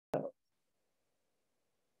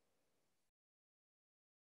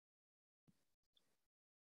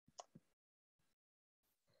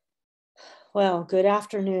Well, good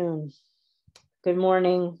afternoon, good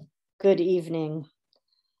morning, good evening,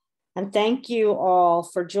 and thank you all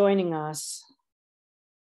for joining us.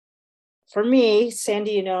 For me,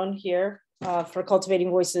 Sandy Yannone here for Cultivating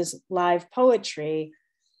Voices Live Poetry.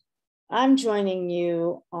 I'm joining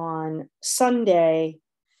you on Sunday,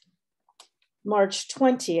 March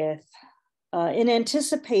 20th, in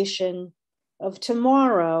anticipation of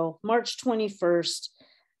tomorrow, March 21st,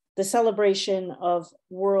 the celebration of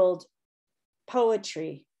World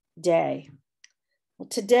Poetry Day. Well,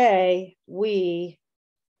 today, we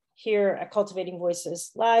here at Cultivating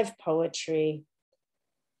Voices Live Poetry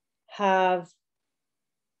have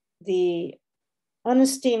the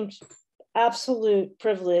unesteemed absolute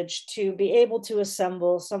privilege to be able to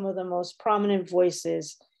assemble some of the most prominent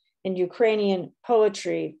voices in Ukrainian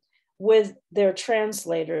poetry with their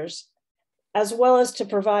translators, as well as to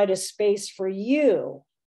provide a space for you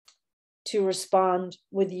to respond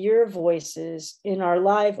with your voices in our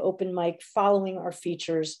live open mic following our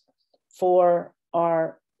features for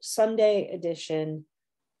our Sunday edition,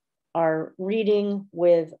 our reading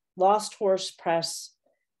with Lost Horse Press.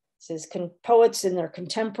 This is poets in their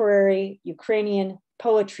contemporary Ukrainian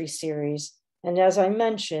poetry series. And as I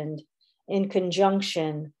mentioned, in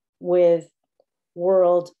conjunction with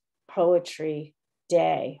World Poetry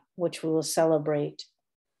Day, which we will celebrate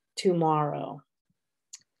tomorrow.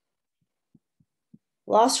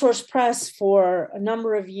 Lost Horse Press for a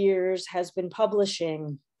number of years has been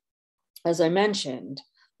publishing, as I mentioned,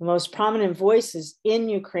 the most prominent voices in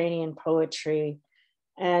Ukrainian poetry.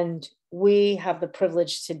 And we have the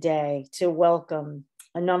privilege today to welcome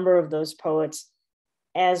a number of those poets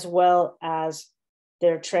as well as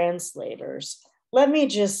their translators. Let me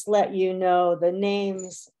just let you know the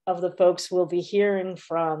names of the folks we'll be hearing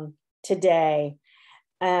from today,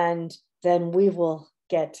 and then we will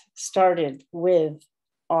get started with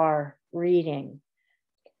our reading.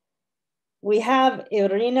 We have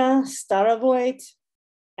Iryna Starovoyt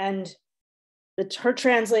and her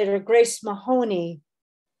translator, Grace Mahoney,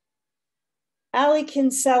 Ali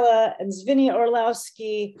Kinsella and Dzvinia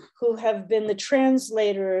Orlowsky, who have been the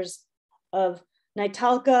translators of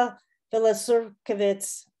Natalka,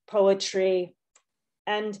 Bilotserkivets poetry,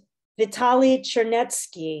 and Vitaly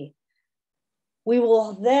Chernetsky. We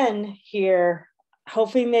will then hear,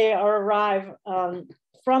 hoping they arrive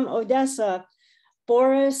from Odessa,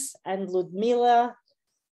 Boris and Ludmyla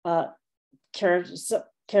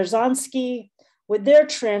Khersonsky, with their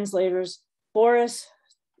translators, Boris,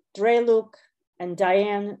 Dralyuk, and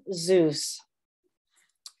Diane Seuss.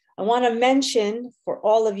 I want to mention for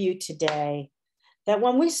all of you today that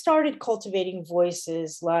when we started Cultivating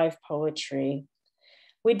Voices Live Poetry,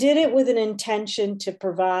 we did it with an intention to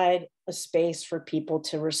provide a space for people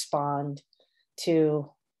to respond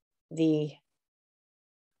to the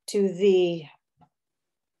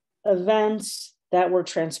events that were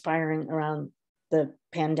transpiring around the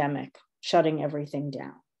pandemic, shutting everything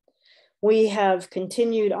down. We have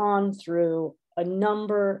continued on through a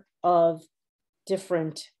number of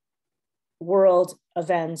different world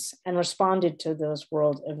events and responded to those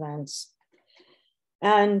world events.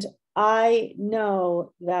 And I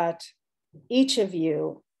know that each of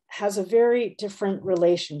you has a very different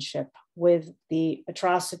relationship with the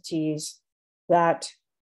atrocities that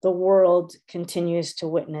the world continues to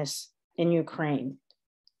witness in Ukraine.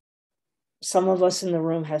 Some of us in the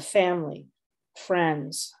room have family,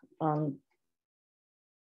 friends,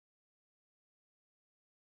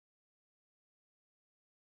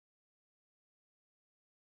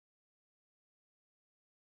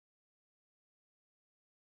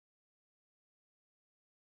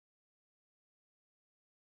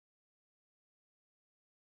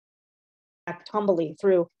 act humbly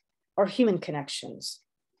through our human connections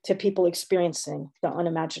to people experiencing the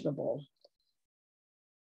unimaginable.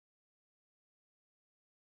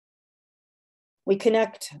 We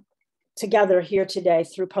connect together here today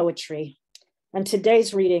through poetry, and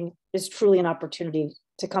today's reading is truly an opportunity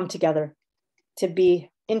to come together, to be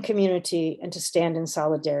in community, and to stand in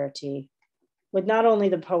solidarity with not only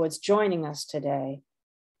the poets joining us today,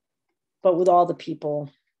 but with all the people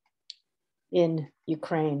in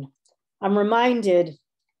Ukraine. I'm reminded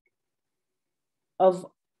of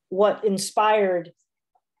what inspired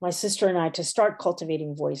my sister and I to start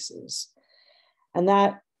Cultivating Voices. And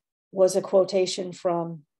that was a quotation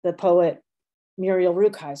from the poet Muriel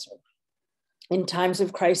Rukeyser in times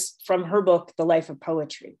of crisis, from her book, The Life of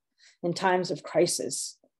Poetry. In times of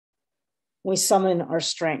crisis, we summon our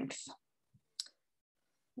strength.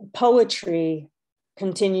 Poetry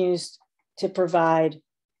continues to provide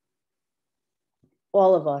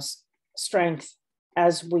all of us strength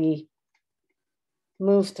as we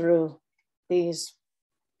move through these,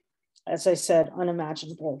 as I said,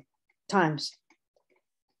 unimaginable times.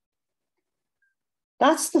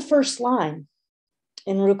 That's the first line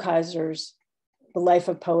in Rukeyser's The Life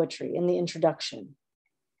of Poetry in the introduction.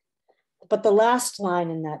 But the last line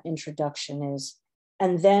in that introduction is,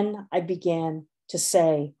 and then I began to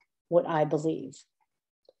say what I believe.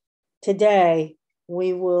 Today,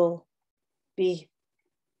 we will be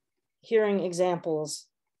hearing examples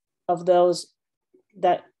of those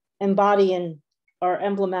that embody and are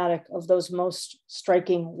emblematic of those most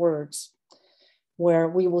striking words, where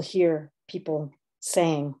we will hear people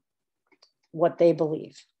saying what they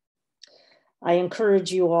believe. I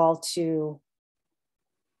encourage you all to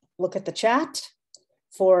look at the chat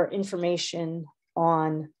for information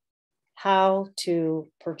on how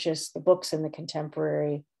to purchase the books in the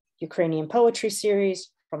Contemporary Ukrainian Poetry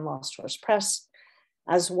series from Lost Horse Press,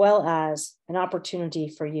 as well as an opportunity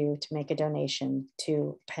for you to make a donation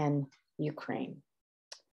to PEN Ukraine.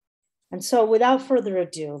 And so without further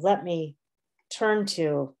ado, let me turn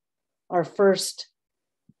to our first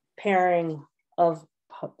pairing of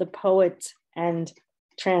the poet and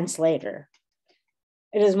translator.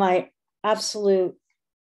 It is my absolute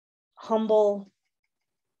humble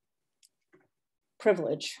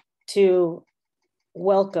privilege to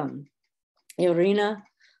welcome Iryna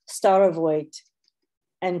Starovoyt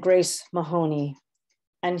and Grace Mahoney.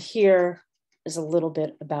 And here is a little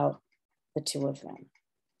bit about the two of them.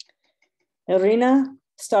 Iryna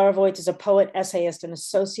Starovoyt is a poet, essayist, and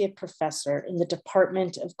associate professor in the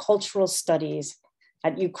Department of Cultural Studies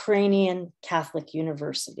at Ukrainian Catholic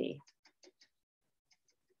University.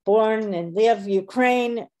 Born in Lviv,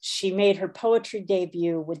 Ukraine, she made her poetry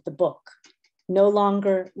debut with the book, No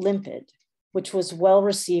Longer Limpid, which was well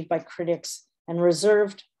received by critics and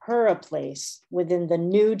reserved her a place within the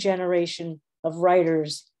new generation of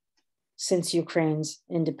writers since Ukraine's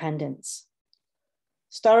independence.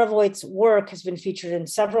 Starovoyt's work has been featured in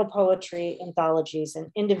several poetry anthologies,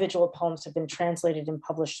 and individual poems have been translated and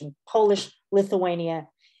published in Polish, Lithuania,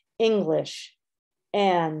 English,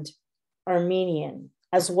 and Armenian,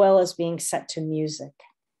 as well as being set to music.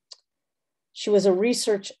 She was a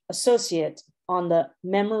research associate on the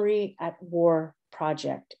Memory at War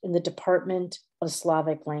project in the Department of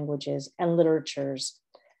Slavic Languages and Literatures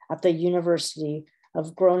at the University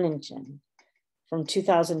of Groningen from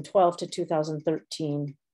 2012 to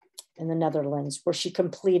 2013 in the Netherlands, where she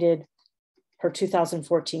completed her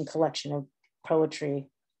 2014 collection of poetry,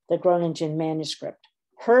 the Groningen manuscript.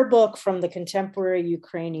 Her book from the Contemporary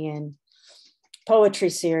Ukrainian Poetry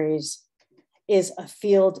series is A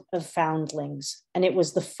Field of Foundlings, and it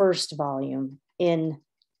was the first volume in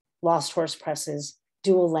Lost Horse Press's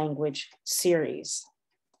dual language series.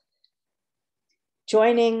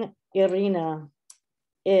 Joining Iryna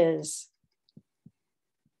is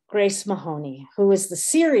Grace Mahoney, who is the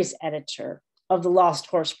series editor of the Lost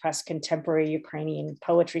Horse Press Contemporary Ukrainian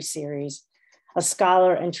Poetry series, a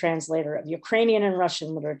scholar and translator of Ukrainian and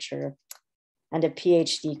Russian literature, and a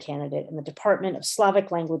PhD candidate in the Department of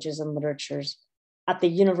Slavic Languages and Literatures at the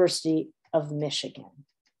University of Michigan.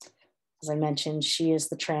 As I mentioned, she is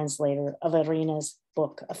the translator of Iryna's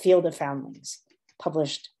book, A Field of Foundlings,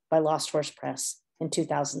 published by Lost Horse Press in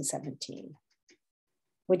 2017.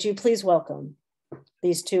 Would you please welcome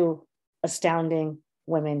these two astounding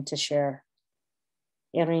women to share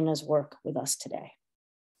Iryna's work with us today.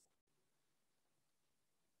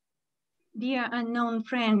 Dear unknown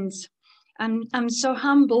friends, I'm so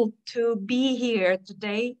humbled to be here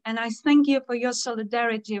today, and I thank you for your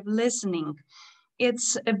solidarity of listening.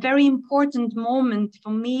 It's a very important moment for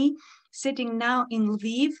me, sitting now in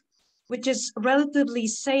Lviv, which is relatively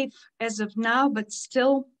safe as of now, but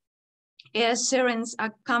still air sirens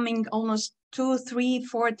are coming almost 2, 3,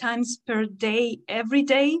 4 times per day, every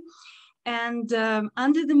day. And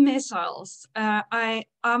under the missiles are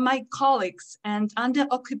my colleagues, and under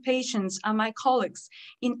occupations are my colleagues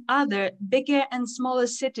in other bigger and smaller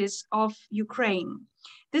cities of Ukraine.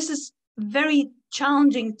 This is a very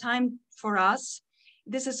challenging time for us.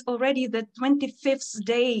 This is already the 25th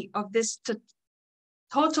day of this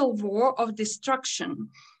total war of destruction.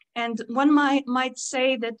 And one might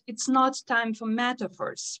say that it's not time for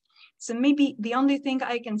metaphors. So maybe the only thing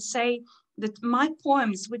I can say that my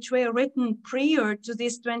poems, which were written prior to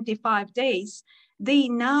these 25 days, they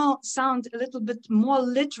now sound a little bit more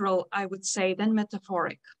literal, I would say, than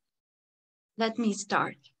metaphoric. Let me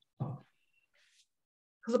start.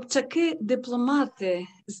 Хлопчаки-дипломати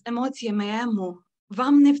з емоціями ему,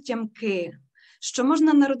 вам не втямки, що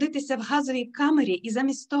можна народитися в газовій камері і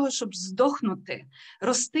замість того, щоб здохнути,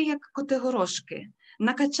 рости як котигорошки,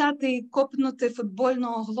 накачати і копнути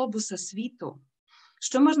футбольного глобуса світу.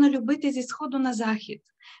 що можна любити зі сходу на захід,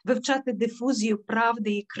 вивчати дифузію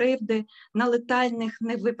правди і кривди на летальних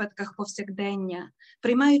невипадках повсякдення,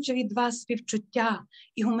 приймаючи від вас співчуття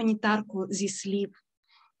і гуманітарку зі слів.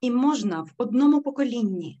 І можна в одному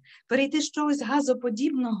поколінні перейти з чогось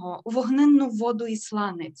газоподібного у вогненну воду і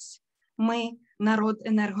сланець. Ми – народ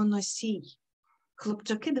енергоносій.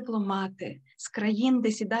 Хлопчаки-дипломати, з країн,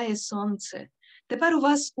 де сідає сонце. Тепер у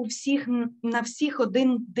вас на всіх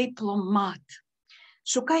один дипломат.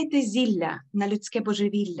 Шукайте зілля на людське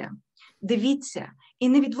божевілля. Дивіться і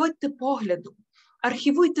не відводьте погляду.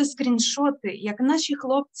 Архівуйте скріншоти, як наші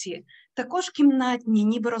хлопці, також кімнатні,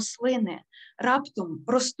 ніби рослини, раптом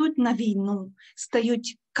ростуть на війну,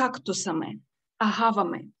 стають кактусами,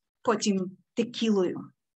 агавами, потім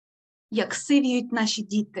текілою. Як сивіють наші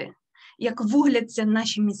діти, як вугляться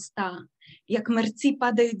наші міста, як мерці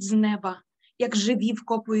падають з неба, як живі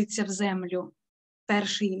вкопуються в землю.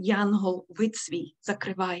 Перший янгол вид свій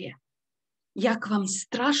закриває. Як вам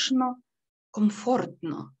страшно,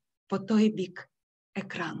 комфортно по той бік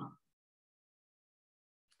екрану.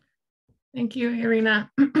 Thank you, Iryna.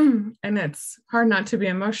 And it's hard not to be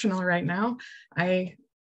emotional right now. I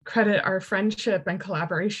credit our friendship and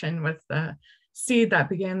collaboration with the seed that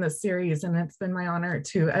began this series, and it's been my honor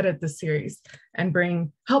to edit the series and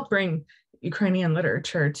help bring Ukrainian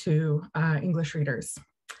literature to English readers.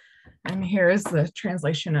 And here is the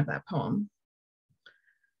translation of that poem.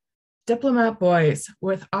 Diplomat boys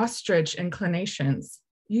with ostrich inclinations,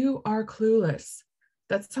 you are clueless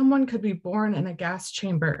that someone could be born in a gas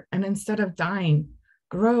chamber and instead of dying,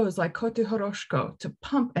 grows like Kotihoroshko to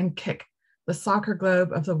pump and kick the soccer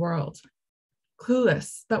globe of the world.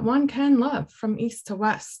 Clueless that one can love from east to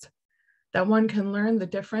west, that one can learn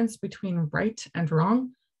the difference between right and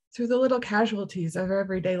wrong through the little casualties of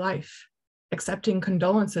everyday life, accepting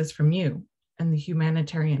condolences from you and the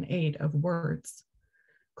humanitarian aid of words.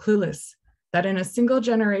 Clueless that in a single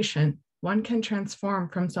generation, one can transform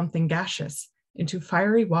from something gaseous into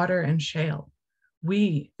fiery water and shale.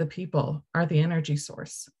 We, the people, are the energy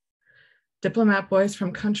source. Diplomat boys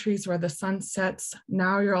from countries where the sun sets,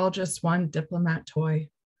 now you're all just one diplomat toy.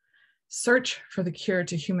 Search for the cure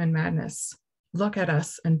to human madness. Look at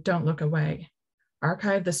us and don't look away.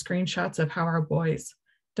 Archive the screenshots of how our boys,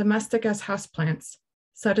 domestic as houseplants,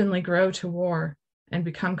 suddenly grow to war and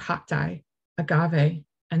become cacti, agave,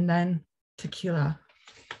 and then tequila.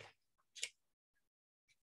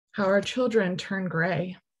 How our children turn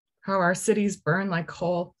gray, how our cities burn like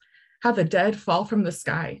coal, how the dead fall from the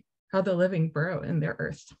sky, how the living burrow in their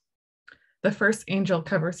earth. The first angel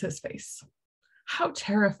covers his face. How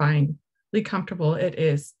terrifyingly comfortable it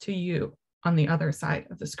is to you on the other side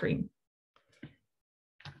of the screen.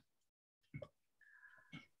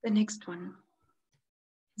 The next one.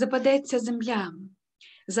 Западеться земля,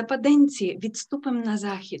 западенці відступим на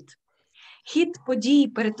захід. Хід подій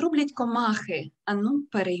перетрублять комахи, ану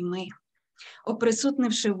перейми.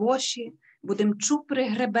 Оприсутнивши воші, будем чупри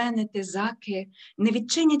гребенити заки, не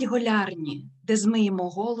відчинять голярні, де змиємо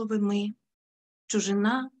голови ми.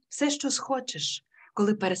 Чужина – все, що схочеш,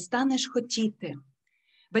 коли перестанеш хотіти.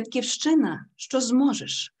 Батьківщина – що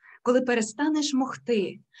зможеш, коли перестанеш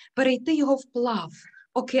могти, перейти його вплав,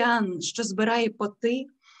 океан, що збирає поти,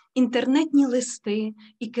 інтернетні листи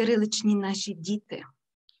і кириличні наші діти.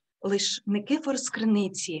 Лиш Никифор з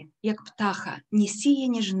криниці, як птаха, ні сіє,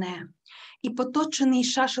 ні жне, і поточений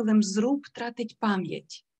шашелем зруб тратить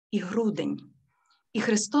пам'ять і грудень. І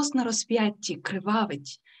Христос на розп'ятті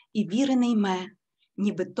кривавить, і віри не йме,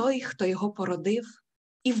 ніби той, хто його породив,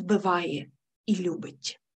 і вбиває, і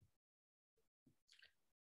любить.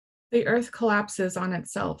 The earth collapses on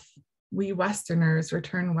itself. We Westerners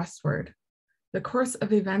return westward. The course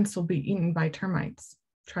of events will be eaten by termites.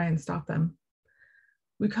 Try and stop them.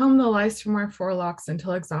 We comb the lice from our forelocks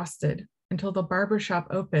until exhausted, until the barbershop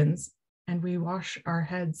opens and we wash our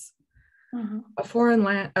heads. Mm-hmm.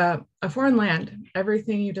 A foreign land,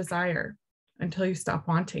 everything you desire until you stop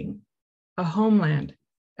wanting. A homeland,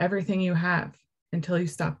 everything you have until you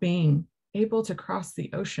stop being able to cross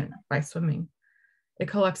the ocean by swimming. It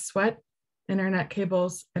collects sweat, internet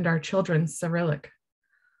cables, and our children's Cyrillic.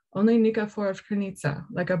 Only Nikifor of Krenitsa,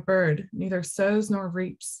 like a bird, neither sows nor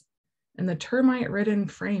reaps, and the termite-ridden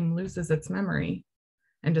frame loses its memory.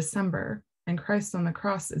 And December, and Christ on the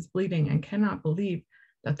cross is bleeding and cannot believe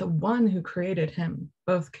that the one who created him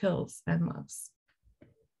both kills and loves.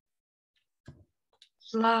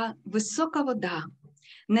 Шла висока вода,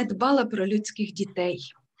 не дбала про людських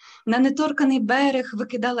дітей. На неторканий берег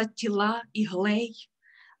викидала тіла і глей.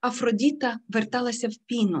 Афродіта верталася в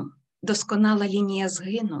піну, досконала лінія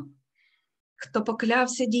згину. Хто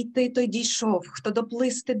поклявся дійти, той дійшов, хто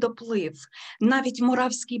доплисти, доплив. Навіть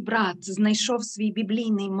муравський брат знайшов свій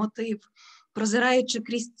біблійний мотив, прозираючи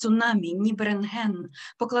крізь цунамі, ніби рентген,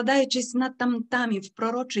 покладаючись на там-тамів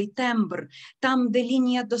пророчий тембр, там, де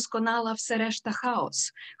лінія досконала, все решта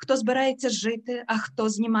хаос. Хто збирається жити, а хто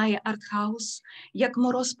знімає артхаус, як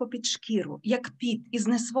мороз попід шкіру, як піт із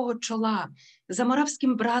не свого чола. За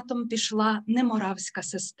моравським братом пішла неморавська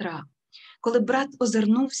сестра. Коли брат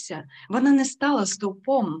озирнувся, вона не стала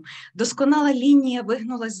стовпом, досконала лінія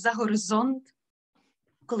вигнулась за горизонт.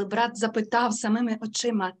 Коли брат запитав самими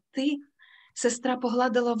очима «ти?», сестра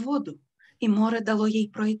погладила воду, і море дало їй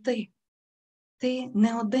пройти. Ти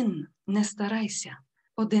не один, не старайся,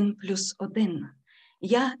 1+1.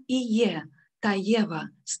 Я і є та Єва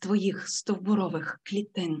з твоїх стовбурових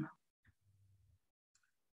клітин.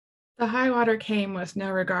 The high water came with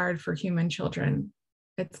no regard for human children.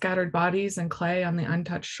 It scattered bodies and clay on the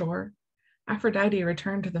untouched shore. Aphrodite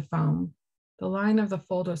returned to the foam. The line of the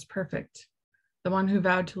fold was perfect. The one who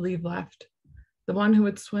vowed to leave left. The one who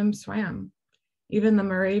would swim swam. Even the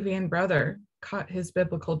Moravian brother caught his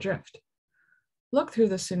biblical drift. Look through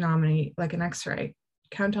the tsunami like an X-ray.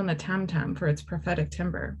 Count on the tam-tam for its prophetic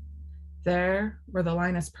timbre. There, where the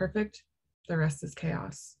line is perfect, the rest is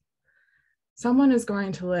chaos. Someone is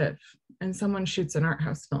going to live, and someone shoots an art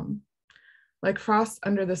house film. Like frost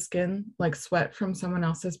under the skin, like sweat from someone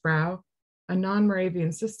else's brow, a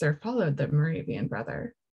non-Moravian sister followed the Moravian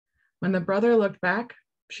brother. When the brother looked back,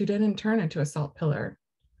 she didn't turn into a salt pillar.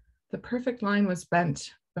 The perfect line was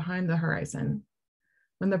bent behind the horizon.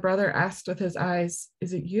 When the brother asked with his eyes,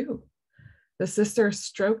 "Is it you?" the sister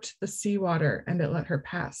stroked the seawater and it let her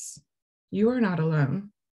pass. You are not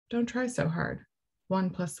alone. Don't try so hard.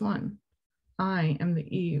 1+1. I am the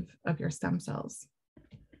Eve of your stem cells.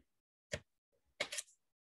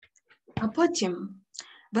 А потім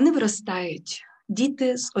вони виростають,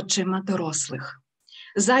 діти з очима дорослих.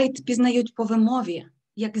 Зайд пізнають по вимові,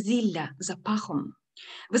 як зілля за пахом.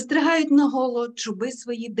 Вистригають наголо чуби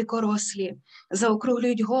свої дикорослі,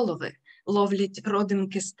 заокруглюють голови, ловлять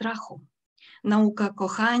родимки страху. Наука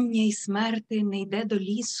кохання й смерти не йде до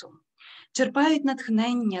лісу. Черпають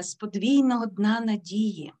натхнення з подвійного дна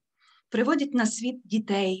надії. Приводять на світ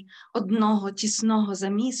дітей одного тісного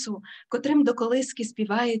замісу, котрим до колиски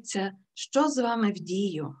співається «Що з вами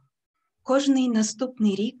вдію?». Кожний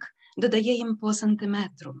наступний рік додає їм по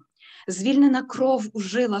сантиметру. Звільнена кров у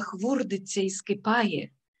жилах вурдиться і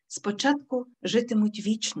скипає. Спочатку житимуть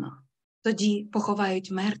вічно, тоді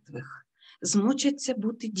поховають мертвих, змучаться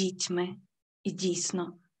бути дітьми і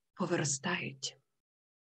дійсно повиростають.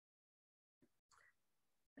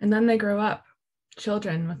 And then they grow up,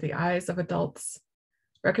 children with the eyes of adults,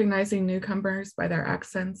 recognizing newcomers by their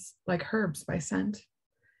accents like herbs by scent,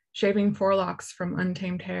 shaving forelocks from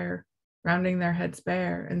untamed hair, rounding their heads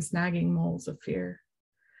bare and snagging moles of fear.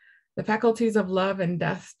 The faculties of love and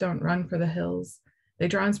death don't run for the hills. They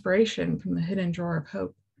draw inspiration from the hidden drawer of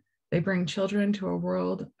hope. They bring children to a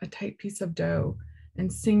world, a tight piece of dough,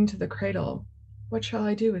 and sing to the cradle, "What shall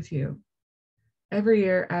I do with you?" Every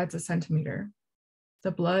year adds a centimeter.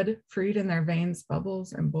 The blood freed in their veins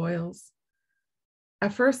bubbles and boils.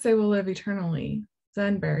 At first they will live eternally,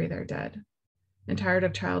 then bury their dead, and tired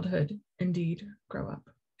of childhood, indeed, grow up.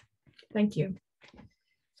 Thank you.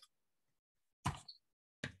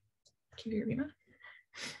 Thank you, Iryna.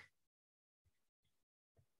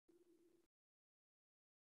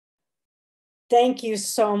 Thank you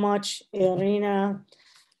so much, Iryna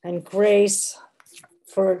and Grace,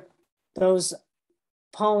 for those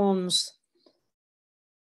poems,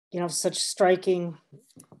 such striking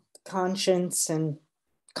conscience and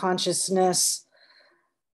consciousness.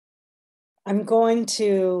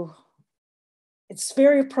 It's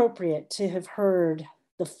very appropriate to have heard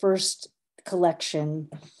the first collection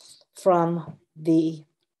from the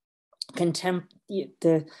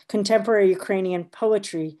contemporary Ukrainian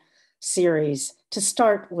poetry series, to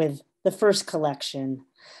start with the first collection,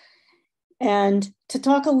 and to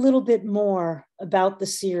talk a little bit more about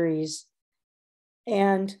the series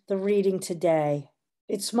and the reading today.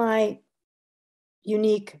 It's my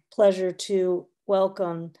unique pleasure to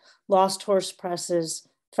welcome Lost Horse Press's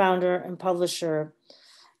founder and publisher,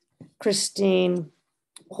 Christine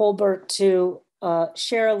Holbert, to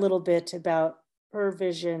share a little bit about her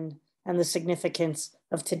vision and the significance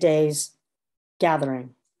of today's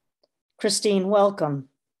gathering. Christine, welcome.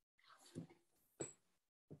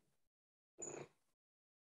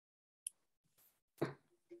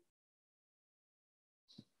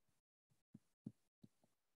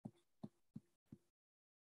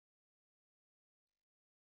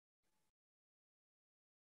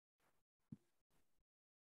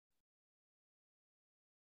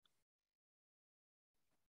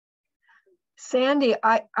 Sandy,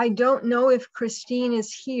 I don't know if Christine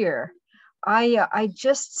is here. I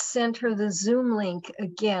just sent her the Zoom link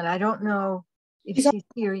again. I don't know if she's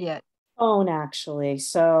here yet. Phone, actually.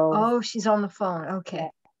 So. Oh, she's on the phone. Okay. Yeah.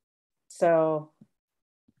 So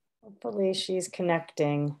hopefully she's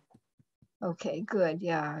connecting. Okay, good.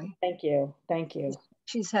 Yeah. Thank you. Thank you.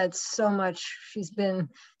 She's had so much. She's been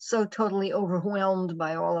so totally overwhelmed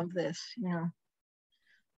by all of this. Yeah.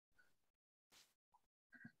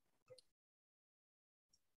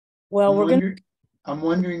 Well, I'm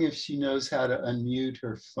wondering if she knows how to unmute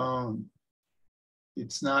her phone.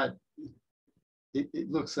 It's not, it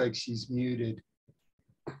looks like she's muted.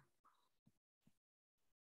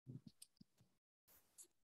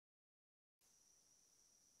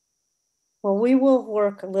 Well, we will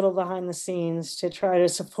work a little behind the scenes to try to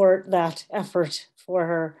support that effort for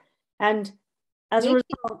her. And as a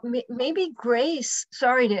result, maybe Grace,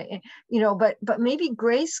 sorry to, but maybe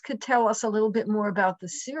Grace could tell us a little bit more about the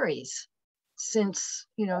series, since,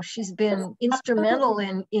 she's been instrumental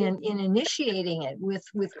in initiating it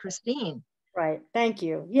with Christine. Right, thank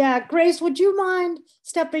you. Yeah, Grace, would you mind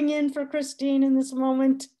stepping in for Christine in this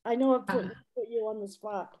moment? I know it put you on the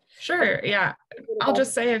spot. Sure, yeah. I'll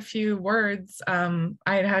just say a few words. I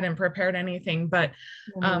hadn't prepared anything, but,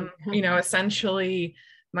 essentially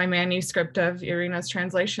my manuscript of Iryna's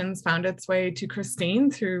translations found its way to Christine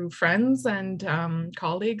through friends and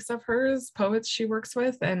colleagues of hers, poets she works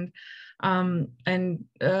with. And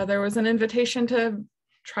there was an invitation to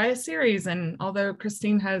try a series. And although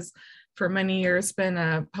Christine has for many years been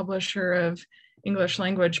a publisher of English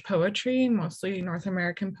language poetry, mostly North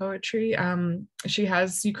American poetry, she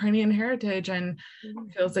has Ukrainian heritage and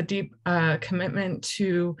feels a deep commitment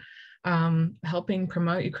to helping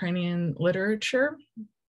promote Ukrainian literature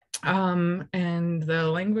and the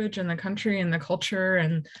language and the country and the culture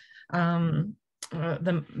and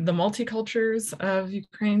the multicultures of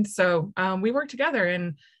Ukraine. So we worked together,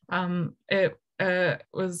 and it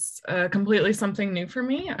was completely something new for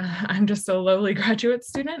me. I'm just a lowly graduate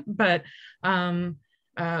student, but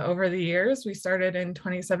over the years, we started in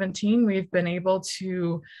 2017, we've been able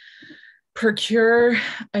to procure,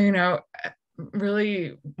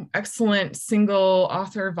 really excellent single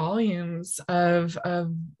author volumes of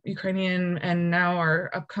Ukrainian, and now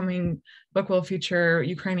our upcoming book will feature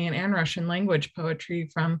Ukrainian and Russian language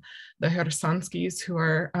poetry from the Khersonskys, who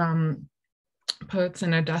are poets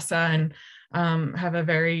in Odessa and have a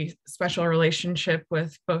very special relationship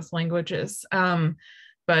with both languages.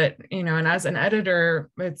 But, and as an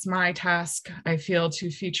editor, it's my task, I feel,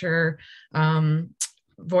 to feature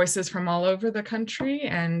voices from all over the country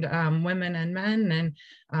and women and men,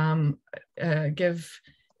 and give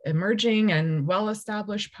emerging and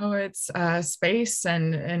well-established poets space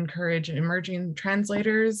and encourage emerging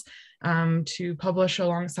translators to publish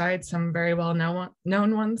alongside some very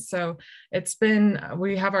well-known ones. So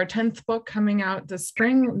we have our 10th book coming out this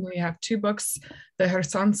spring. We have 2 books, the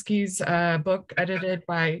Khersonskys book edited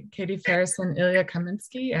by Katie Ferris and Ilya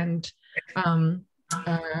Kaminsky,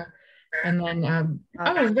 and then,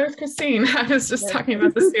 there's Christine. I was just talking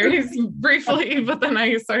about the series briefly, but then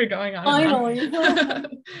I started going on. Finally.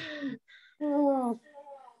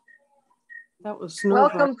 That was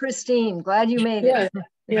welcome, Christine. Glad you made it.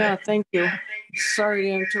 Yeah, thank you. Sorry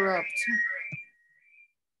to interrupt.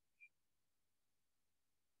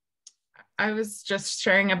 I was just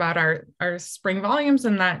sharing about our spring volumes,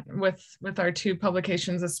 and that with our 2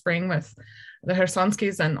 publications this spring with the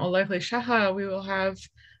Khersonskys and Oleg Lisheha, we will have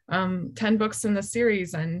 10 books in the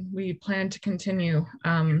series, and we plan to continue.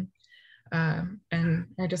 And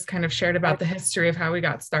I just kind of shared about the history of how we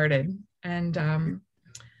got started. And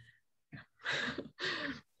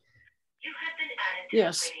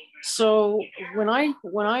yes. So when I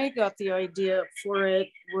got the idea for it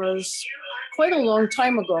was quite a long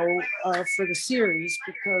time ago for the series,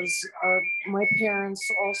 because my parents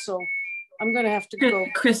also. I'm going to have to go.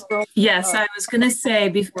 Chris, yes, I was going to say,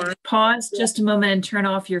 before pause just a moment and turn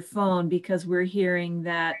off your phone, because we're hearing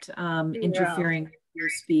that interfering with your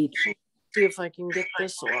speech. See if I can get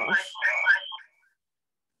this off.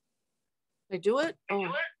 I do it?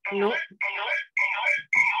 Oh, no.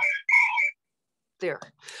 There.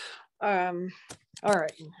 All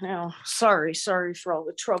right, now, sorry for all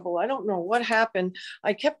the trouble. I don't know what happened.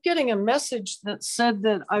 I kept getting a message that said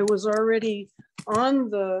that I was already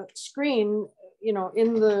on the screen, in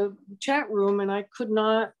the chat room, and I could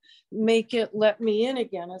not make it let me in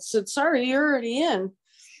again. It said, sorry, you're already in.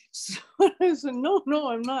 So I said, no,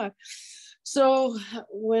 I'm not. So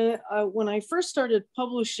when I first started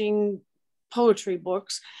publishing poetry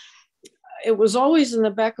books, it was always in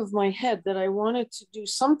the back of my head that I wanted to do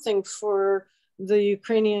something for the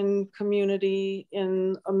Ukrainian community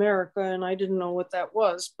in America, and I didn't know what that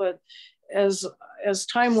was. But as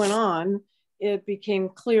time went on, it became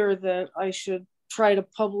clear that I should try to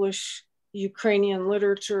publish Ukrainian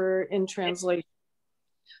literature in translation.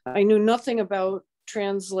 I knew nothing about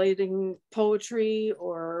translating poetry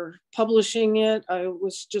or publishing it. I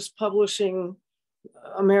was just publishing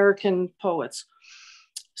American poets.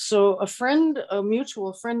 So a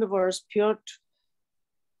mutual friend of ours, Piotr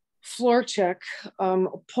Florczak, a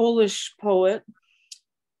Polish poet,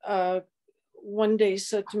 one day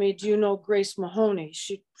said to me, "Do you know Grace Mahoney?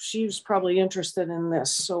 She was probably interested in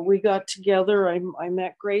this." So we got together. I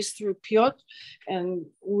met Grace through Piotr, and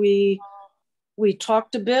we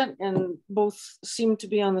talked a bit and both seemed to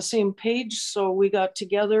be on the same page. So we got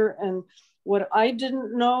together, and what I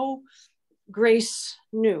didn't know, Grace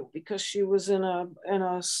knew, because she was in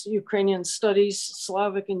a Ukrainian studies,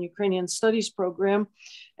 Slavic and Ukrainian studies program,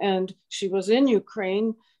 and she was in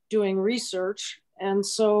Ukraine doing research. And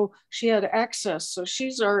so she had access. So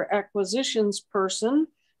she's our acquisitions person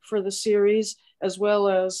for the series, as well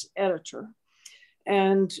as editor.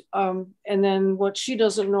 And then what she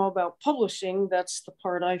doesn't know about publishing, that's the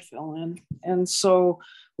part I fill in. And so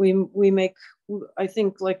we make, I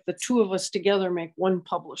think, like the two of us together make one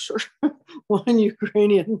publisher, one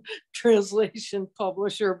Ukrainian translation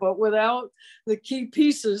publisher, but without the key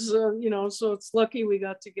pieces, so it's lucky we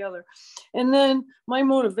got together. And then my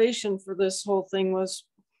motivation for this whole thing was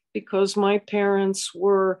because my parents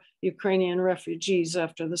were Ukrainian refugees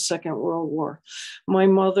after the Second World War. My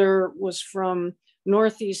mother was from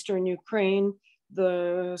northeastern Ukraine,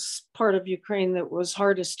 the part of Ukraine that was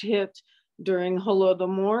hardest hit during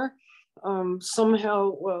Holodomor.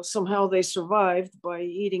 Somehow they survived by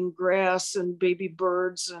eating grass and baby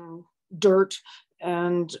birds and dirt.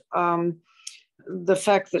 And the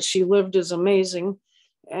fact that she lived is amazing.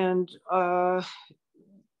 And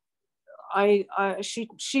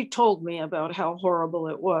she told me about how horrible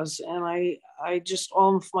it was. And I just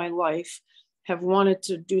all of my life have wanted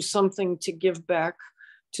to do something to give back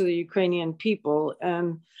to the Ukrainian people.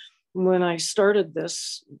 And when I started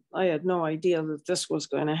this, I had no idea that this was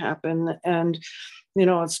going to happen. And,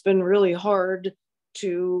 it's been really hard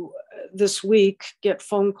to this week get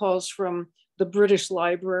phone calls from the British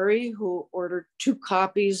Library, who ordered 2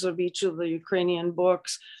 copies of each of the Ukrainian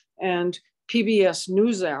books, and PBS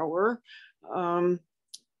NewsHour,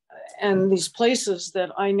 and these places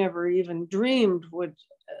that I never even dreamed would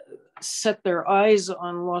set their eyes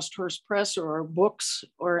on Lost Horse Press or our books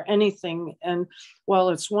or anything. And while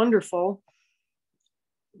it's wonderful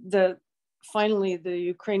that finally the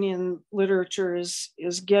Ukrainian literature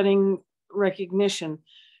is getting recognition,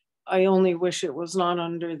 I only wish it was not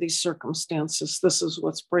under these circumstances. This is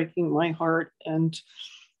what's breaking my heart, and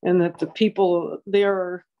that the people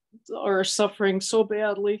there are suffering so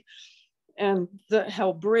badly, and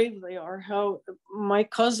how brave they are. How my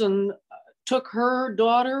cousin took her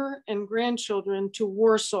daughter and grandchildren to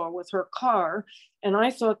Warsaw with her car. And I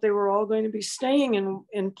thought they were all going to be staying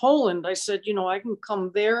in Poland. I said, I can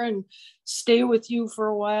come there and stay with you for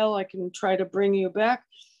a while. I can try to bring you back.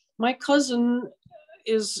 My cousin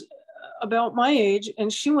is about my age,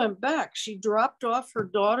 and she went back. She dropped off her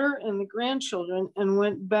daughter and the grandchildren and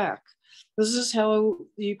went back. This is how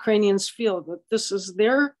the Ukrainians feel, that this is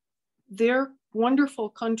their wonderful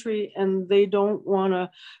country, and they don't want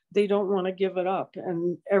to give it up.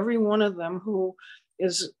 And every one of them who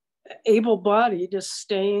is able-bodied is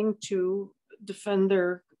staying to defend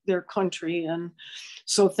their country. And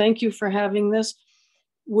so thank you for having this.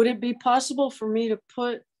 Would it be possible for me to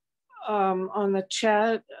put on the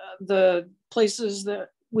chat the places that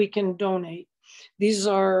we can donate? These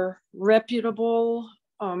are reputable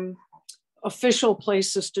official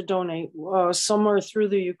places to donate. Some are through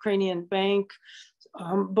the Ukrainian bank,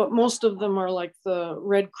 but most of them are like the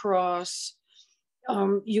Red Cross.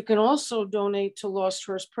 You can also donate to Lost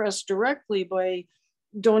Horse Press directly by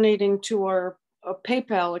donating to our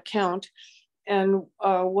PayPal account. And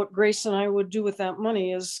what Grace and I would do with that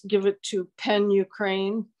money is give it to Pen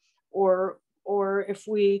Ukraine, or if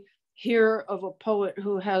we hear of a poet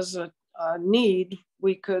who has a need,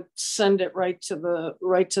 we could send it right to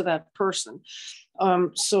that person.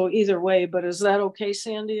 So either way, but is that okay,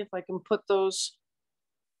 Sandy, if I can put those?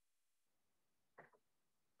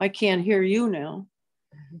 I can't hear you now.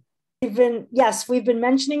 We've been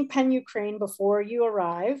mentioning Pen Ukraine before you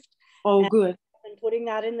arrived. Oh, good. And putting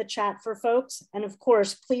that in the chat for folks. And of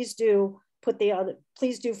course, please do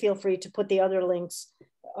feel free to put the other links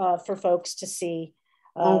for folks to see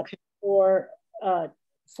okay.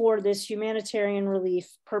 For this humanitarian relief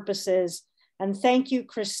purposes. And thank you,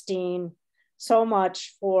 Christine, so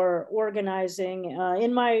much for organizing.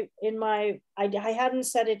 I hadn't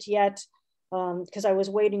said it yet because I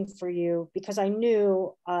was waiting for you, because I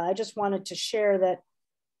knew, I just wanted to share that,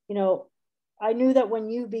 you know, I knew that when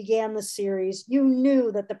you began the series, you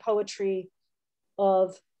knew that the poetry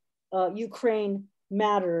of Ukraine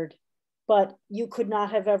mattered, but you could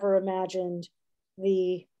not have ever imagined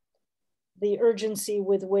the urgency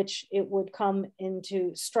with which it would come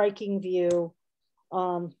into striking view,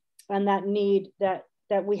 and that need that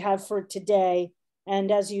we have for today. And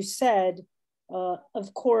as you said,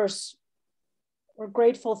 of course, we're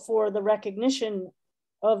grateful for the recognition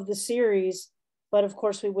of the series, but of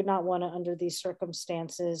course we would not want to under these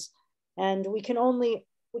circumstances. And we can only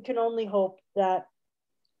hope that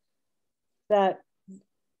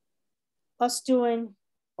us doing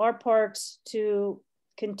our parts to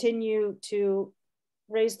continue to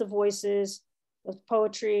raise the voices of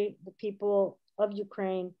poetry, the people of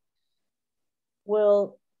Ukraine,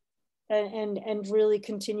 will and really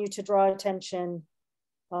continue to draw attention,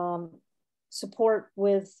 support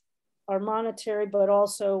with our monetary, but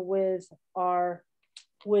also with our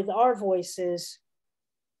voices,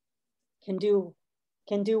 can do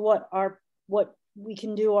what we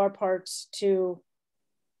can do our parts to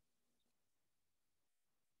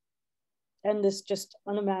end this just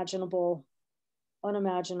unimaginable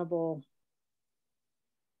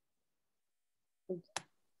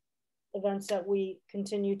events that we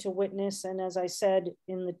continue to witness. And as I said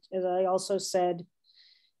as I also said,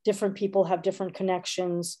 different people have different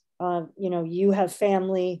connections. You know, you have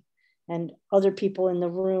family, and other people in the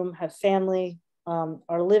room have family,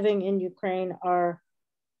 are living in Ukraine,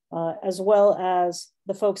 as well as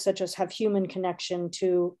the folks that just have human connection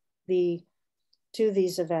to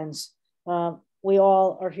these events. We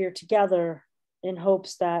all are here together in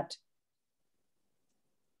hopes that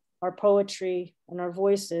our poetry and our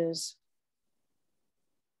voices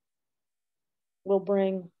will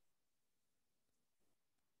bring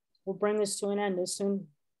this to an end as soon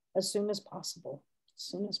as possible.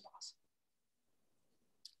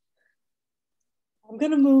 I'm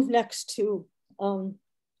going to move next to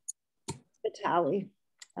Vitaly,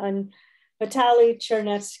 and Vitaly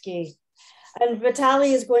Chernetsky. And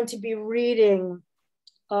Vitaly is going to be reading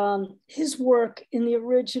his work in the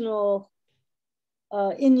original,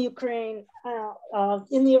 in Ukraine,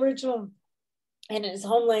 in the original, in his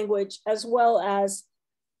home language, as well as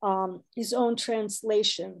his own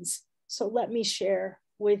translations. So let me share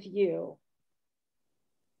with you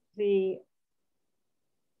the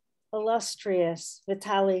illustrious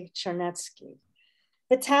Vitaly Chernetsky.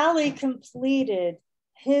 Vitaly completed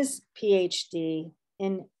his PhD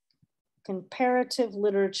in comparative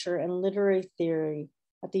literature and literary theory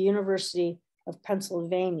at the University of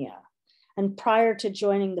Pennsylvania. And prior to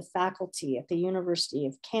joining the faculty at the University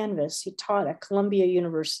of Kansas, he taught at Columbia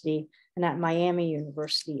University and at Miami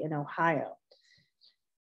University in Ohio.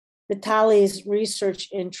 Vitaly's research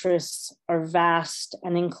interests are vast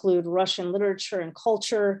and include Russian literature and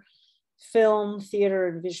culture, film, theater,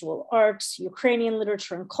 and visual arts, Ukrainian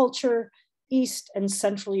literature and culture, East and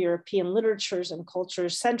Central European literatures and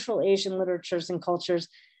cultures, Central Asian literatures and cultures,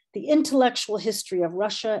 the intellectual history of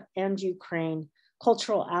Russia and Ukraine,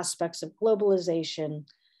 cultural aspects of globalization.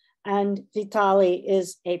 And Vitaly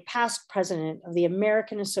is a past president of the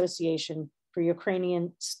American Association for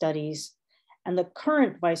Ukrainian Studies and the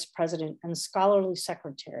current vice president and scholarly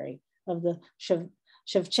secretary of the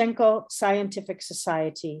Shevchenko Scientific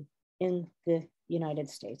Society in the United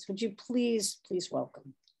States. Would you please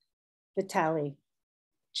welcome Vitaly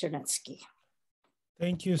Chernetsky.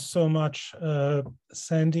 Thank you so much,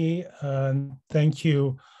 Sandy. And thank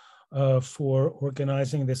you for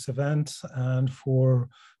organizing this event and for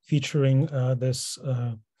featuring this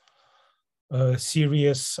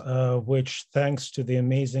series, which, thanks to the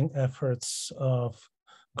amazing efforts of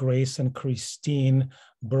Grace and Christine,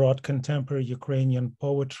 brought contemporary Ukrainian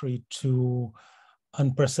poetry to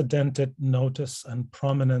unprecedented notice and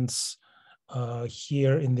prominence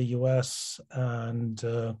here in the US and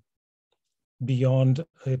beyond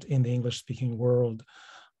it in the English-speaking world.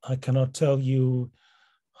 I cannot tell you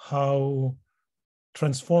how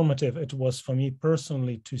transformative it was for me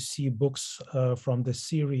personally to see books from this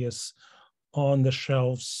series on the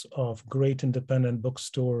shelves of great independent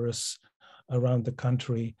bookstores around the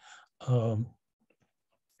country.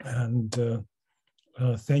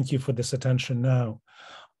 Thank you for this attention now.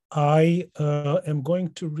 I am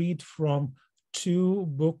going to read from two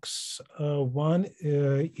books. One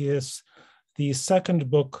is the second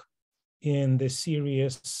book in the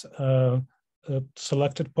series,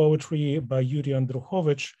 Selected Poetry by Yuri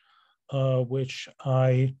Andruchovych, which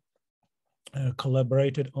I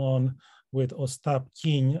collaborated on with Ostap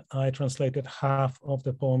King. I translated half of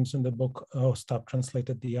the poems in the book. Ostap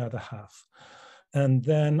translated the other half. And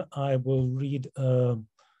then I will read a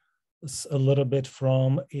little bit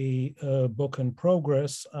from a book in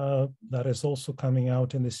progress that is also coming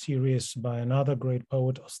out in the series by another great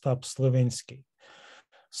poet, Ostap Slyvynsky.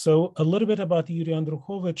 So a little bit about Yuri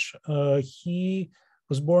Andruchovych. He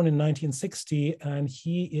was born in 1960, and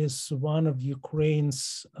he is one of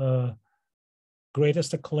Ukraine's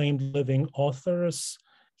greatest acclaimed living authors.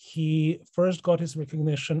 He first got his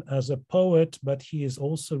recognition as a poet, but he has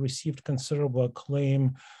also received considerable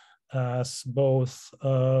acclaim as both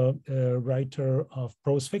a writer of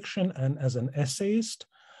prose fiction and as an essayist.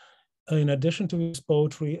 In addition to his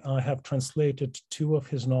poetry, I have translated 2 of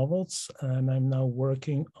his novels, and I'm now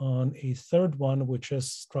working on a third one, which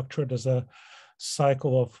is structured as a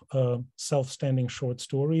cycle of self-standing short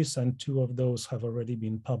stories, and 2 of those have already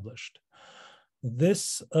been published.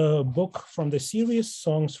 This book from the series,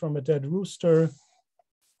 Songs from a Dead Rooster,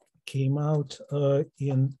 came out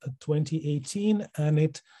in 2018, and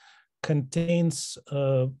it contains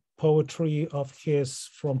poetry of his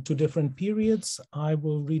from 2 different periods. I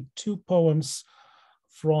will read 2 poems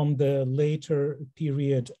from the later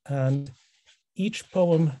period, and each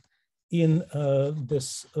poem in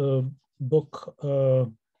this book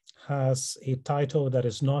has a title that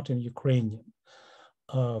is not in Ukrainian.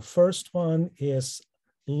 First one is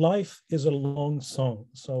Life is a Long Song.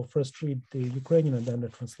 So first read the Ukrainian and then the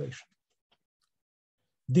translation.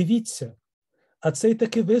 Дивіться, а цей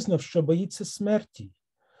таки визнав, що боїться смерті.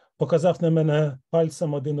 Показав на мене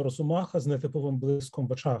пальцем один розумаха з нетиповим блиском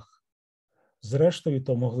в очах. Зрештою,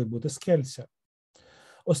 то могли бути скельця.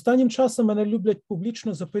 Останнім часом мене люблять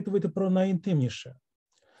публічно запитувати про найінтимніше.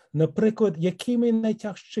 Наприклад, який мій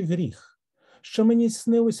найтяжчий гріх? Що мені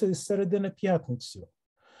снилося із середини п'ятницю?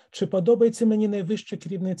 Чи подобається мені найвище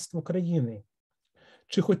керівництво країни?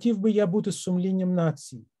 Чи хотів би я бути сумлінням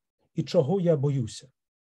нації? І чого я боюся?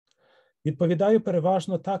 Відповідаю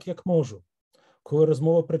переважно так, як можу. Коли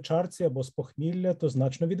розмова при чарці або з похмілля, то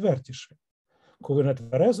значно відвертіше. Коли на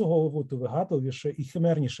тверезу голову, то вигадливіше і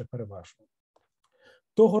химерніше переважно.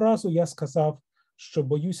 Того разу я сказав, що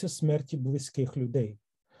боюся смерті близьких людей.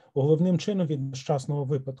 Головним чином від нещасного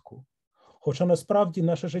випадку. Хоча насправді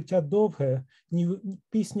наше життя довге, ніби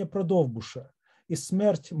пісня про Довбуша, і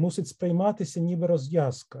смерть мусить сприйматися ніби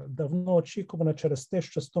розв'язка, давно очікувана через те,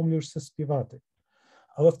 що стомлюєшся співати.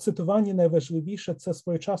 Але в цитуванні найважливіше – це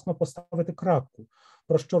своєчасно поставити крапку,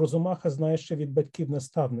 про що Розумаха знає ще від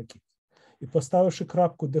батьків-наставників. І поставивши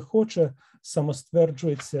крапку, де хоче,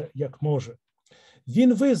 самостверджується, як може.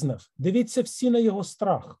 Він визнав, дивіться всі на його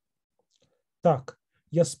страх. Так,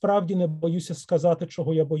 я справді не боюся сказати,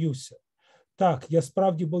 чого я боюся. Так, я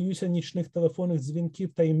справді боюся нічних телефонних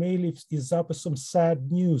дзвінків та імейлів із записом «sad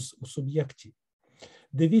news» у суб'єкті.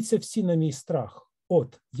 Дивіться всі на мій страх.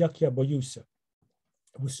 От, як я боюся.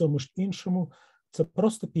 В усьому ж іншому це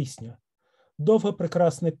просто пісня. Довга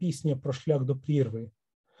прекрасна пісня про шлях до прірви.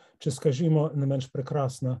 Чи, скажімо, не менш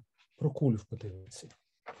прекрасна про кулю в потилиці.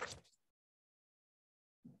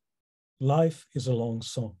 Life is a long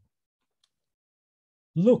song.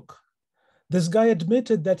 Look, this guy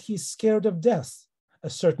admitted that he's scared of death. A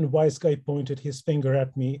certain wise guy pointed his finger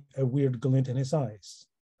at me, a weird glint in his eyes.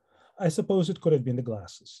 I suppose it could have been the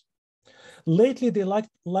glasses. Lately, they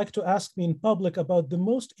like to ask me in public about the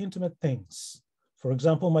most intimate things. For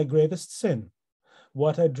example, my gravest sin,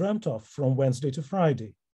 what I dreamt of from Wednesday to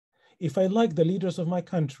Friday, if I like the leaders of my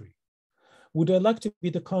country, would I like to be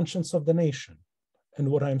the conscience of the nation, and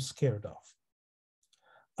what I'm scared of.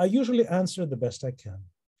 I usually answer the best I can.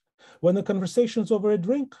 When the conversation's over a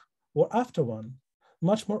drink or after one,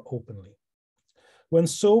 much more openly. When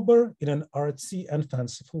sober, in an artsy and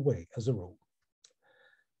fanciful way, as a rule.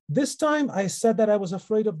 This time I said that I was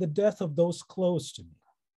afraid of the death of those close to me,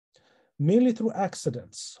 merely through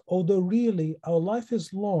accidents, although really our life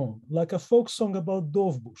is long, like a folk song about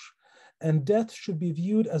Dovbush, and death should be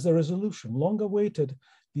viewed as a resolution, long awaited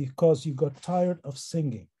because you got tired of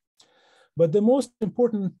singing. But the most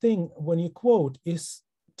important thing when you quote is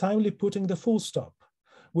timely putting the full stop,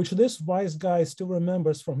 which this wise guy still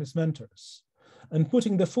remembers from his mentors. And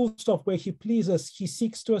putting the full stop where he pleases, he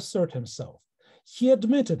seeks to assert himself. He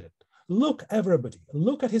admitted it. Look, everybody,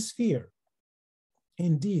 look at his fear.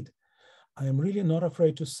 Indeed, I am really not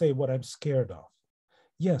afraid to say what I'm scared of.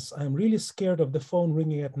 Yes, I'm really scared of the phone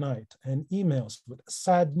ringing at night and emails with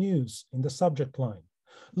sad news in the subject line.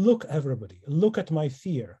 Look, everybody, look at my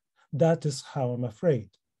fear. That is how I'm afraid.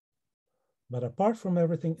 But apart from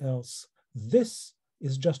everything else, this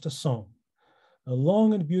is just a song, a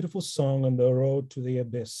long and beautiful song on the road to the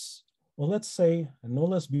abyss, or let's say, and no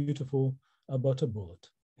less beautiful, about a bullet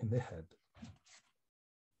in the head.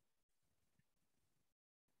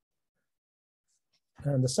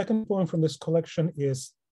 And the second poem from this collection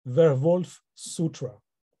is Werwolf Sutra,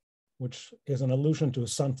 which is an allusion to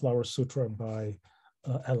Sunflower Sutra by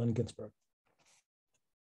Allen Ginsberg.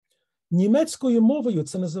 Німецькою мовою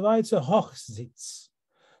це називається Hochsitz.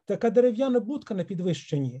 Така дерев'яна будка на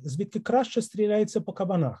підвищенні, звідки краще стріляється по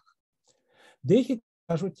кабанах. Деякі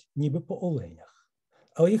кажуть, ніби по оленях.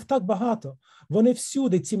 Але їх так багато. Вони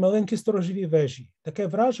всюди, ці маленькі сторожові вежі. Таке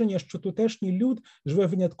враження, що тутешній люд живе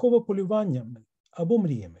винятково полюваннями або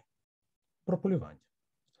мріями про полювання.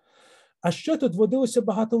 А ще тут водилося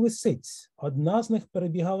багато лисиць. Одна з них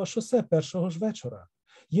перебігала шосе першого ж вечора.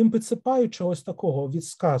 Їм підсипають чогось такого від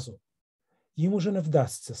сказу. Їм уже не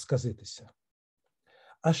вдасться сказитися.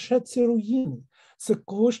 А ще ці руїни, це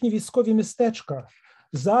колишні військові містечка,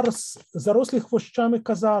 зараз зарослі хвощами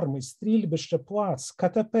казарми, стрільбище, плац,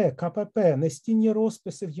 КТП, КПП, настінні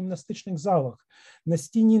розписи в гімнастичних залах,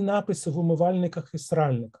 настінні написи в умивальниках і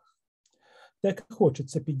сральниках. Так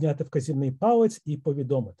хочеться підняти вказівний палець і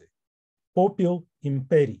повідомити. Попіл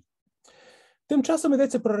імперії. Тим часом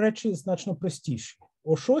йдеться про речі значно простіші.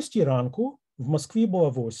 О 6 ранку, в Москві була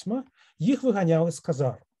 8, їх виганяли з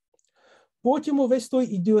казарм. Потім увесь той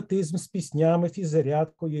ідіотизм з піснями,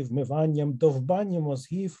 фізарядкою, вмиванням, довбанням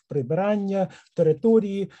мозгів, прибирання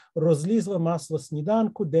території, розлізло масло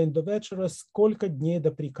сніданку, день до вечора, скільки днів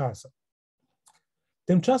до приказу.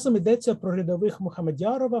 Тим часом йдеться про рядових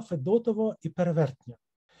Мухамедярова, Федотова і Перевертня,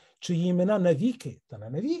 чиї імена навіки, та не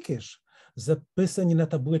навіки ж, записані на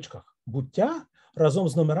табличках буття разом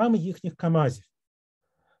з номерами їхніх камазів.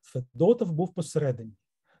 Федотов був посередині,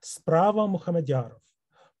 справа Мухамедяров,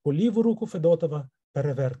 по ліву руку Федотова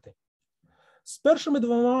Перевертень. З першими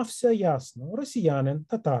двома все ясно, росіянин,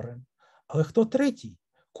 татарин. Але хто третій?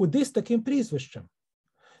 Куди з таким прізвищем?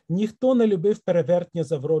 Ніхто не любив Перевертня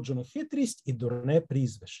за вроджену хитрість і дурне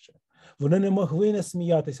прізвище. Вони не могли не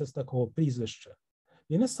сміятися з такого прізвища.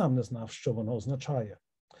 Він і сам не знав, що воно означає.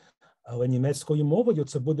 Але німецькою мовою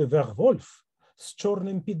це буде Werwolf з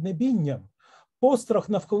чорним піднебінням, пострах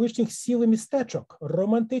навколишніх сіл і містечок,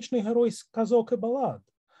 романтичний герой з казок і балад.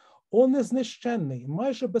 О незнищенний,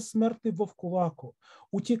 майже безсмертний вовкулаку,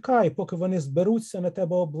 утікай, поки вони зберуться на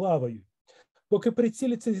тебе облавою, поки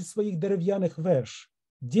приціляться зі своїх дерев'яних веж.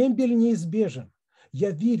 Дембіль неізбіжен.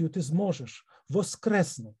 Я вірю, ти зможеш.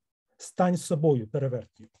 Воскресни. Стань собою,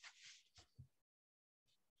 Перевертню.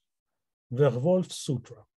 Werwolf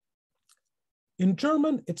Sutra. In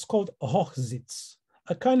German, it's called Hochsitz,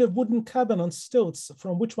 a kind of wooden cabin on stilts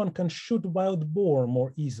from which one can shoot wild boar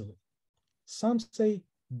more easily. Some say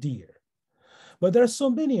deer. But there are so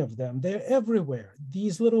many of them. They're everywhere,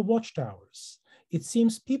 these little watchtowers. It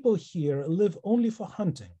seems people here live only for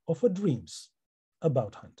hunting or for dreams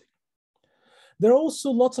about hunting. There are also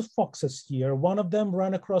lots of foxes here. One of them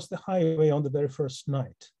ran across the highway on the very first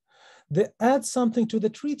night. They add something to the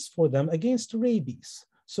treats for them against rabies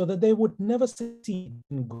so that they would never succeed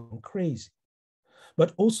in going crazy.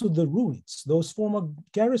 But also the ruins, those former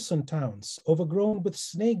garrison towns, overgrown with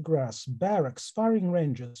snake grass, barracks, firing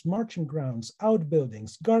ranges, marching grounds,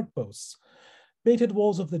 outbuildings, guard posts, painted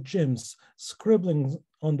walls of the gyms, scribbling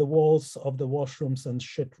on the walls of the washrooms and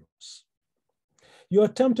shit rooms. You are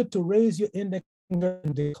tempted to raise your index finger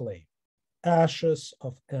and declare, ashes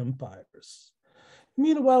of empires.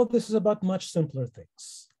 Meanwhile, this is about much simpler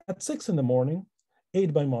things. At 6 in the morning,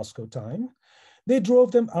 8 by Moscow time, they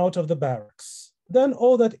drove them out of the barracks. Then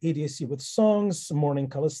all that idiocy with songs, morning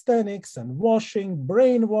calisthenics and washing,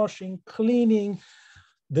 brainwashing, cleaning,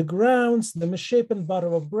 the grounds, the misshapen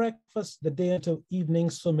butter of breakfast, the day until evening,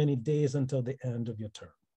 so many days until the end of your term.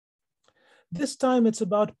 This time it's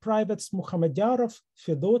about privates Mukhamedyarov,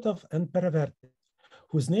 Fedotov, and Perevертень,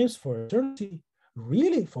 whose names for eternity,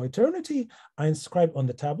 really for eternity, are inscribed on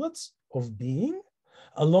the tablets of being,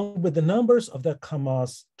 along with the numbers of their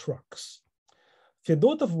Kamaz trucks.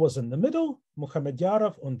 Fedotov was in the middle,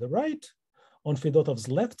 Mukhamedyarov on the right, on Fedotov's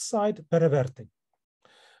left side, Perevертень.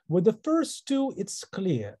 With the first two, it's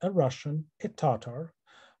clear, a Russian, a Tatar,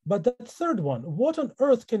 but the third one, what on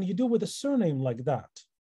earth can you do with a surname like that?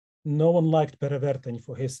 No one liked Perevертень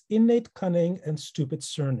for his innate cunning and stupid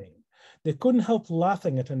surname. They couldn't help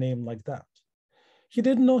laughing at a name like that. He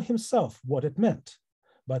didn't know himself what it meant,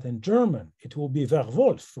 but in German, it will be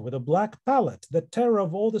Werwolf with a black palate, the terror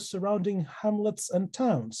of all the surrounding hamlets and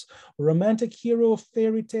towns, romantic hero of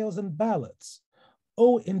fairy tales and ballads.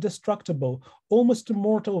 Oh, indestructible, almost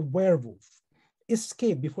immortal werewolf,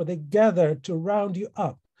 escape before they gather to round you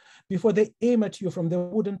up, before they aim at you from their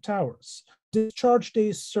wooden towers. Discharge day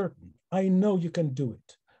is certain. I know you can do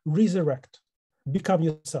it. resurrect, become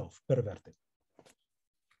yourself, perverted.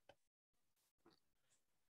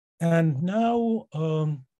 And now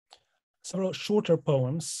several shorter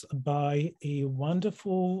poems by a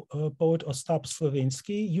wonderful poet, Ostap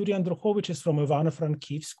Slyvynsky. Yuri Andruchovych is from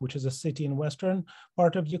Ivano-Frankivsk, which is a city in western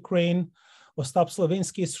part of Ukraine. Ostap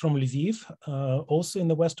Slyvynsky is from Lviv, also in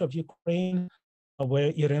the west of Ukraine,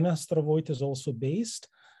 where Iryna Starovoyt is also based.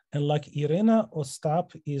 And like Iryna, Ostap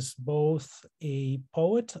is both a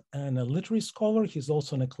poet and a literary scholar. He's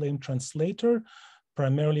also an acclaimed translator,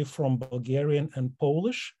 primarily from Bulgarian and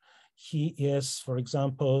Polish. He is, for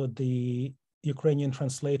example, the Ukrainian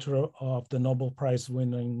translator of the Nobel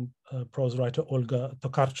Prize-winning prose writer Olga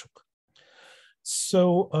Tokarczuk.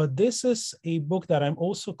 So this is a book that I'm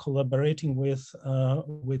also collaborating with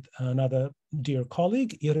another dear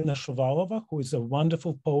colleague, Iryna Shuvalova, who is a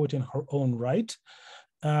wonderful poet in her own right,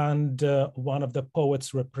 and one of the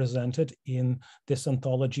poets represented in this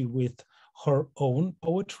anthology with her own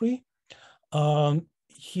poetry.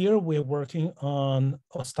 Here we're working on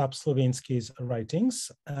Ostap Slyvynsky's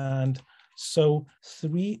writings, and so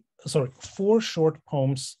 4 short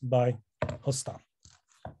poems by Ostap.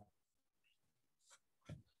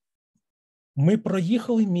 Ми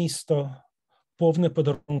проїхали місто, повне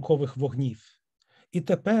подарункових вогнів. І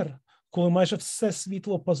тепер, коли майже все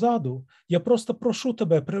світло позаду, я просто прошу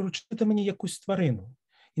тебе приручити мені якусь тварину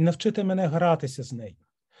і навчити мене гратися з нею.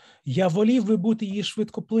 Я волів би бути її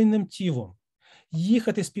швидкоплинним тілом,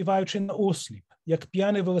 їхати, співаючи на осліп, як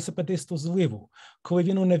п'яний велосипедист у зливу, коли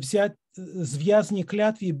він у зв'язній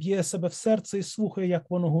клятві б'є себе в серце і слухає, як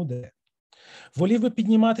воно гуде. Волів би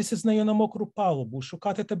підніматися з нею на мокру палубу,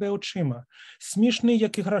 шукати тебе очима, смішний,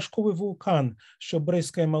 як іграшковий вулкан, що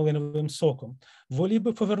бризкає малиновим соком. Волів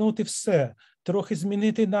би повернути все, трохи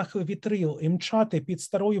змінити нахил вітрил і мчати під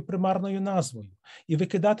старою примарною назвою, і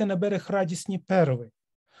викидати на берег радісні перли.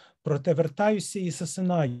 Проте вертаюся і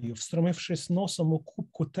засинаю, встромившись носом у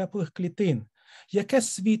кубку теплих клітин. Яке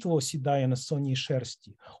світло осідає на сонній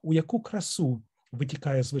шерсті, у яку красу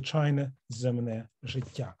витікає звичайне земне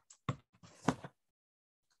життя.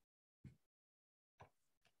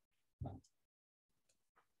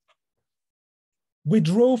 We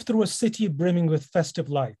drove through a city brimming with festive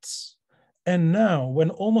lights. And now,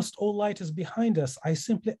 when almost all light is behind us, I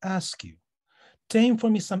simply ask you, tame for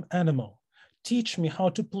me some animal, teach me how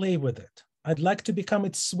to play with it. I'd like to become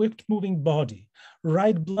its swift-moving body,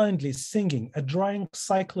 ride blindly, singing, a drying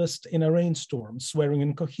cyclist in a rainstorm, swearing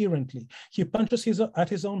incoherently. He punches at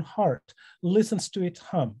his own heart, listens to it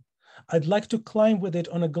hum. I'd like to climb with it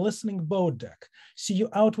on a glistening boat deck, see you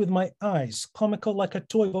out with my eyes, comical like a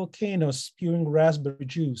toy volcano spewing raspberry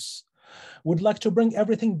juice. Would like to bring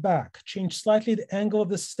everything back, change slightly the angle of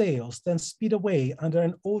the sails, then speed away under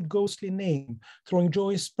an old ghostly name, throwing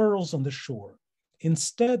joyous pearls on the shore.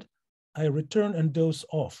 Instead, I return and doze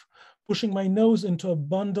off, pushing my nose into a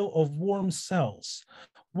bundle of warm cells.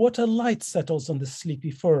 What a light settles on the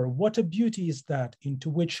sleepy fur. What a beauty is that into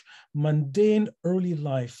which mundane early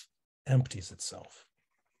life empties itself.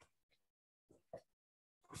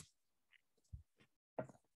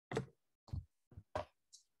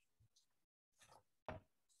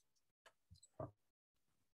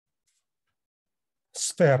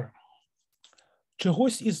 Сфера.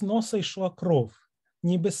 Чогось із носа йшла кров,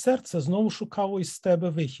 ніби серце знову шукало із тебе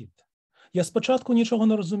вихід. Я спочатку нічого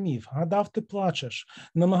не розумів, гадав, ти плачеш,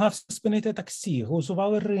 намагався спинити таксі,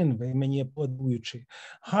 глузували ринви, мені аплодуючи,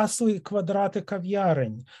 гасли квадрати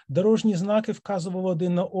кав'ярень, дорожні знаки вказували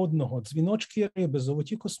один на одного, дзвіночки риби,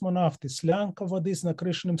 золоті космонавти, слянка води з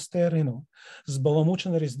накришеним стеарином,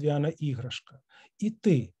 збаламучена різдвяна іграшка. І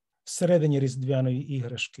ти всередині різдвяної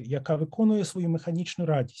іграшки, яка виконує свою механічну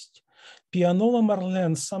радість. Піанола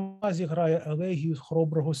Марлен сама зіграє елегію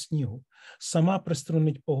хороброго снігу, сама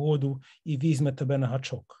приструнить погоду і візьме тебе на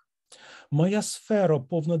гачок. Моя сфера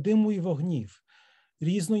повна диму і вогнів,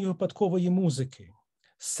 різної випадкової музики.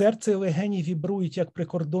 Серце і легені вібрують, як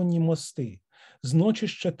прикордонні мости, зночі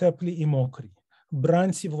ще теплі і мокрі,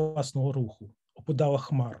 бранці власного руху, опудала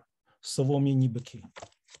хмар, солом'яні бики.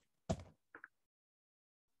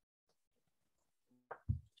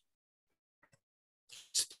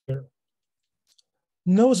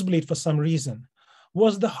 Nosebleed for some reason.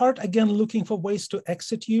 Was the heart again looking for ways to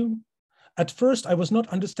exit you? At first, I was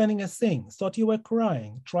not understanding a thing, thought you were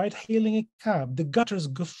crying, tried hailing a cab, the gutters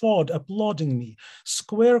guffawed, applauding me,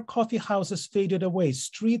 square coffee houses faded away,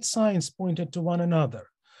 street signs pointed to one another,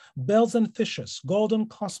 bells and fishes, golden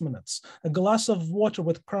cosmonauts, a glass of water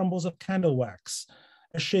with crumbles of candle wax,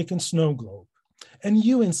 a shaken snow globe, and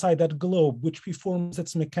you inside that globe which performs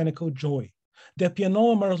its mechanical joy. The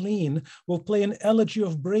piano Marlene will play an elegy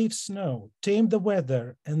of brave snow, tame the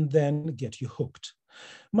weather, and then get you hooked.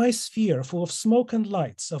 My sphere full of smoke and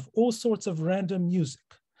lights, of all sorts of random music.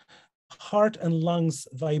 Heart and lungs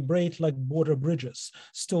vibrate like border bridges,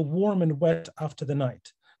 still warm and wet after the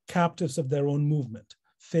night, captives of their own movement,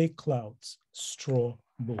 fake clouds, straw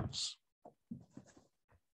bulls.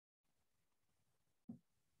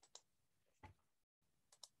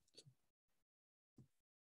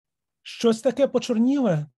 Щось таке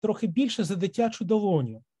почорніле, трохи більше за дитячу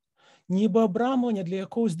долоню, ніби обрамлення для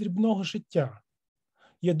якогось дрібного життя.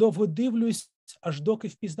 Я довго дивлюсь, аж доки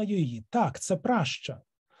впізнаю її. Так, це праща.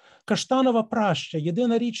 Каштанова праща –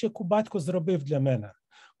 єдина річ, яку батько зробив для мене,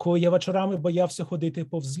 коли я вечорами боявся ходити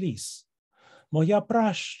повз ліс. Моя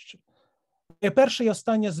праща – перша і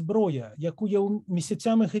остання зброя, яку я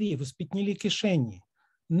місяцями грів у спітнілій кишені.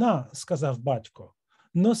 На, сказав батько,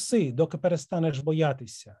 носи, доки перестанеш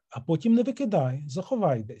боятися, а потім не викидай,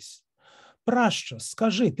 заховай десь. Пращо,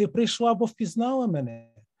 скажи, ти прийшла, бо впізнала мене?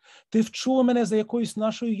 Ти вчула мене за якоюсь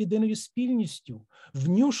нашою єдиною спільністю,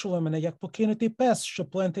 внюшила мене, як покинутий пес, що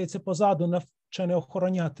плентається позаду, навчений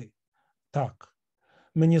охороняти. Так,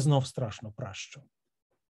 мені знов страшно, пращо.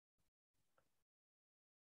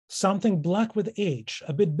 Something black with age,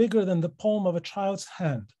 a bit bigger than the palm of a child's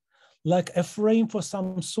hand, like a frame for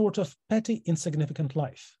some sort of petty, insignificant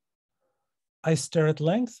life. I stare at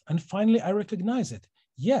length, and finally I recognize it.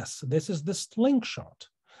 Yes, this is the slingshot,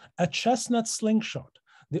 a chestnut slingshot,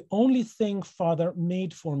 the only thing Father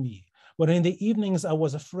made for me when in the evenings I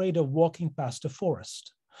was afraid of walking past a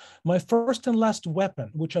forest. My first and last weapon,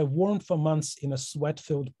 which I warmed for months in a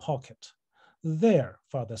sweat-filled pocket. There,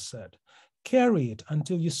 Father said, carry it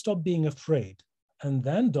until you stop being afraid, and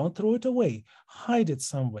then don't throw it away, hide it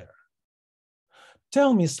somewhere.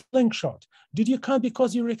 Tell me, slingshot, did you come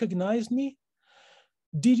because you recognized me?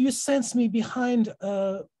 Did you sense me behind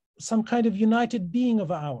some kind of united being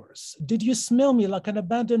of ours? Did you smell me like an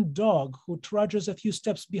abandoned dog who trudges a few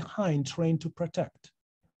steps behind, trained to protect?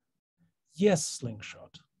 Yes,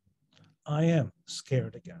 slingshot, I am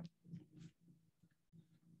scared again.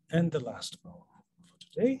 And the last poem for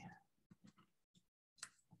today.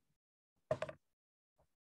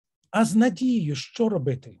 А з надією, що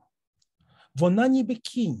робити? Вона ніби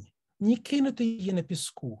кінь, ні кинути її на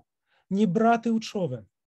піску, ні брати у човен.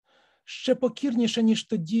 Ще покірніше, ніж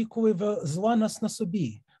тоді, коли везла нас на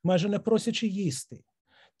собі, майже не просячи їсти.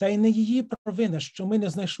 Та й не її провина, що ми не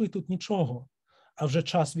знайшли тут нічого, а вже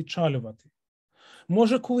час відчалювати.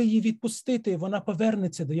 Може, коли її відпустити, вона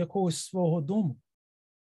повернеться до якогось свого дому?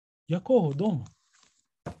 Якого дому?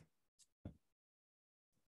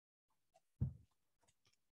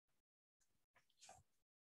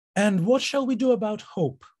 And what shall we do about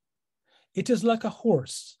hope? It is like a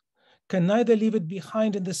horse, can neither leave it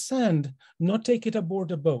behind in the sand, nor take it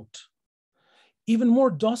aboard a boat. Even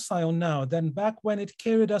more docile now than back when it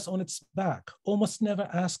carried us on its back, almost never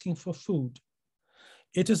asking for food.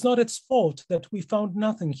 It is not its fault that we found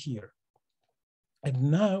nothing here.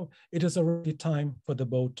 And now it is already time for the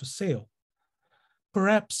boat to sail.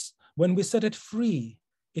 Perhaps when we set it free,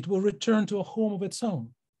 it will return to a home of its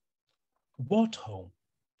own. What home?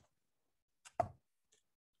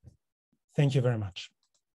 Thank you very much.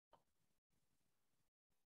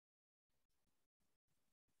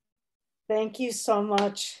 Thank you so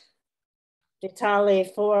much, Vitaly,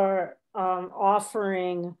 for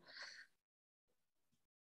offering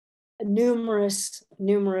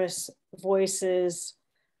numerous voices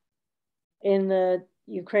in the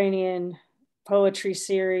Ukrainian poetry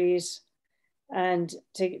series, and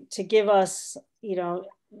to give us, you know,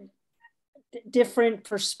 different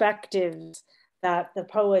perspectives that the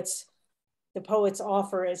poets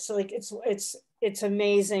offer. It's like it's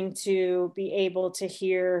amazing to be able to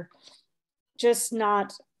hear just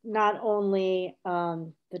not only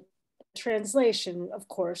the translation, of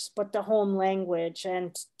course, but the home language,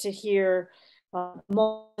 and to hear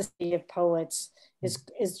multiplicity of poets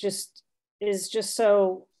is just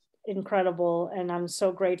so incredible. And I'm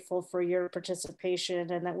so grateful for your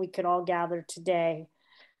participation and that we could all gather today.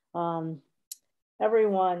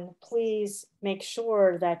 Everyone, please make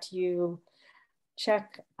sure that you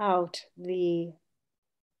check out the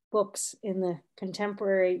books in the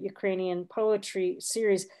Contemporary Ukrainian Poetry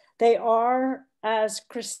series. They are, as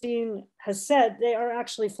Christine has said, they are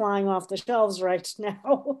actually flying off the shelves right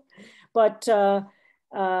now. But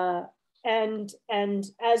and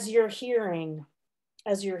as you're hearing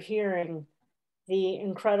the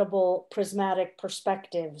incredible prismatic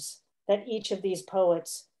perspectives that each of these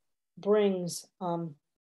poets brings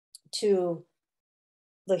to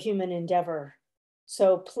the human endeavor.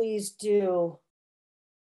 So please do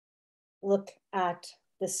look at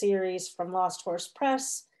the series from Lost Horse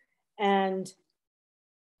Press and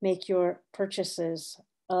make your purchases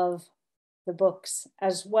of the books,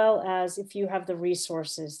 as well as if you have the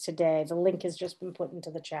resources today. The link has just been put into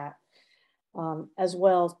the chat as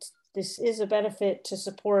well. This is a benefit to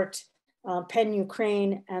support PEN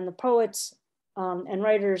Ukraine and the poets and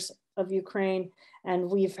writers of Ukraine. And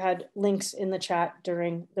we've had links in the chat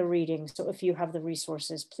during the reading. So if you have the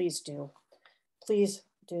resources, please do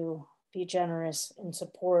be generous in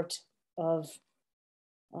support of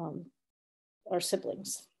our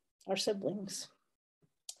siblings.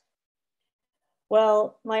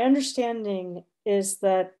 Well, my understanding is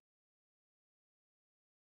that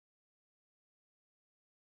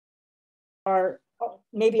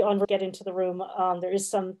maybe on get into the room. There is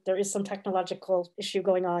some technological issue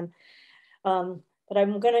going on, but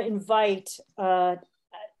I'm going to invite,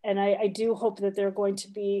 and I do hope that we're going to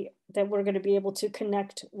be able to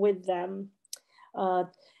connect with them.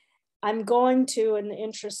 I'm going to, in the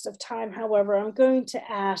interest of time, however, I'm going to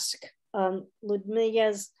ask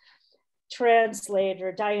Ludmyla's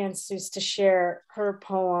translator, Diane Seuss, to share her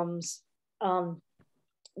poems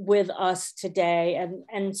with us today.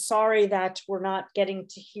 And sorry that we're not getting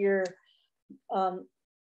to hear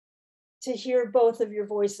both of your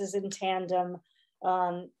voices in tandem.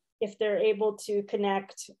 If they're able to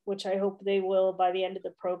connect, which I hope they will by the end of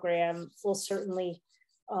the program, we'll certainly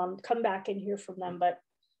come back and hear from them. But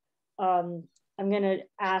I'm going to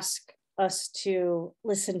ask us to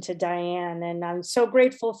listen to Diane, and I'm so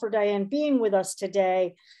grateful for Diane being with us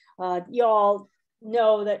today. Y'all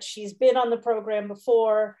know that she's been on the program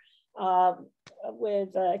before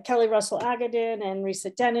with Kelly Russell Agadan and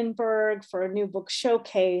Risa Denenberg for a new book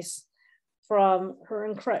showcase from her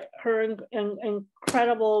incredible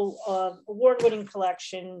award-winning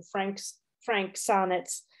collection, Frank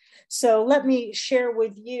Sonnets. So let me share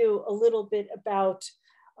with you a little bit about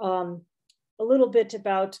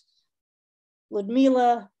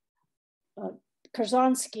Ludmyla,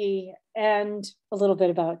 Khersonsky, and a little bit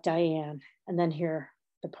about Diane, and then hear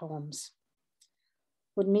the poems.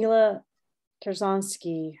 Ludmyla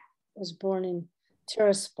Khersonsky was born in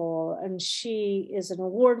Tiraspol, and she is an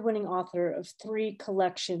award-winning author of 3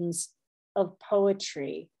 collections of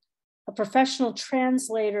poetry. A professional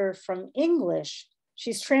translator from English,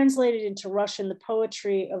 she's translated into Russian the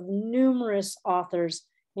poetry of numerous authors,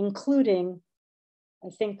 including, I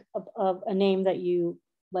think, of a name that you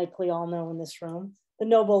likely all know in this room, the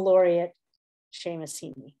Nobel laureate, Seamus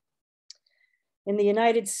Heaney. In the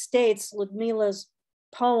United States, Ludmyla's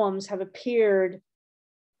poems have appeared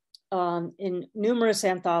in numerous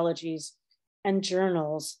anthologies and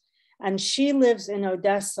journals, and she lives in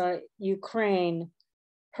Odessa, Ukraine.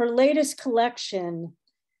 Her latest collection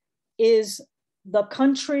is The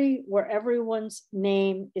Country Where Everyone's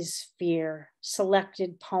Name is Fear,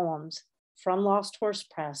 Selected Poems, from Lost Horse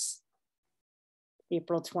Press,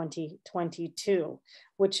 April 2022,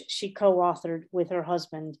 which she co-authored with her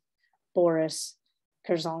husband, Boris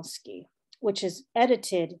Khersonsky, which is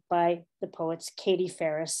edited by the poets Katie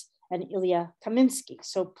Ferris and Ilya Kaminsky.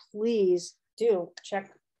 So please do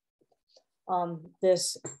check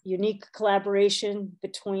this unique collaboration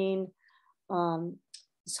between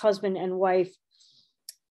his husband and wife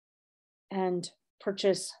and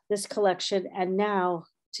purchase this collection. And now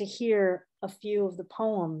to hear a few of the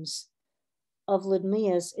poems of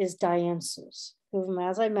Ludmyla's is Diane Seuss, whom,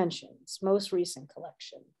 as I mentioned, his most recent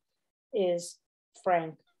collection is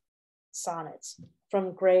Frank Sonnets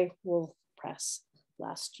from Grey Wolf Press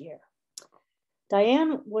last year.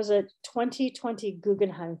 Diane was a 2020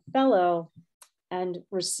 Guggenheim Fellow and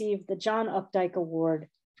received the John Updike Award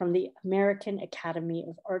from the American Academy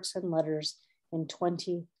of Arts and Letters in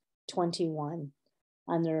 2021.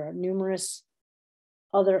 And there are numerous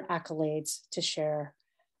other accolades to share,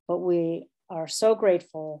 but we are so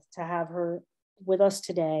grateful to have her with us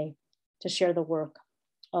today to share the work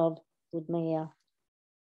of Ludmyla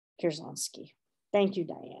Khersonsky. Thank you,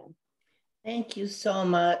 Diane. Thank you so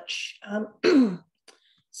much,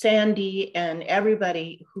 Sandy, and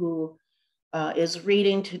everybody who is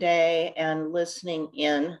reading today and listening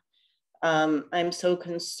in. I'm so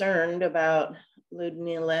concerned about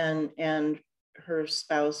Ludmyla and her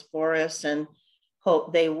spouse, Boris, and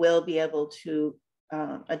hope they will be able to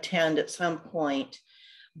attend at some point.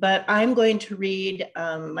 But I'm going to read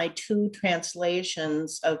my 2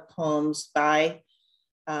 translations of poems by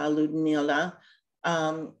Ludmyla.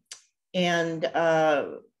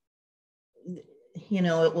 You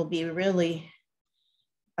know, it will be really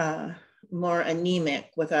more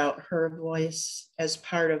anemic without her voice as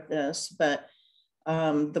part of this, but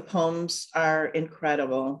the poems are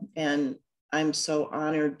incredible. And I'm so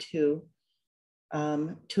honored to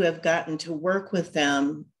have gotten to work with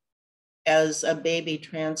them as a baby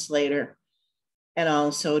translator, and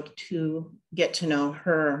also to get to know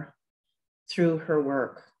her through her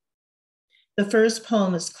work. The first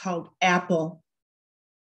poem is called Apple.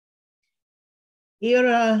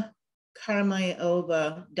 Ira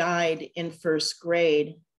Karmayova died in first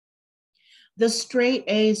grade. The straight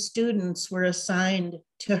A students were assigned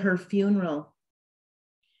to her funeral.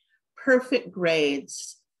 Perfect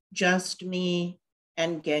grades, just me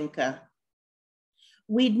and Genka.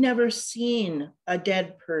 We'd never seen a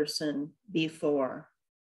dead person before.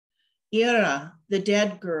 Ira, the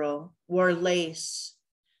dead girl, wore lace,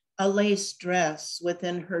 a lace dress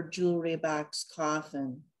within her jewelry box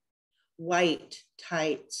coffin, white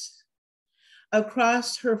tights.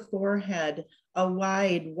 Across her forehead, a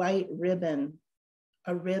wide white ribbon,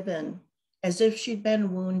 a ribbon as if she'd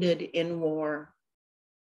been wounded in war.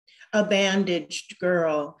 A bandaged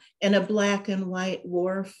girl in a black and white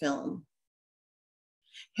war film.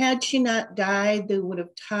 Had she not died, they would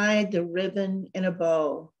have tied the ribbon in a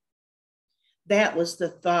bow. That was the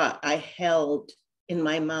thought I held in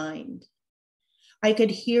my mind. I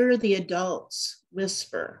could hear the adults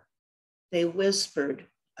whisper. They whispered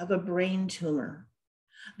of a brain tumor,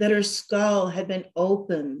 that her skull had been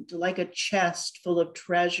opened like a chest full of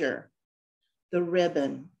treasure. The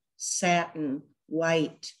ribbon, satin,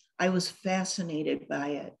 white. I was fascinated by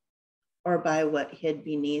it, or by what hid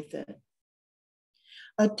beneath it.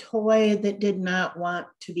 A toy that did not want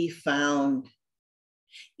to be found.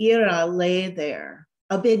 Ira lay there,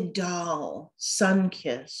 a big doll,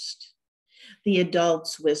 sun-kissed. The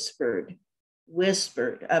adults whispered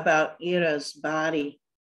about Ira's body,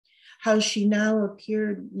 how she now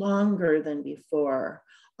appeared longer than before,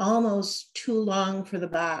 almost too long for the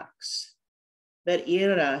box. But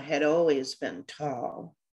Ira had always been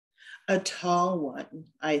tall, a tall one,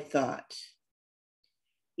 I thought.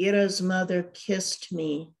 Ira's mother kissed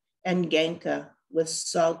me and Genka with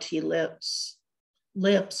salty lips,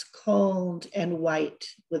 lips cold and white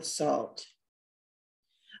with salt.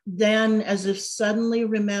 Then, as if suddenly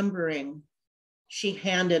remembering, she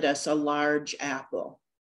handed us a large apple.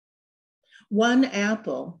 One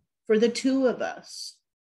apple for the two of us,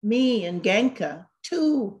 me and Genka,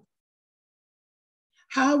 two.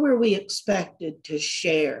 How were we expected to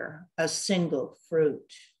share a single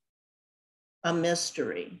fruit? A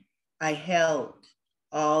mystery I held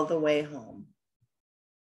all the way home.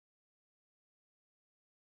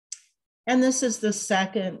 And this is the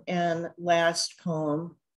second and last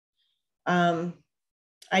poem. I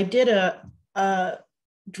did a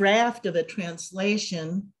draft of a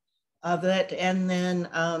translation of it, and then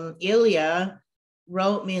Ilya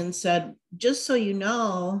wrote me and said, just so you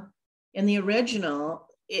know, in the original,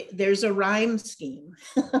 there's a rhyme scheme.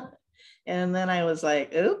 And then I was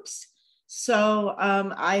like, oops. So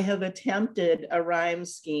I have attempted a rhyme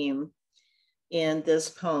scheme in this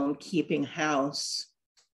poem, Keeping House,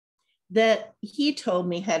 that he told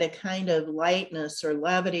me had a kind of lightness or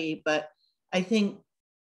levity, but I think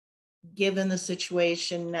given the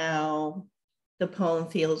situation now, the poem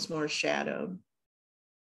feels more shadowed.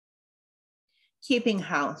 Keeping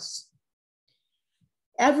House.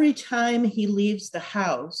 Every time he leaves the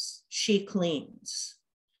house, she cleans,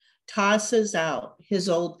 tosses out his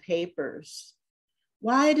old papers.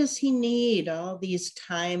 Why does he need all these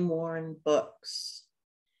time-worn books?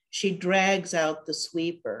 She drags out the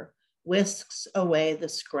sweeper, whisks away the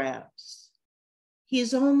scraps.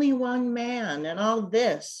 He's only one man and all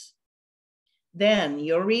this. Then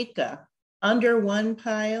Eureka, under one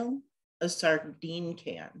pile, a sardine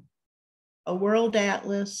can, a world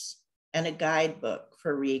atlas, and a guidebook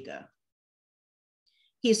for Riga.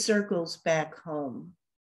 He circles back home.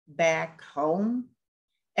 Back home?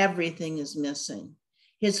 Everything is missing.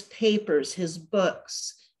 His papers, his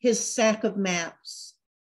books, his sack of maps.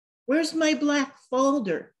 Where's my black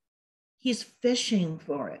folder? He's fishing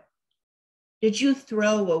for it. Did you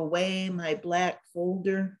throw away my black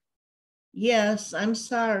folder? Yes, I'm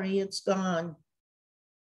sorry, it's gone.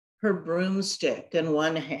 Her broomstick in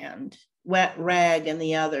one hand, wet rag in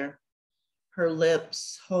the other. Her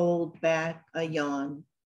lips hold back a yawn.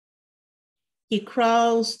 He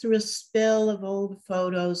crawls through a spill of old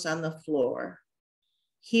photos on the floor.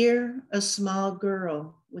 Here, a small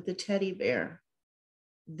girl with a teddy bear.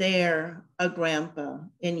 There, a grandpa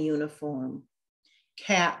in uniform,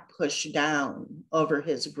 cap pushed down over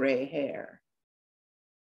his gray hair.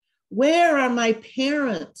 Where are my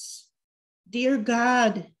parents? Dear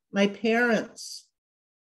God, my parents.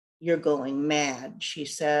 You're going mad, she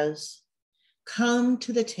says. Come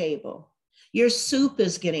to the table. Your soup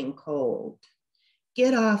is getting cold.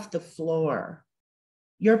 Get off the floor.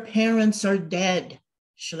 Your parents are dead,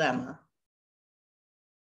 Shlema.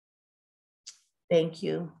 Thank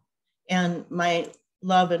you. And my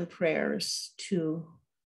love and prayers to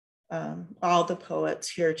all the poets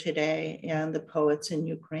here today and the poets in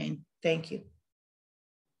Ukraine. Thank you.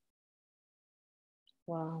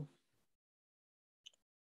 Wow.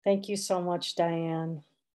 Thank you so much, Diane.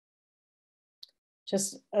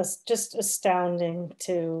 Just astounding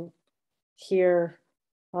to hear.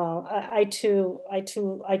 I too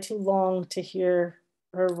long to hear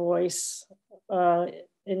her voice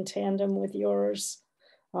in tandem with yours.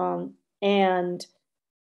 And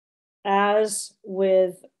as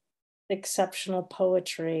with exceptional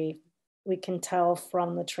poetry, we can tell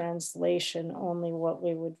from the translation only what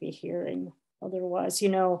we would be hearing otherwise. You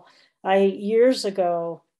know, years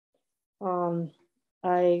ago, in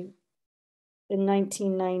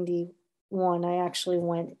 1991, I actually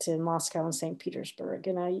went to Moscow and St. Petersburg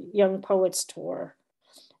in a young poets tour.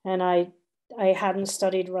 And I hadn't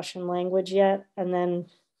studied Russian language yet. And then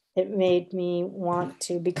it made me want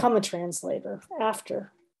to become a translator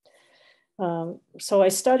after. So I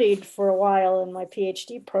studied for a while in my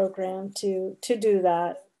PhD program to do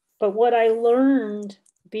that. But what I learned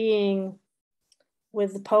being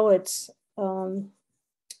with the poets for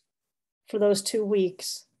those 2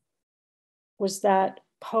 weeks was that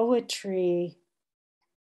poetry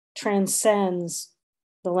transcends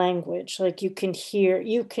the language. Like you can hear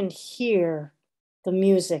the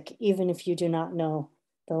music even if you do not know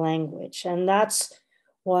the language. And that's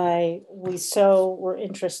why we were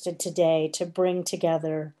interested today to bring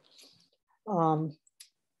together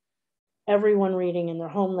everyone reading in their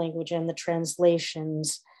home language and the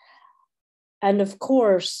translations. And of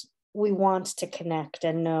course, we want to connect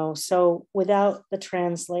and know. So without the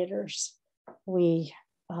translators, we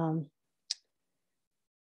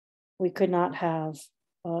could not have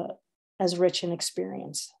as rich an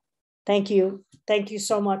experience. Thank you. Thank you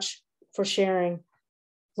so much for sharing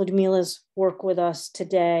Ludmyla's work with us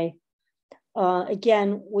today.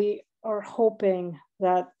 Again, we are hoping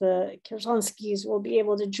that the Khersonskys will be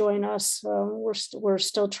able to join us. We're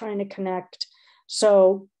still trying to connect.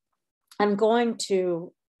 So I'm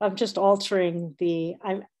just altering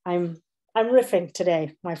I'm riffing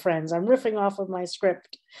today, my friends. I'm riffing off of my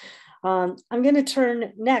script. I'm going to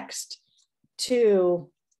turn next to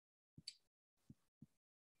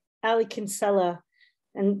Ali Kinsella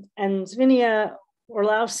and Dzvinia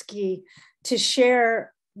Orlowsky to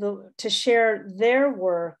share their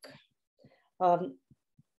work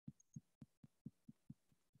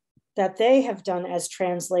that they have done as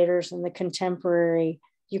translators in the contemporary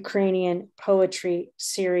Ukrainian poetry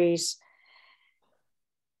series.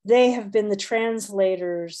 They have been the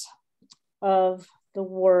translators of the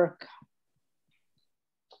work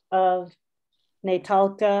of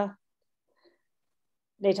Natalka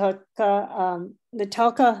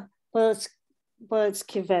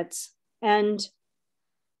Bilotserkivets. And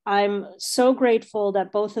I'm so grateful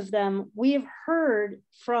that both of them, we have heard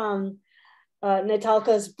from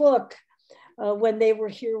Natalka's book when they were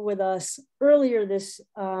here with us earlier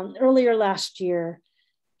last year.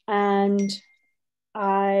 And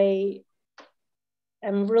I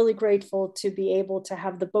am really grateful to be able to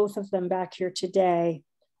have the both of them back here today.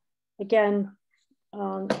 Again,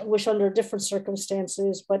 I wish under different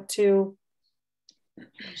circumstances, but to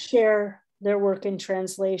share their work in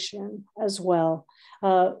translation as well.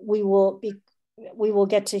 We will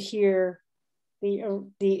get to hear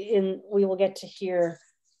in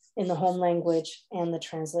the home language and the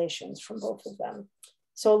translations from both of them.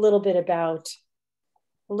 So a little bit about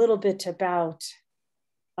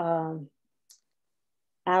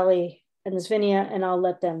Ali and Dzvinia, and I'll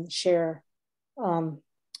let them share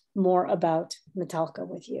more about Natalka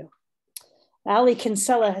with you. Ali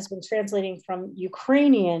Kinsella has been translating from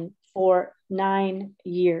Ukrainian for 9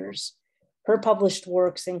 years. Her published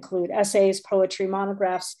works include essays, poetry,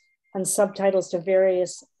 monographs, and subtitles to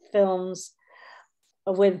various films.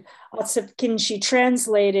 With Ostap, she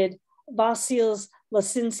translated Vasyl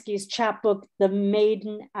Lysnewycz's chapbook, The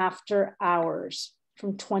Maiden After Hours,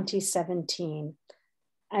 from 2017.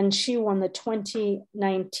 And she won the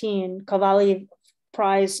 2019 Kavali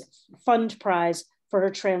Fund Prize for her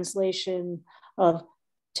translation of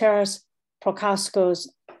Taras Prokasko's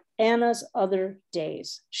Anna's Other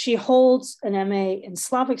Days. She holds an MA in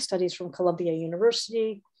Slavic Studies from Columbia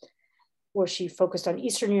University, where she focused on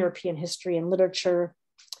Eastern European history and literature,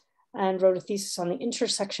 and wrote a thesis on the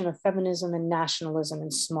intersection of feminism and nationalism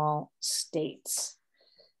in small states.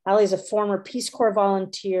 Ali is a former Peace Corps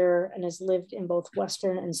volunteer and has lived in both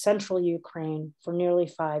Western and Central Ukraine for nearly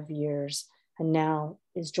 5 years, and now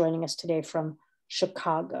is joining us today from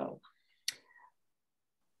Chicago.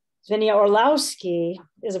 Dzvinia Orlowsky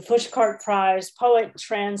is a Pushcart Prize poet,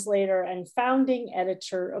 translator, and founding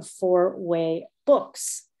editor of 4-Way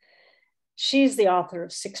Books. She's the author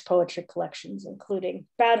of 6 poetry collections, including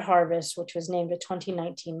Bad Harvest, which was named a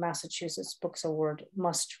 2019 Massachusetts Books Award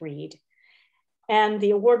must read, and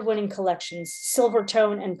the award-winning collections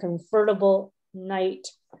Silvertone and Convertible Night,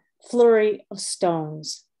 Flurry of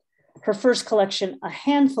Stones. Her first collection, A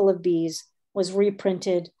Handful of Bees, was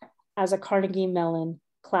reprinted as a Carnegie Mellon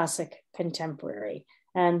Classic Contemporary.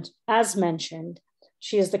 And as mentioned,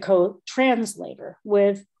 she is the co-translator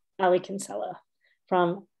with Ali Kinsella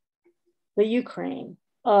from the Ukraine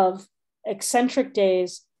of Eccentric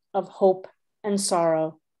Days of Hope and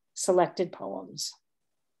Sorrow, Selected Poems,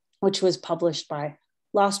 which was published by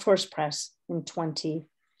Lost Horse Press in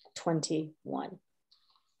 2021.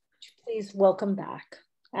 Please welcome back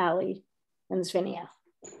Ali and Dzvinia.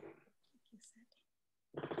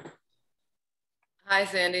 Hi,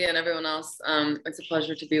 Sandy and everyone else. It's a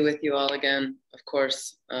pleasure to be with you all again, of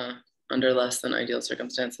course, under less than ideal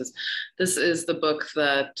circumstances. This is the book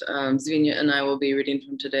that Dzvinia and I will be reading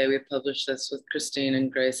from today. We published this with Christine and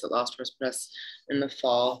Grace at Lost Horse Press in the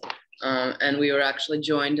fall. And we were actually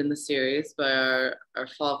joined in the series by our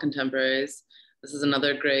fall contemporaries. This is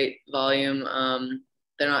another great volume.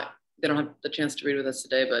 They don't have the chance to read with us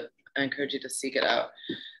today, but I encourage you to seek it out.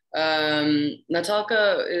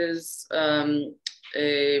 Natalka is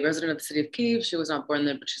a resident of the city of Kyiv. She was not born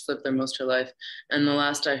there, but she's lived there most of her life. And the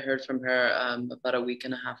last I heard from her about a week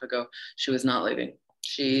and a half ago, she was not leaving.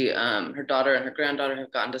 Her daughter and her granddaughter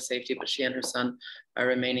have gotten to safety, but she and her son are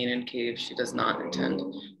remaining in Kyiv. She does not intend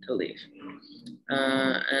to leave.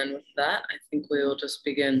 And with that, I think we will just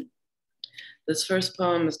begin. This first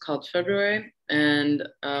poem is called February, and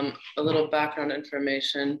a little background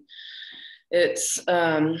information. It's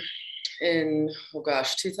in,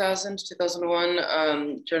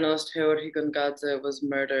 2001, journalist Georgi Gongadze was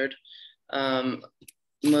murdered,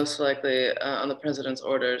 most likely on the president's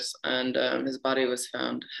orders, and his body was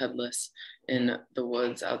found headless in the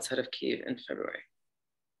woods outside of Kyiv in February.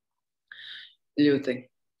 Лютий.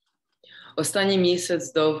 Останній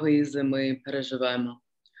місяць довгої зими переживемо.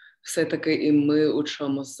 Все-таки і ми у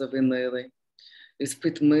чомусь завинили. Із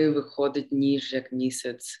пітьми виходить ніж, як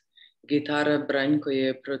місяць. Гітара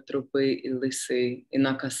бранькає про трупи і лиси, і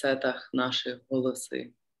на касетах наші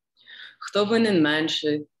голоси. Хто винен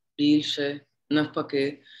менше, більше,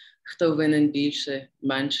 навпаки, хто винен більше,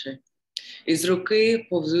 менше. Із руки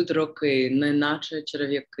повзуть роки, неначе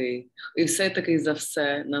черв'яки, і все-таки за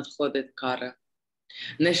все надходить кара.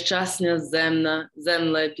 Нещасна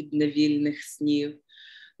земля підневільних снів,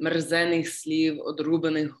 мерзених слів,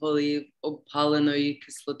 одрубаних голів, обпаленої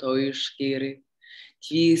кислотою шкіри.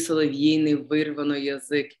 Твій солов'їний вирвано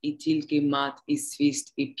язик, і тільки мат, і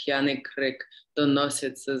свіст, і п'яний крик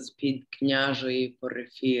доносяться з-під княжої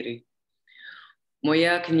порифіри.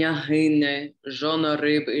 Моя княгине, жона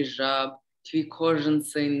риб і жаб, твій кожен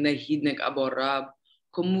син негідник або раб,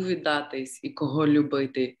 кому віддатись і кого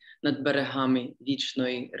любити над берегами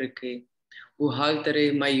вічної ріки?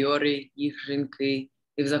 Бухгалтери, майори, їх жінки,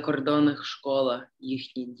 і в закордонних школах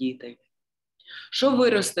їхні діти. Що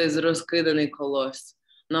виросте з розкиданий колось?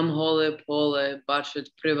 Нам голе поле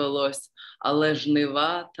бачить привелось, але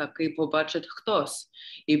жнива таки побачить хтось,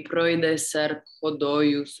 і пройде серп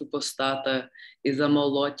ходою супостата, і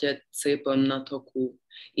замолотять ципом на току,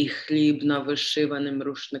 і хліб на вишиваним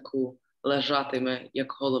рушнику лежатиме,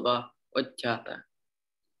 як голова оттята.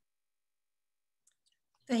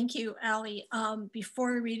 Thank you, Ali.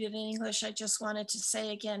 Before we read it in English, I just wanted to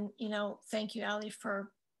say again, thank you, Ali,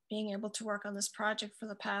 for being able to work on this project for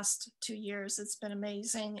the past 2 years. It's been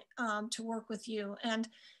amazing to work with you. And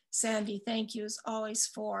Sandy, thank you as always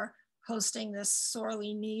for hosting this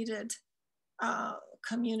sorely needed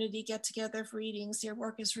community get-together of readings. Your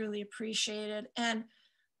work is really appreciated. And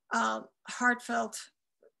heartfelt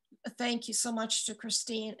thank you so much to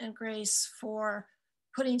Christine and Grace for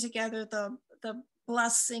putting together the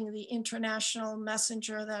blessing, the international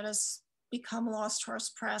messenger that has become Lost Horse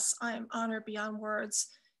Press. I am honored beyond words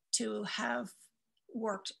to have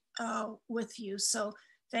worked with you. So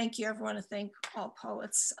thank you, everyone, and thank all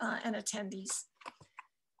poets and attendees.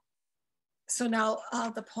 So now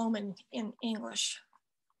the poem in English.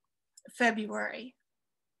 February.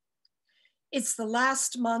 It's the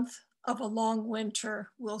last month of a long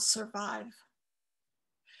winter we'll survive.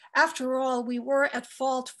 After all, we were at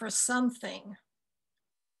fault for something.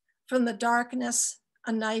 From the darkness,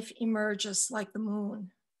 a knife emerges like the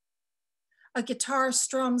moon. A guitar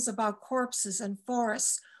strums about corpses and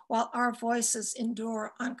forests while our voices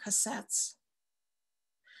endure on cassettes.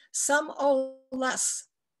 Some owe less,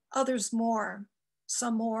 others more,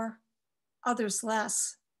 some more, others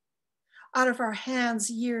less. Out of our hands,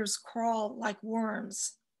 years crawl like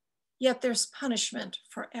worms, yet there's punishment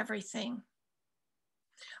for everything.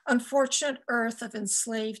 Unfortunate earth of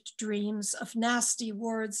enslaved dreams, of nasty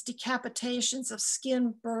words, decapitations of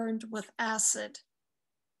skin burned with acid.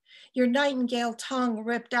 Your nightingale tongue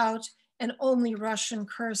ripped out and only Russian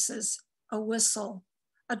curses, a whistle,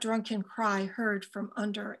 a drunken cry heard from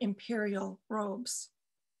under imperial robes.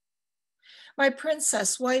 My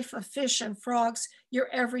princess, wife of fish and frogs, your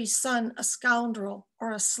every son a scoundrel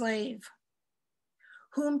or a slave.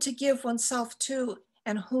 Whom to give oneself to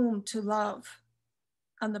and whom to love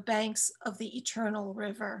on the banks of the eternal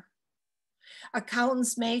river.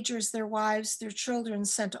 Accountants, majors, their wives, their children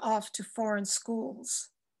sent off to foreign schools.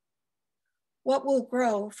 What will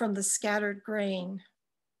grow from the scattered grain?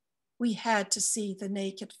 We had to see the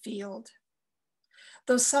naked field.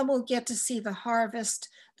 Though some will get to see the harvest,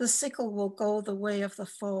 the sickle will go the way of the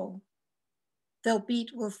foe. They'll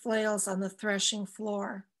beat with flails on the threshing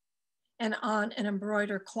floor, and on an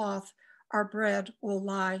embroidered cloth, our bread will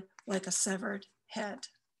lie like a severed head.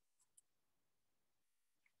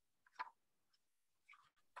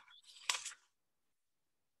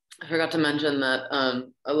 I forgot to mention that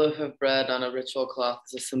a loaf of bread on a ritual cloth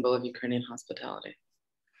is a symbol of Ukrainian hospitality.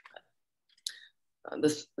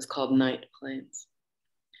 This is called Night Plains.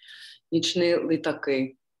 Нічні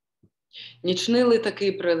літаки. Нічні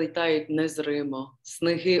літаки прилітають незримо,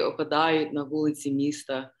 сніги опадають на вулиці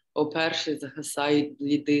міста, о перші загасають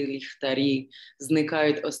бліді ліхтарі,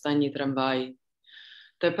 зникають останні трамваї.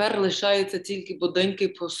 Тепер лишаються тільки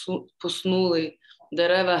будинки поснули,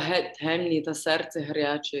 дерева геть темні та серце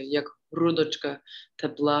гаряче, як грудочка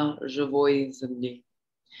тепла живої землі.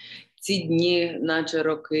 Ці дні, наче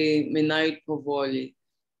роки, минають поволі.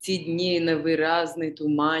 Ці дні невиразні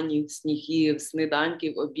туманів, снігів,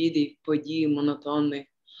 сніданків, обідів, подій монотонних.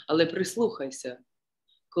 Але прислухайся,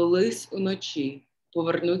 колись уночі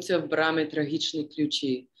повернуться в брами трагічні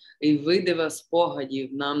ключі, і видива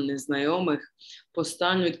спогадів нам незнайомих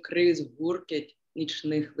постануть криз гуркять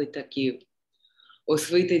нічних літаків.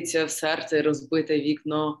 Освітиться в серце розбите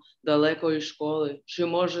вікно далекої школи, чи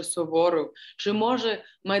може Суворов, чи може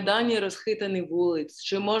майдані розхитані вулиць,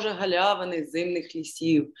 чи може галявини зимних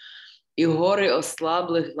лісів, і гори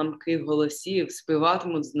ослаблих ламких голосів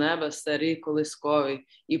співатимуть з неба старі колискові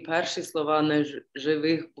і перші слова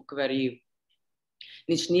неживих букварів.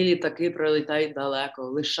 Нічні літаки пролітають далеко,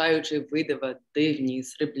 лишаючи видива дивні,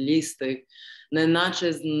 сріблісті,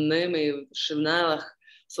 неначе з ними в шинелах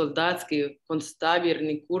солдатських,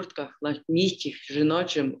 концтабірних куртках, лахмістих,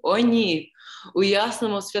 жіночим. О ні! У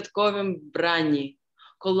ясному святковім вбранні,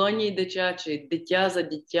 колонії дитячі, дитя за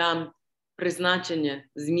дитям, призначення,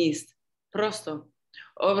 зміст. Просто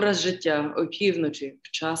образ життя опівночі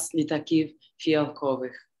в час літаків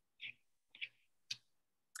фіалкових.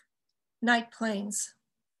 Night planes.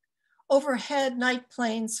 Overhead, night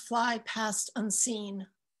planes fly past unseen,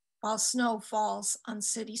 while snow falls on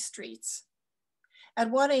city streets. At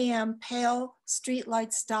 1 a.m., pale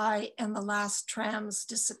streetlights die and the last trams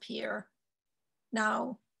disappear.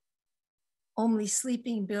 Now, only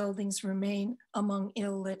sleeping buildings remain among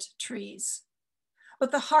ill-lit trees.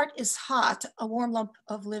 But the heart is hot, a warm lump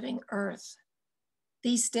of living earth.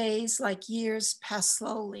 These days, like years, pass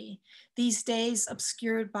slowly. These days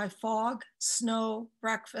obscured by fog, snow,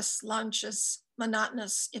 breakfasts, lunches,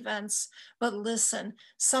 monotonous events. But listen,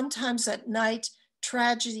 sometimes at night,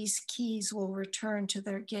 tragedy's keys will return to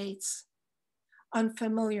their gates.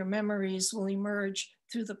 Unfamiliar memories will emerge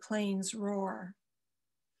through the plain's roar.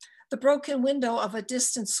 The broken window of a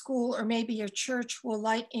distant school or maybe a church will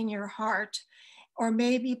light in your heart, or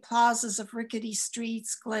maybe plazas of rickety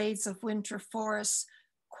streets, glades of winter forests,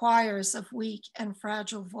 choirs of weak and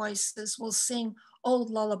fragile voices will sing old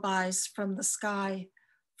lullabies from the sky,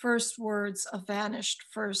 first words of vanished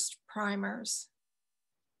first primers.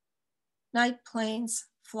 Night planes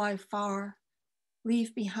fly far,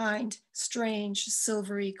 leave behind strange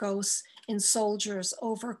silvery ghosts in soldiers'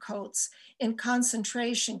 overcoats, in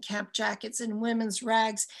concentration camp jackets, in women's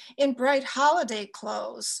rags, in bright holiday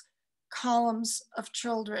clothes, columns of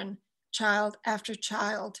children, child after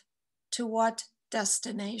child, to what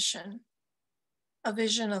destination? A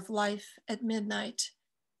vision of life at midnight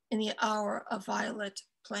in the hour of violet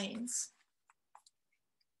plains.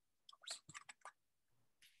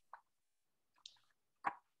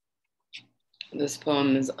 This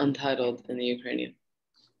poem is untitled in the Ukrainian.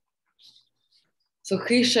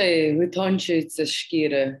 Сухіше витончується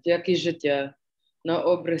шкіра, як і життя, на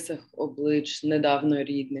обрисах облич недавно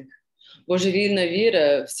рідних. Божевільна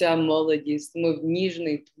віра, вся молодість, мов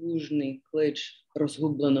ніжний тужний клич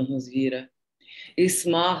розгубленого звіра. І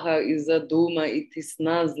смага, і задума, і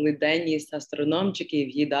тісна злиденність астрономчиків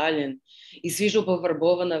їдалін, і свіжо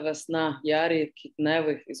пофарбована весна ярів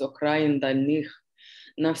квітневих із окраїн дальних,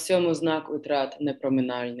 на всьому знак утрат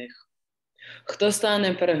непроминальних. Хто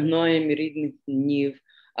стане перегноєм рідних днів,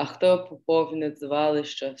 а хто поповнить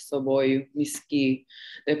звалища собою міські,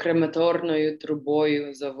 де крематорною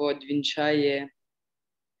трубою завод вінчає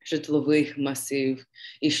житлових масив,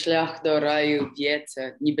 і шлях до раю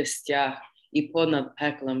в'ється, ніби стяг, і понад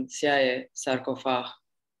пеклом сяє саркофаг.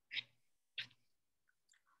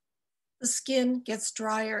 The skin gets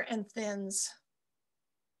drier and thins,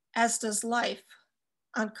 as does life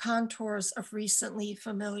on contours of recently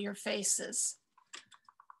familiar faces.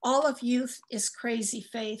 All of youth is crazy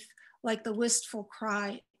faith, like the wistful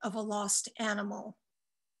cry of a lost animal.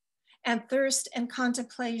 And thirst and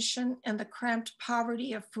contemplation and the cramped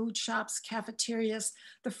poverty of food shops, cafeterias,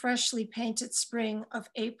 the freshly painted spring of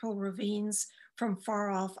April ravines from far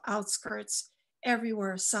off outskirts,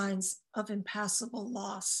 everywhere signs of impassable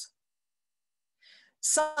loss.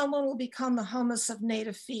 Someone will become the hummus of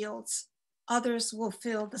native fields. Others will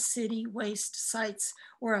fill the city waste sites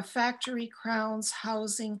where a factory crowns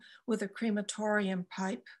housing with a crematorium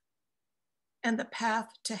pipe. And the path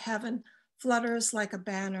to heaven flutters like a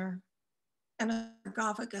banner, and a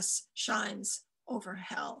sarcophagus shines over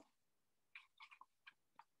hell.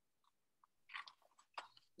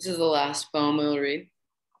 This is the last poem we'll read.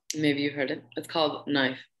 Maybe you heard it. It's called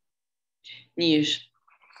Knife. Ніж.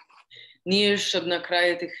 Ніж, щоб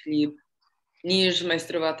накраїти хліб. Ніж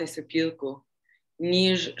майструвати сопілку.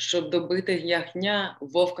 Ніж, щоб добити ягня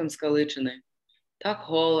вовком скаличини. Так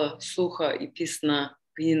гола, суха і пісна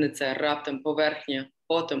піниться раптом поверхня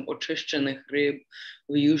потом очищених риб,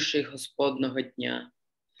 в'ющих Господного дня.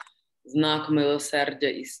 Знак милосердя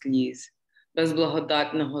і сліз, без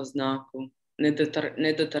благодатного знаку,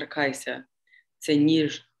 не доторкайся. Це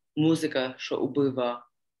ніж, музика, що убива.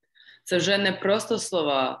 Це вже не просто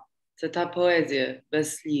слова, це та поезія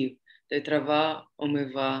без слів, де трава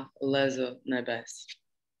омива лезо небес.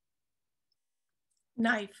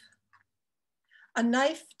 Knife. A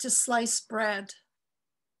knife to slice bread.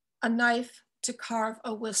 A knife to carve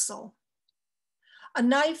a whistle. A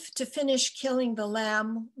knife to finish killing the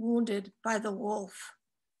lamb wounded by the wolf.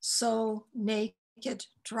 So naked,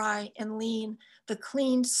 dry, and lean, the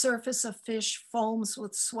cleaned surface of fish foams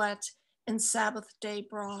with sweat and Sabbath day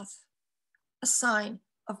broth. A sign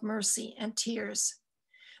of mercy and tears.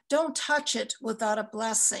 Don't touch it without a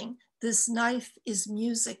blessing. This knife is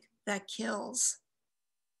music that kills.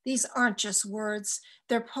 These aren't just words,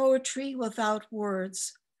 they're poetry without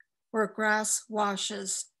words, where grass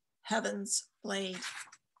washes heaven's blade.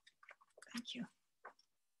 Thank you.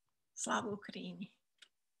 Slava Ukraini.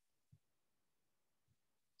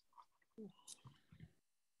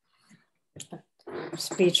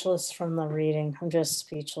 Speechless from the reading. I'm just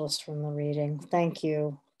speechless from the reading. Thank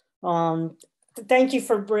you. Thank you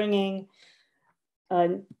for bringing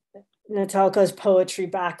Natalka's poetry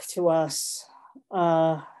back to us.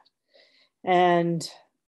 And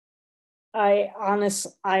I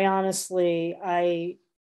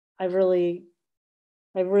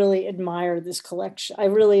really admire this collection. I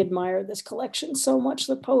really admire this collection so much.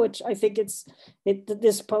 The poetry, I think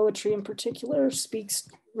this poetry in particular speaks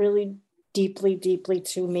really deeply, deeply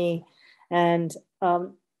to me. And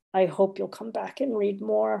I hope you'll come back and read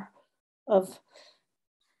more of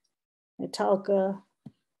Natalka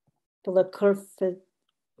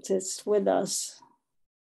Bilotserkivets with us.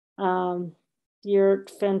 You're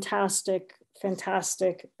fantastic,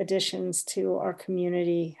 fantastic additions to our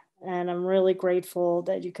community. And I'm really grateful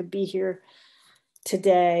that you could be here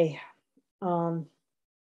today to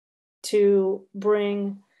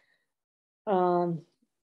bring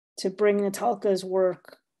Natalka's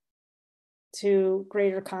work to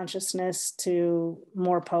greater consciousness, to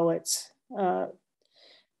more poets. The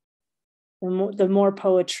more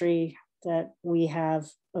poetry that we have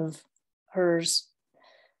of hers,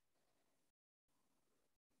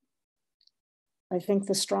 I think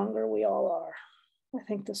the stronger we all are.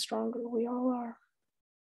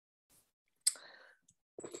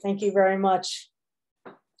 Thank you very much,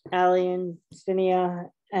 Ali and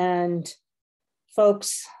Dzvinia. And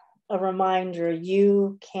folks, a reminder,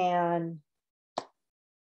 you can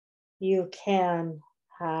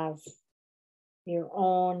have your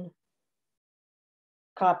own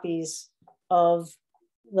copies of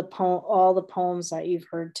all the poems that you've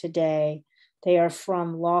heard today. They are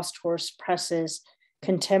from Lost Horse Press's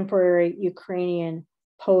Contemporary Ukrainian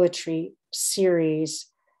Poetry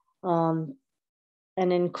series.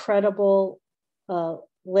 an incredible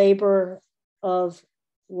labor of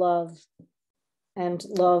love and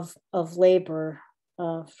love of labor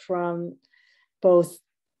from both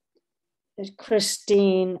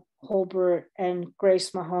Christine, Holbert, and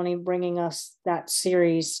Grace Mahoney, bringing us that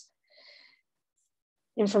series.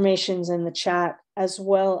 Information's in the chat, as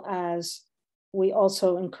well as we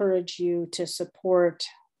also encourage you to support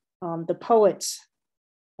the poets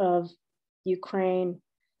of Ukraine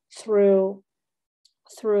through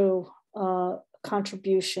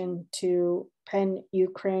contribution to Pen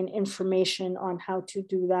Ukraine, information on how to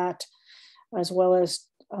do that, as well as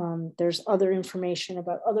there's other information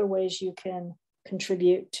about other ways you can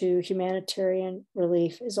contribute to humanitarian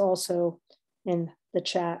relief is also in the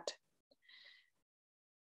chat.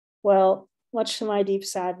 Well, much to my deep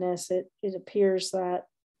sadness, it appears that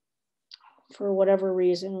for whatever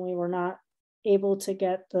reason, we were not able to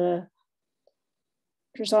get the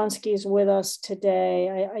Khersonskys with us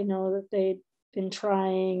today. I know that they've been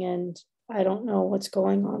trying, and I don't know what's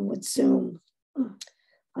going on with Zoom.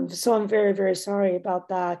 So I'm very, very sorry about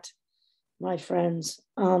that, my friends.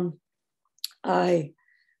 I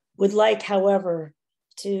would like, however,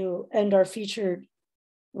 to end our featured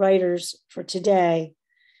writers for today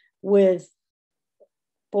with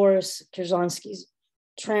Boris Khersonsky's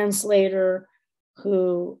translator,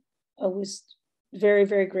 who was very,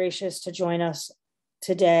 very gracious to join us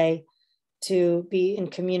today to be in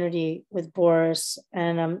community with Boris.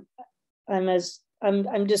 And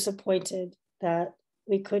I'm disappointed that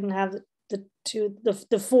we couldn't have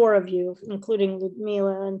the four of you, including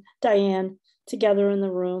Ludmyla and Diane, together in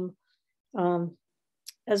the room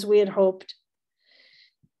as we had hoped.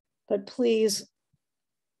 But please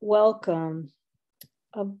welcome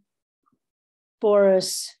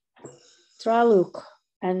Boris Dralyuk.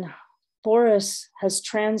 And Boris has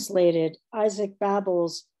translated Isaac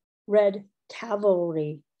Babel's Red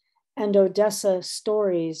Cavalry and Odessa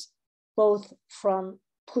stories, both from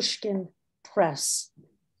Pushkin Press.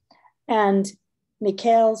 And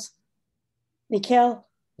Mikhail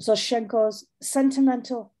Zoshenko's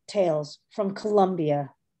Sentimental Tales from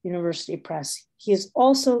Columbia University Press. He is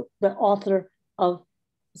also the author of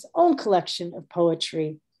his own collection of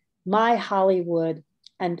poetry, My Hollywood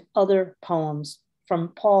and Other Poems, from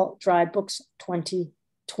Paul Dry Books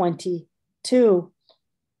 2022.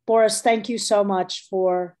 Boris, thank you so much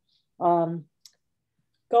for going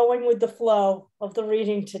with the flow of the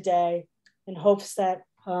reading today, in hopes that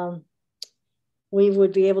we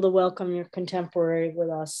would be able to welcome your contemporary with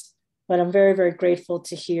us. But I'm very, very grateful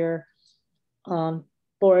to hear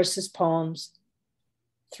Boris's poems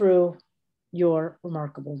through your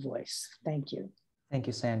remarkable voice. Thank you. Thank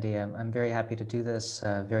you, Sandy. I'm very happy to do this,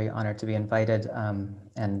 very honored to be invited,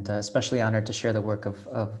 and especially honored to share the work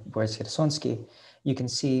of Boris Khersonsky. You can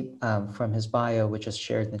see from his bio, which is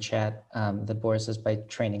shared in the chat, that Boris is by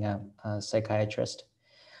training a psychiatrist.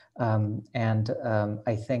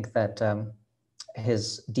 I think that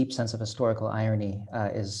his deep sense of historical irony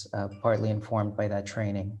is partly informed by that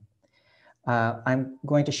training. I'm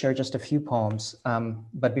going to share just a few poems,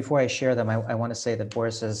 but before I share them, I want to say that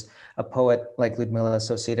Boris is a poet like Ludmyla,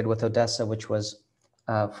 associated with Odessa, which was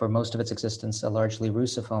for most of its existence a largely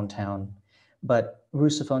Russophone town. But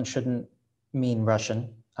Russophone shouldn't mean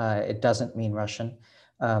Russian. It doesn't mean Russian.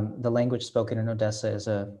 The language spoken in Odessa is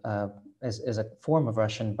a form of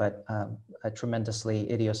Russian, but a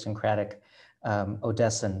tremendously idiosyncratic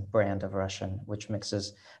Odessan brand of Russian, which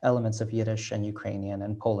mixes elements of Yiddish and Ukrainian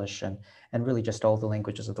and Polish and really just all the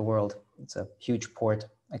languages of the world. It's a huge port,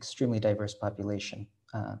 extremely diverse population.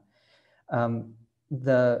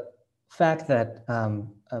 The fact that a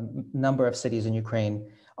number of cities in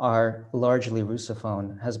Ukraine are largely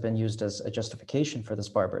Russophone has been used as a justification for this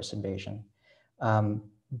barbarous invasion.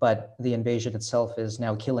 But the invasion itself is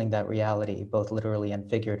now killing that reality, both literally and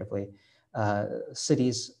figuratively.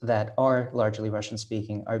 Cities that are largely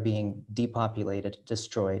Russian-speaking are being depopulated,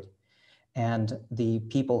 destroyed. And the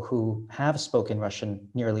people who have spoken Russian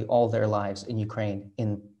nearly all their lives in Ukraine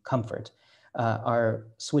in comfort are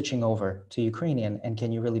switching over to Ukrainian, and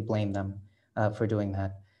can you really blame them for doing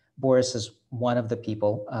that? Boris is one of the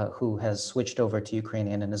people who has switched over to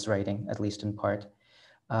Ukrainian in his writing, at least in part,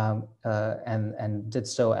 and did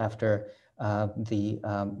so after the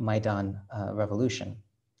Maidan revolution.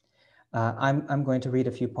 I'm going to read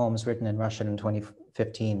a few poems written in Russian in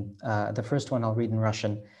 2015. The first one I'll read in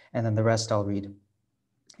Russian, and then the rest I'll read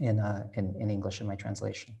in English in my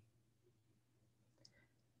translation.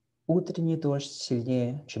 Утренний дождь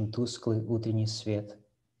сильнее, чем тусклый утренний свет.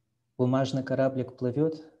 Бумажный кораблик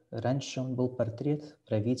плывет, раньше он был портрет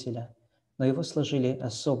правителя, но его сложили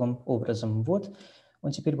особым образом. Вот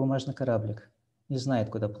он теперь бумажный кораблик. не знает,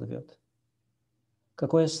 куда плывет.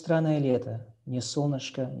 Какое странное лето, ни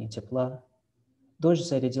солнышка, ни тепла. Дождь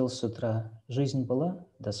зарядил с утра, жизнь была,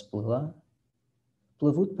 да сплыла.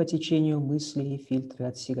 Плывут по течению мысли и фильтры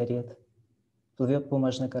от сигарет. Плывет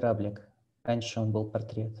бумажный кораблик, раньше он был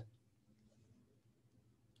портрет.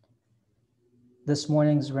 This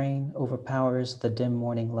morning's rain overpowers the dim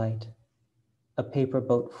morning light. A paper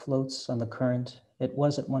boat floats on the current. It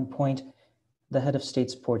was at one point the head of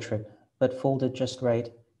state's portrait, but folded just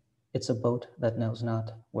right, it's a boat that knows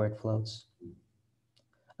not where it floats.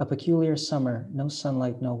 A peculiar summer, no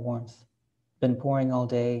sunlight, no warmth. Been pouring all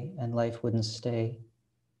day and life wouldn't stay.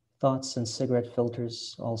 Thoughts and cigarette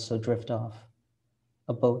filters also drift off.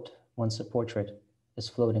 A boat, once a portrait, is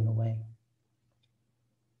floating away.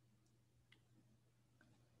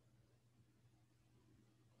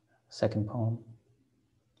 Second poem.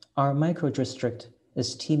 Our micro-district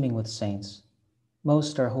is teeming with saints.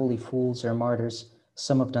 Most are holy fools or martyrs.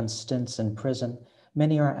 Some have done stints in prison.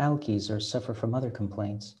 Many are alkies or suffer from other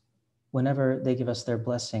complaints. Whenever they give us their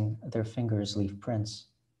blessing, their fingers leave prints.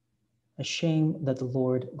 A shame that the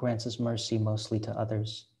Lord grants his mercy mostly to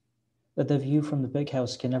others, that the view from the big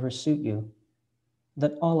house can never suit you,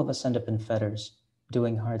 that all of us end up in fetters,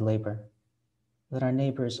 doing hard labor, that our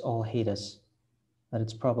neighbors all hate us, that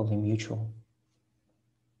it's probably mutual.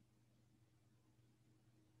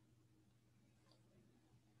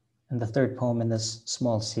 And the third poem in this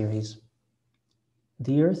small series.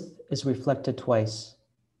 The earth is reflected twice,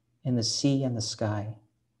 in the sea and the sky,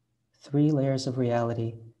 3 layers of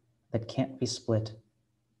reality that can't be split.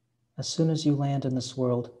 As soon as you land in this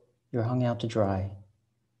world, you're hung out to dry.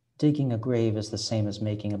 Digging a grave is the same as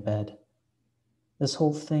making a bed. This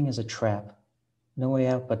whole thing is a trap, no way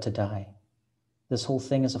out but to die. This whole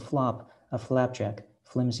thing is a flop, a flapjack,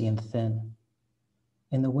 flimsy and thin.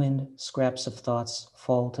 In the wind, scraps of thoughts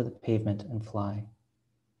fall to the pavement and fly.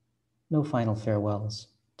 No final farewells.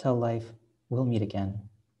 Tell life, we'll meet again.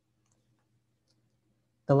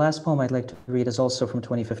 The last poem I'd like to read is also from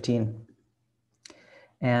 2015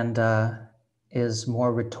 and is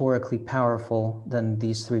more rhetorically powerful than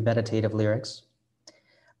these 3 meditative lyrics.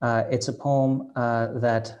 It's a poem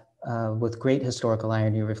that, with great historical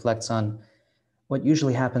irony, reflects on what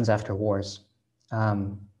usually happens after wars.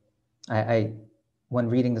 When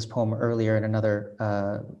reading this poem earlier in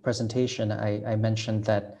another presentation, I mentioned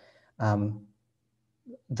that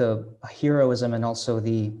the heroism and also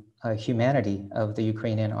the humanity of the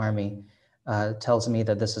Ukrainian army tells me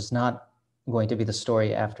that this is not going to be the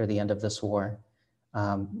story after the end of this war.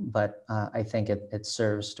 But I think it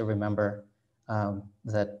serves to remember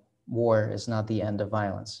that war is not the end of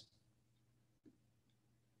violence.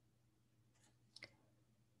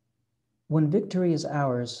 When victory is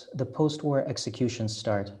ours, the post-war executions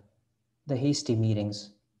start, the hasty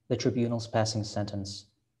meetings, the tribunal's passing sentence.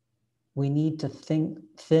 We need to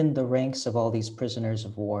thin the ranks of all these prisoners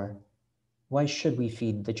of war. Why should we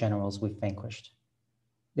feed the generals we've vanquished?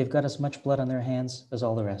 They've got as much blood on their hands as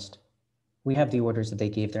all the rest. We have the orders that they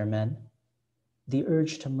gave their men. The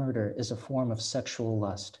urge to murder is a form of sexual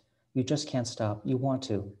lust. You just can't stop. You want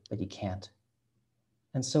to, but you can't.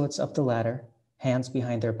 And so it's up the ladder, hands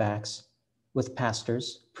behind their backs, with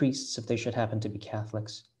pastors, priests if they should happen to be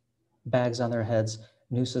Catholics, bags on their heads,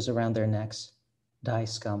 nooses around their necks. Die,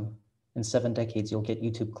 scum. In 7 decades, you'll get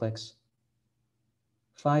YouTube clicks.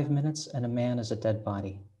 5 minutes and a man is a dead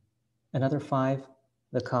body. Another 5,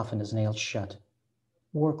 the coffin is nailed shut.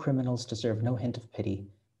 War criminals deserve no hint of pity.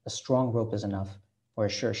 A strong rope is enough, or a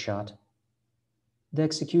sure shot. The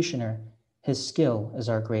executioner, his skill is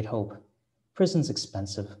our great hope. Prison's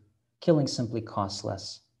expensive. Killing simply costs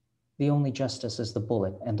less. The only justice is the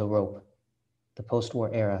bullet and the rope. The post-war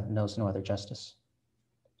era knows no other justice.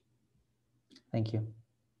 Thank you.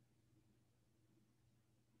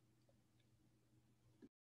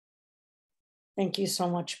 Thank you so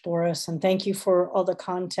much, Boris, and thank you for all the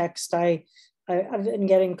context. I've been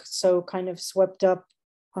getting so kind of swept up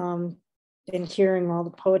in hearing all the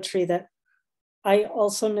poetry that I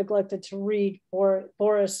also neglected to read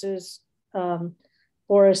Boris's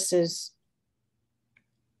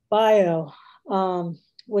bio,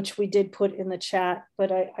 which we did put in the chat,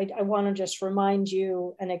 but I want to just remind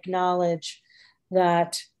you and acknowledge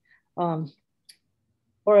that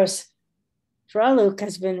Boris Dralyuk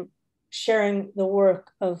has been sharing the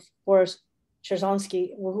work of Boris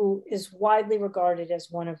Khersonsky, who is widely regarded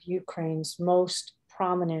as one of Ukraine's most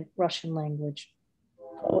prominent Russian language.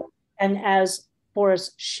 And as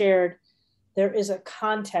Boris shared, there is a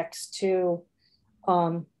context to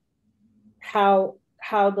how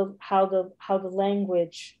the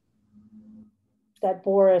language that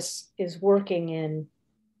Boris is working in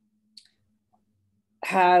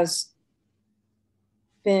has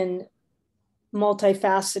been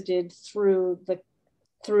multifaceted through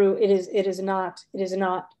it is not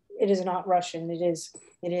Russian.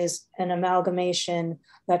 It is an amalgamation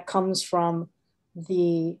that comes from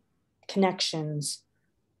the connections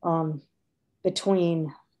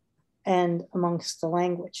between and amongst the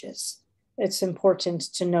languages. It's important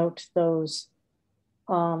to note those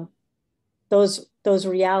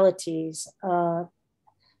realities,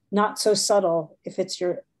 not so subtle if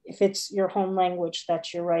it's your home language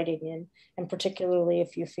that you're writing in, and particularly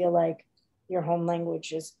if you feel like your home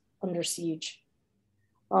language is under siege.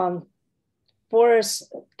 Boris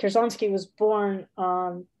Khersonsky was born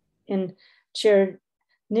in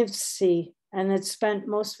Chernetsky and had spent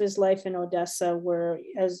most of his life in Odessa, where,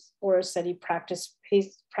 as Boris said, he practiced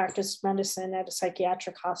medicine at a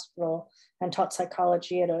psychiatric hospital and taught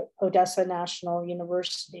psychology at Odessa National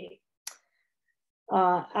University.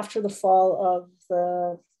 After the fall of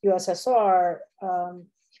the USSR,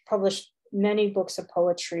 he published many books of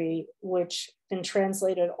poetry, which have been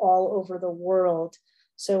translated all over the world.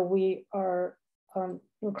 So we are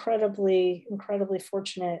incredibly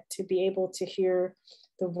fortunate to be able to hear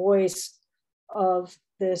the voice of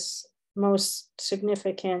this most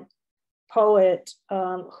significant poet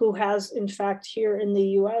who has, in fact, here in the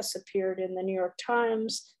US appeared in the New York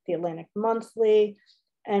Times, the Atlantic Monthly,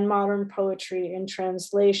 and Modern Poetry in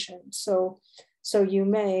Translation. So you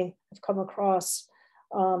may have come across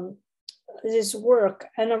his work,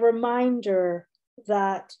 and a reminder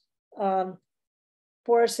that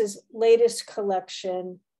Boris's latest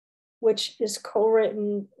collection, which is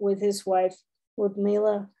co-written with his wife,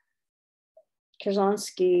 Ludmyla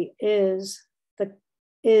Khersonsky, is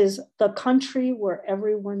the Country Where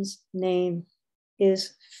Everyone's Name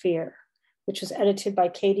is Fear, which was edited by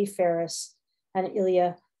Katie Ferris and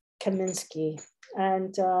Ilya Kaminsky.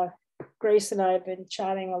 And Grace and I have been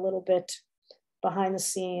chatting a little bit behind the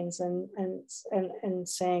scenes and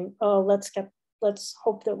saying, oh, let's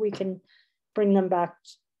hope that we can bring them back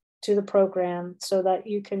to the program so that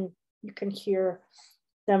you can hear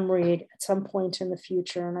them read at some point in the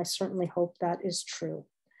future. And I certainly hope that is true.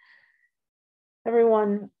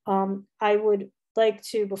 Everyone, I would like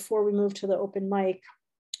to, before we move to the open mic,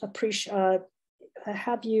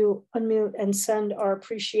 have you unmute and send our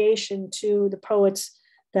appreciation to the poets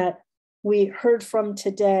that we heard from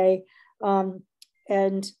today,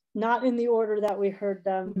 and not in the order that we heard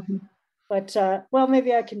them, but well,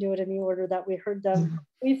 maybe I can do it in the order that we heard them.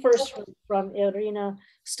 We first heard from Iryna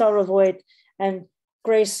Starovoyt and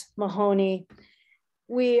Grace Mahoney.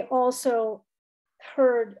 We also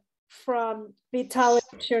heard from Vitaly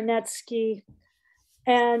Chernetsky,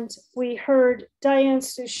 and we heard Diane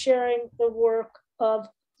sharing the work of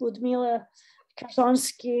Ludmyla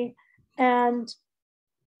Khersonsky, and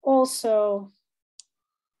also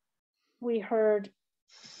we heard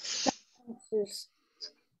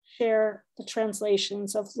share the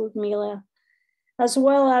translations of Ludmyla, as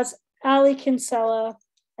well as Ali Kinsella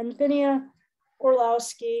and Dzvinia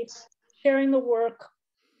Orlowsky sharing the work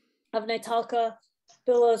of Natalka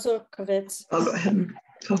Bilotserkivets. I'll go ahead and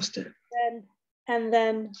post it. And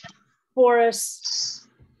then Boris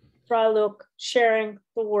Dralyuk sharing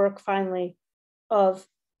the work finally of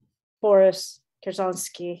Boris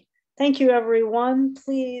Khersonsky. Thank you, everyone.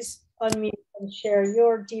 Please unmute and share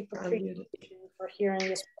your deep appreciation for hearing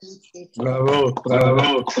this poetry. Bravo,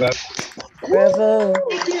 bravo, bravo. Bravo.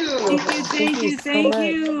 Thank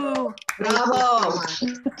you. Bravo.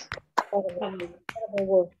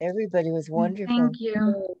 Everybody was wonderful. Thank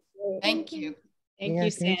you. Thank you. Thank Yeah,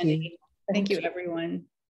 you, thank Sandy. you. Thank you, everyone.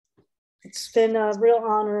 It's been a real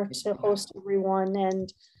honor to host everyone,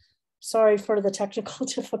 and sorry for the technical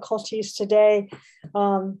difficulties today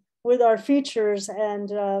with our features. And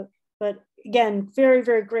but again, very,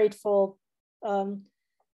 very grateful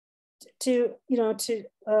to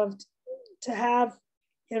have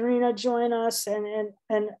Iryna join us and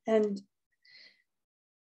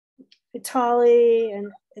Vitaly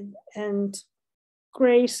and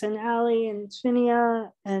Grace and Ali and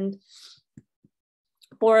Dzvinia and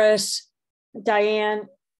Boris, Diane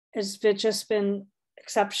has just been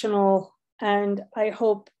exceptional. And I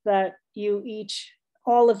hope that you each,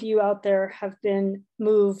 all of you out there, have been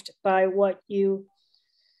moved by what you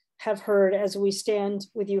have heard as we stand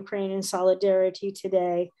with Ukraine in solidarity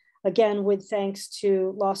today. Again, with thanks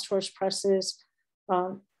to Lost Horse Press's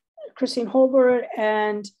Christine Holbert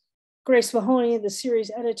and Grace Mahoney, the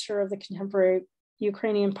series editor of the Contemporary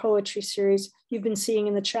Ukrainian Poetry series. You've been seeing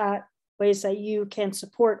in the chat ways that you can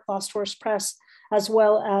support Lost Horse Press, as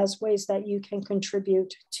well as ways that you can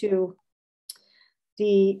contribute to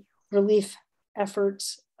the relief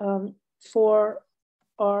efforts for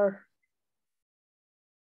our,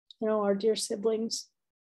 our dear siblings,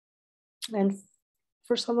 and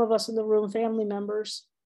for some of us in the room, family members,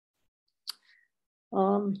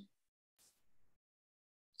 who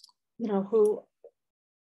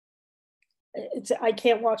I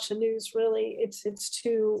can't watch the news really. It's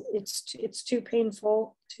too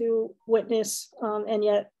painful to witness, and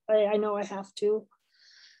yet I know I have to.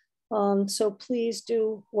 So please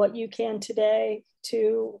do what you can today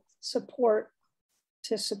to support,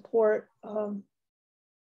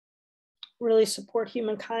 really support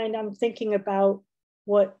humankind. I'm thinking about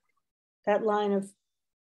what that line of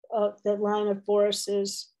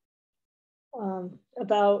Boris's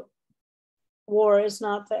about war is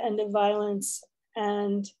not the end of violence,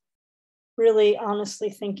 and really honestly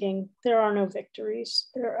thinking there are no victories.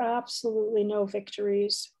 There are absolutely no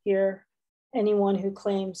victories here. Anyone who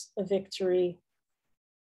claims a victory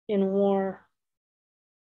in war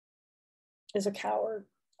is a coward.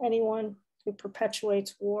 Anyone who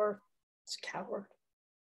perpetuates war is a coward.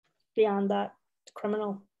 Beyond that, it's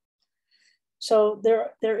criminal. So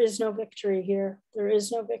there is no victory here. There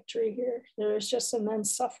is no victory here. There is just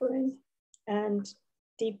immense suffering and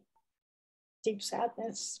deep, deep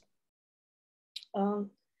sadness. And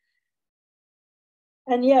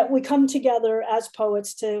yet we come together as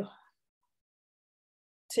poets to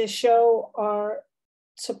show our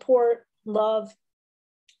support, love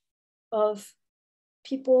of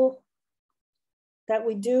people that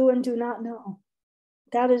we do and do not know.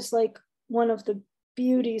 That is like one of the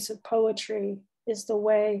beauties of poetry, is the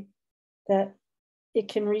way that it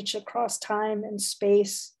can reach across time and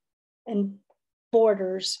space and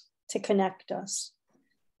borders to connect us.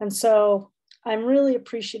 And so I'm really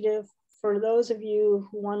appreciative for those of you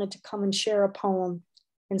who wanted to come and share a poem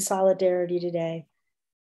in solidarity today.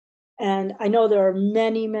 And I know there are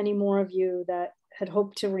many, many more of you that had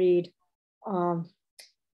hoped to read. And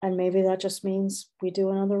maybe that just means we do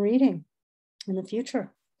another reading in the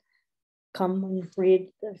future. Come and read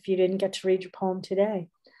if you didn't get to read your poem today.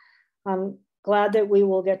 I'm glad that we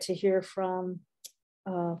will get to hear from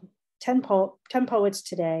 10 poets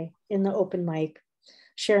today in the open mic,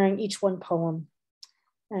 sharing each one poem.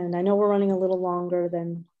 And I know we're running a little longer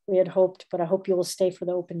than we had hoped, but I hope you will stay for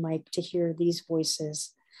the open mic to hear these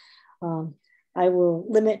voices. I will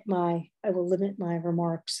limit my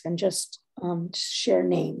remarks and just share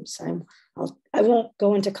names. I won't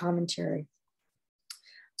go into commentary.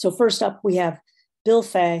 So first up, we have Bill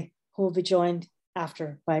Fay, who will be joined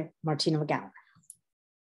after by Martina McGowan.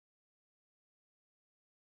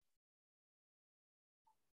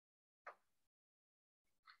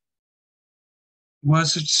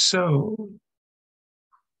 Was it so?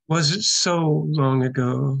 Was it so long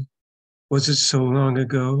ago? Was it so long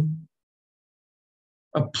ago?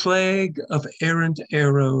 A plague of errant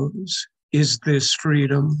arrows is this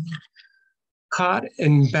freedom, caught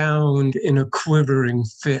and bound in a quivering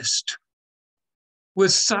fist,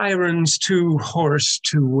 with sirens too hoarse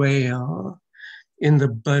to wail in the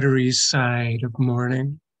buttery side of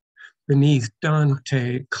morning, beneath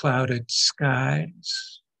Dante-clouded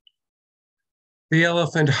skies. The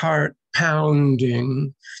elephant heart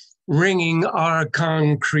pounding, ringing our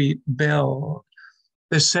concrete bell,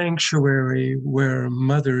 the sanctuary where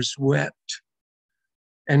mothers wept,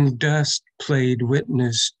 and dust played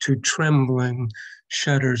witness to trembling,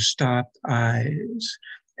 shutter-stopped eyes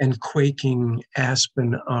and quaking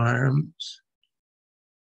aspen arms,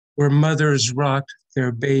 where mothers rocked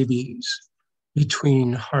their babies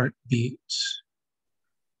between heartbeats.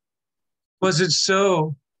 Was it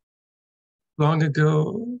so long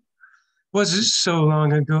ago? Was it so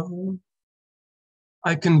long ago?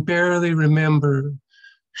 I can barely remember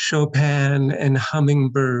Chopin and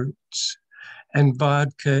hummingbirds and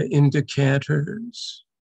vodka in decanters.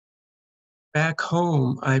 Back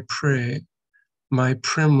home, I pray, my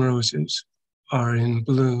primroses are in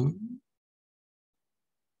bloom.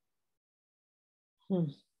 Wow.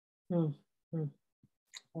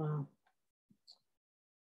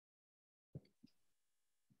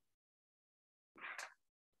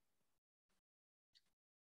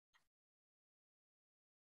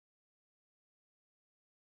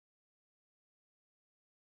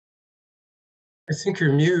 I think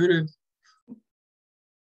you're muted.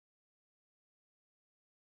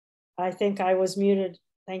 I think I was muted.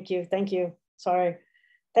 Thank you. Sorry.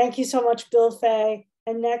 Thank you so much, Bill Fay.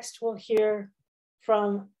 And next we'll hear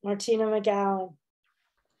from Martina McGowan.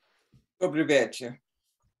 Dobry wieczór.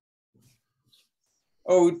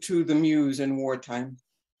 Ode to the Muse in Wartime.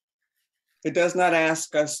 It does not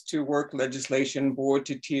ask us to work legislation bored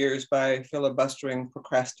to tears by filibustering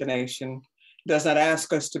procrastination. It does not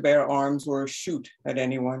ask us to bear arms or shoot at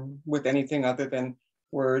anyone with anything other than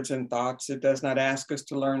words and thoughts. It does not ask us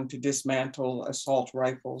to learn to dismantle assault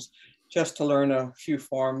rifles, just to learn a few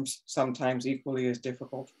forms, sometimes equally as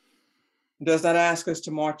difficult. It does not ask us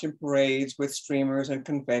to march in parades with streamers and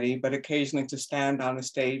confetti, but occasionally to stand on a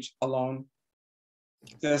stage alone.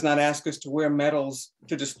 It does not ask us to wear medals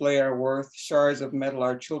to display our worth, shards of metal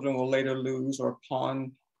our children will later lose or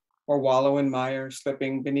pawn, or wallow in mire,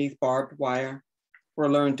 slipping beneath barbed wire,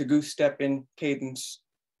 or learn to goose step in cadence.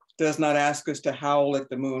 It does not ask us to howl at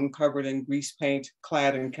the moon covered in grease paint,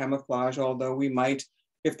 clad in camouflage, although we might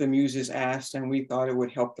if the muses asked and we thought it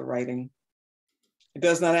would help the writing. It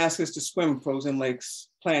does not ask us to swim frozen lakes,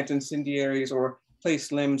 plant incendiaries, or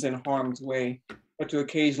place limbs in harm's way, but to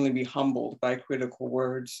occasionally be humbled by critical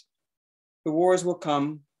words. The wars will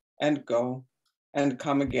come and go and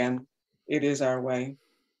come again. It is our way.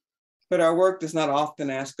 But our work does not often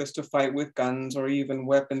ask us to fight with guns or even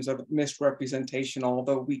weapons of misrepresentation,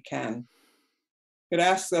 although we can. It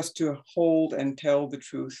asks us to hold and tell the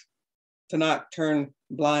truth, to not turn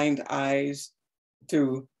blind eyes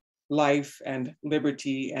to life and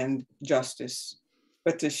liberty and justice,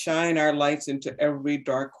 but to shine our lights into every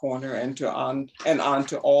dark corner and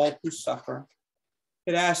onto all who suffer.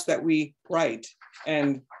 It asks that we write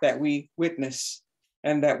and that we witness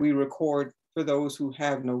and that we record for those who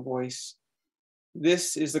have no voice.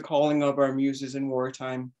 This is the calling of our muses in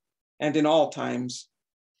wartime and in all times,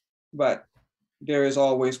 but there is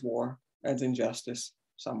always war and injustice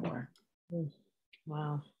somewhere.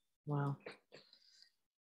 Wow, wow.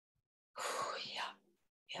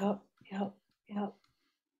 Yep.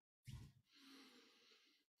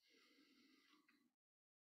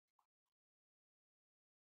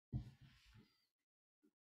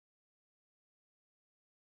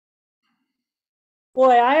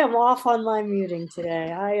 Boy, I am off on my muting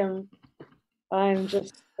today. I'm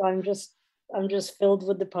just filled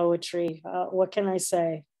with the poetry. What can I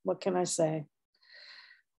say? We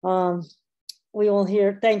will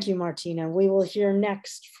hear, thank you, Martina. We will hear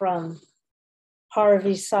next from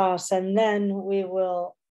Harvey Soss, and then we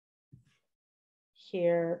will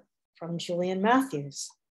hear from Julian Matthews.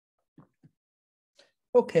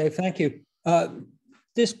 Okay, thank you.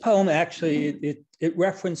 This poem actually, it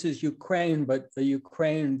references Ukraine, but the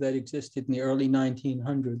Ukraine that existed in the early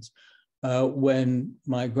 1900s when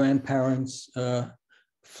my grandparents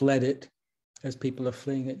fled it, as people are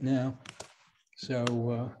fleeing it now.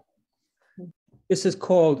 So this is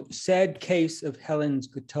called Sad Case of Helen's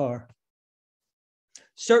Guitar.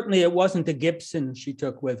 Certainly it wasn't a Gibson she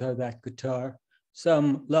took with her, that guitar.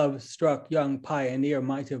 Some love-struck young pioneer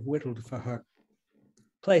might have whittled for her,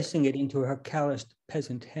 placing it into her calloused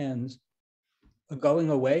peasant hands. A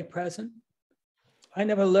going away present? I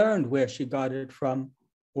never learned where she got it from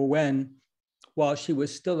or when, while she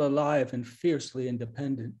was still alive and fiercely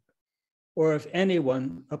independent, or if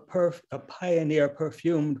anyone, a pioneer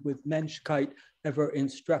perfumed with Menschkeit, ever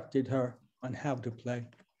instructed her on how to play.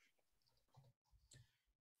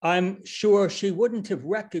 I'm sure she wouldn't have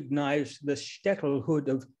recognized the shtetl hood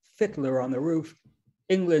of Fiddler on the Roof,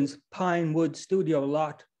 England's pine wood studio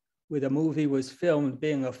lot where the movie was filmed,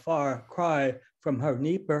 being a far cry from her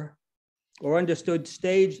Dnieper, or understood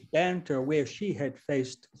staged banter where she had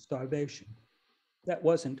faced starvation. That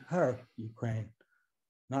wasn't her Ukraine,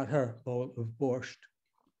 not her bowl of borscht.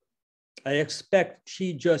 I expect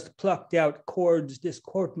she just plucked out chords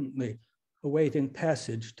discordantly, awaiting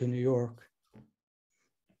passage to New York.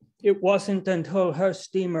 It wasn't until her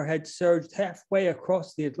steamer had surged halfway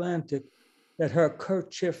across the Atlantic that her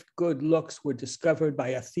kerchiefed good looks were discovered by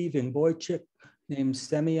a thieving boy chick named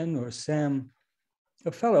Semyon or Sam,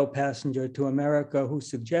 a fellow passenger to America who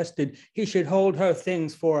suggested he should hold her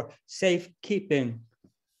things for safekeeping.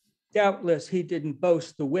 Doubtless he didn't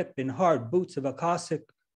boast the whip and hard boots of a Cossack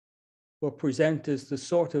or present as the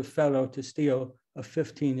sort of fellow to steal a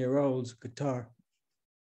 15-year-old's guitar.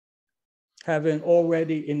 Having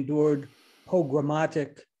already endured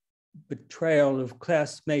pogromatic betrayal of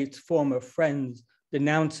classmates, former friends,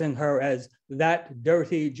 denouncing her as that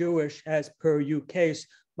dirty Jewish as per you case,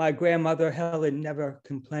 my grandmother Helen never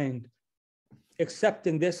complained,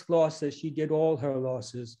 accepting this loss as she did all her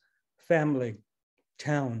losses, family,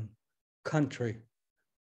 town, country.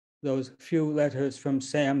 Those few letters from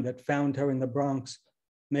Sam that found her in the Bronx,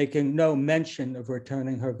 making no mention of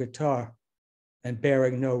returning her guitar and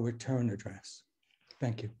bearing no return address.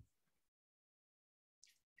 Thank you.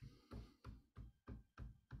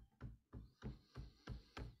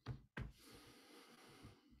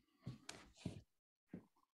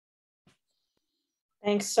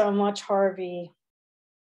 Thanks so much, Harvey.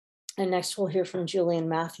 And next we'll hear from Julian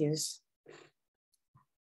Matthews.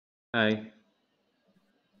 Hi.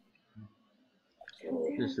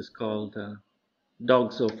 This is called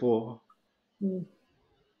Dogs of War. Mm.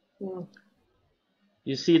 Yeah.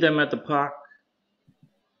 You see them at the park,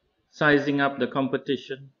 sizing up the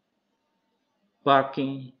competition,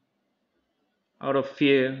 barking out of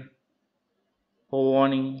fear or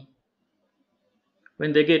warning.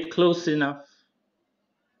 When they get close enough,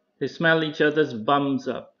 they smell each other's bums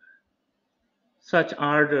up. Such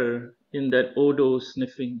ardor in that odo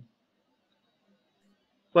sniffing.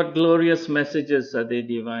 What glorious messages are they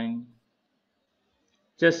divine?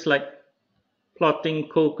 Just like plotting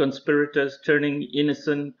co-conspirators turning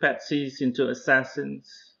innocent patsies into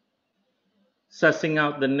assassins, sussing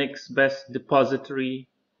out the next best depository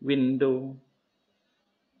window,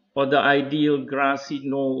 or the ideal grassy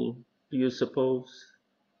knoll, do you suppose?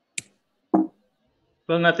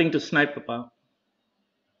 Well, nothing to snipe about.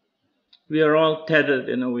 We are all tethered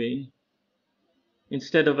in a way.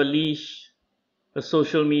 Instead of a leash, a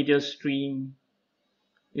social media stream,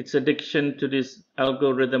 its addiction to this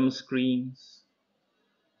algorithm screens,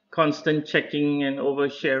 constant checking and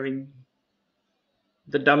oversharing,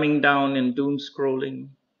 the dumbing down and doom scrolling,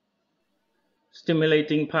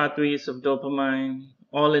 stimulating pathways of dopamine,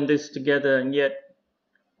 all in this together and yet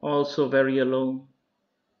also very alone.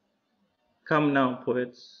 Come now,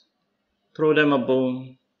 poets, throw them a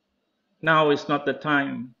bone. Now is not the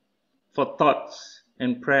time for thoughts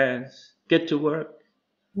and prayers. Get to work.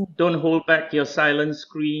 Don't hold back your silent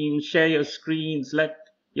screams. Share your screens. Let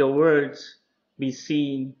your words be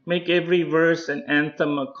seen. Make every verse an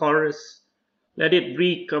anthem, a chorus. Let it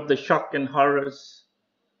reek of the shock and horrors.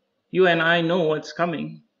 You and I know what's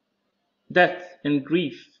coming. Death and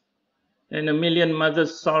grief and a million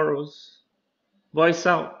mothers' sorrows. Voice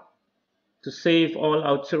out to save all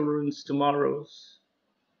our children's tomorrows.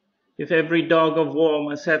 If every dog of war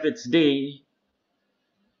must have its day,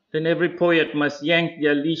 then every poet must yank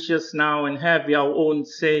their leashes now and have your own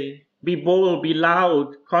say. Be bold, be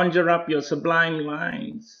loud, conjure up your sublime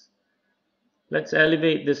lines. Let's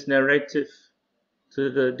elevate this narrative to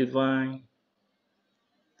the divine.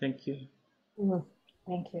 Thank you.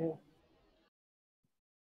 Thank you.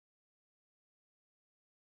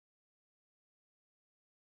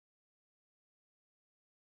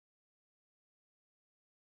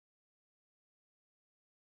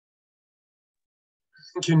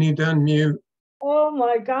 I think you need to unmute. Oh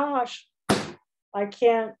my gosh. I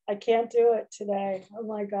can't do it today. Oh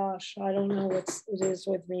my gosh. I don't know what it is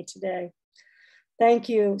with me today. Thank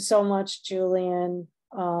you so much, Julian,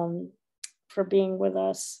 for being with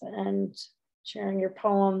us and sharing your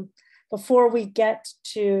poem. Before we get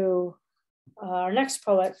to our next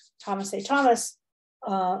poet, Thomas A.Thomas,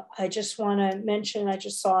 I just want to mention, I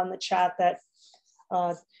just saw in the chat that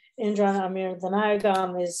Indra Amir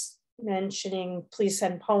Danayagam is mentioning please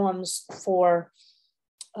send poems for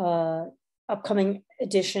upcoming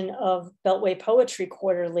edition of Beltway Poetry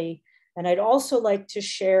Quarterly. And I'd also like to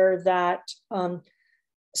share that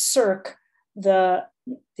Cirque, the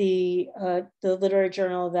literary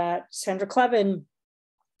journal that Sandra Clevin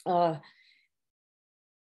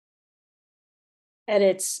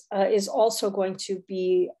edits, is also going to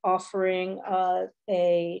be offering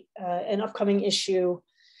an upcoming issue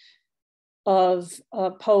of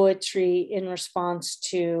poetry in response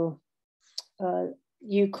to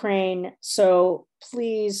Ukraine. So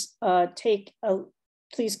please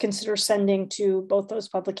please consider sending to both those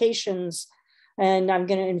publications. And I'm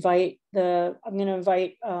going to invite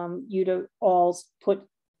you to all put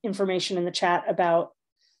information in the chat about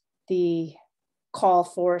the call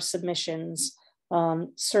for submissions.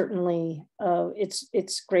 Certainly,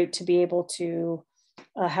 it's great to be able to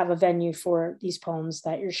have a venue for these poems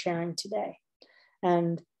that you're sharing today.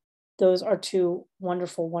 And those are two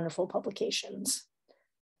wonderful, wonderful publications.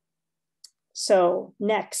 So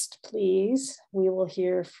next, please, we will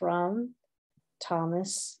hear from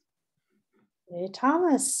Thomas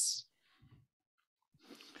A.Thomas.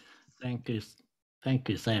 Thank you,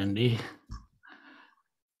 Sandy.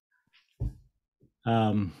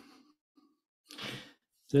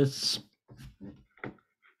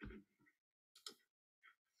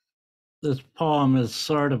 This poem is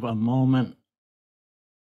sort of a moment,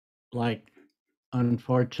 like,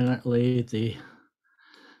 unfortunately,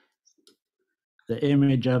 the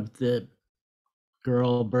image of the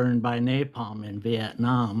girl burned by napalm in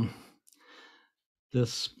Vietnam.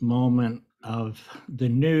 This moment of the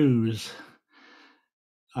news,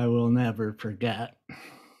 I will never forget.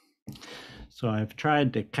 So I've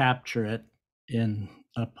tried to capture it in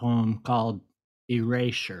a poem called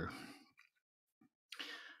Erasure.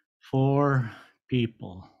 4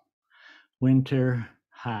 people, winter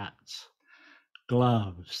hats,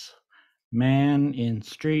 gloves, man in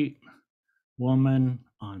street, woman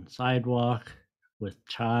on sidewalk with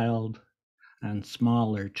child and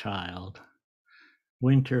smaller child.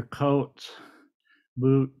 Winter coats,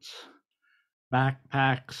 boots,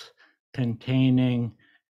 backpacks containing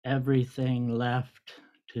everything left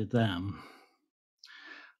to them.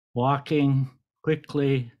 Walking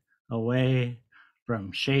quickly away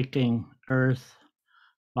from shaking earth,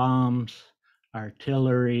 bombs,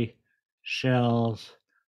 artillery, shells,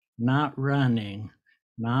 not running,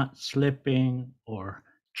 not slipping or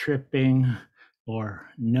tripping or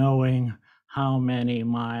knowing how many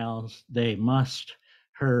miles they must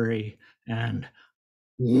hurry, and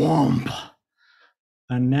whomp,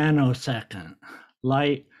 a nanosecond,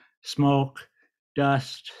 light, smoke,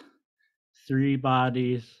 dust, 3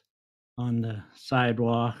 bodies on the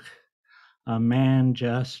sidewalk, a man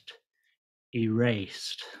just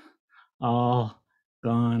erased, all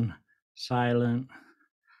gone silent,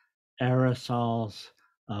 aerosols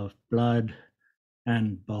of blood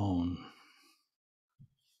and bone.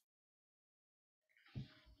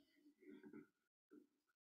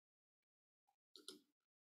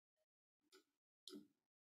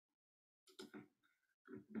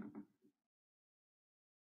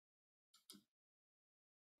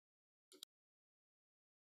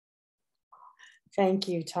 Thank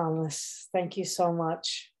you, Thomas. Thank you so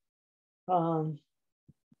much.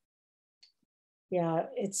 Yeah,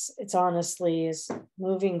 it's honestly is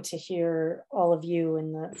moving to hear all of you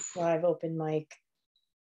in the live open mic,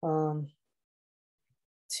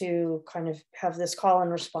 to kind of have this call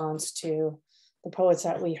and response to the poets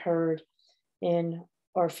that we heard in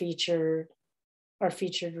our featured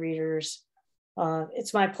readers.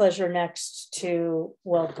 It's my pleasure next to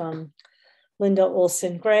welcome Linda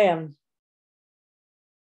Ohlson Graham.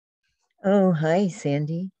 Oh, hi,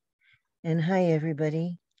 Sandy. And hi,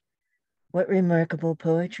 everybody. What remarkable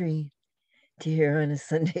poetry to hear on a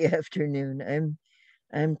Sunday afternoon.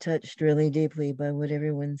 I'm touched really deeply by what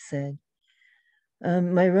everyone said.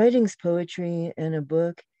 My writing's poetry and a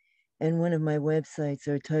book and one of my websites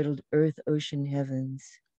are titled Earth, Ocean, Heavens.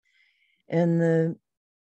 And the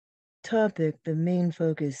topic, the main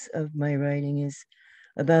focus of my writing is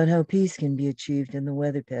about how peace can be achieved and the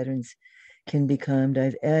weather patterns can be calmed.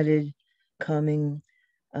 I've added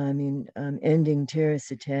ending terrorist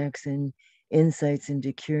attacks and insights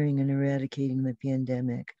into curing and eradicating the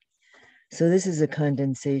pandemic. So this is a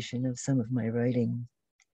condensation of some of my writing.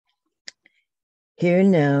 Here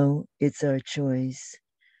now, it's our choice,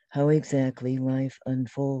 how exactly life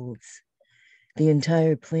unfolds. The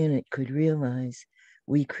entire planet could realize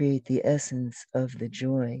we create the essence of the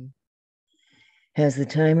joy. Has the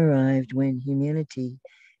time arrived when humanity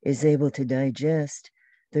is able to digest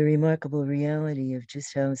the remarkable reality of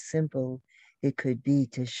just how simple it could be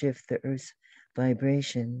to shift the Earth's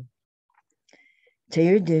vibration?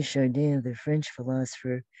 Teilhard de Chardin, the French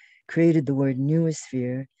philosopher, created the word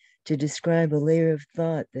noosphere to describe a layer of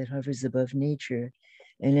thought that hovers above nature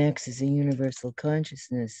and acts as a universal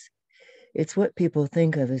consciousness. It's what people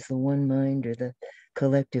think of as the one mind or the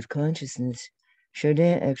collective consciousness.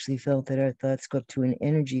 Chardin actually felt that our thoughts go up to an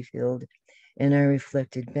energy field and are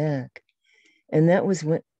reflected back. And that was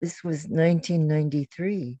when, this was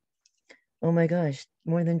 1993. Oh my gosh,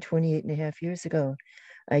 more than 28 and a half years ago,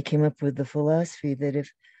 I came up with the philosophy that if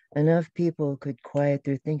enough people could quiet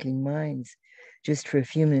their thinking minds just for a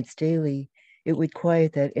few minutes daily, it would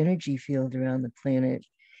quiet that energy field around the planet.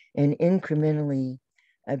 And incrementally,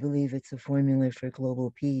 I believe it's a formula for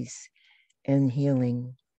global peace and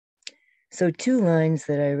healing. So 2 lines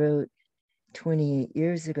that I wrote 28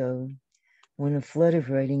 years ago, when a flood of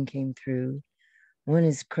writing came through. One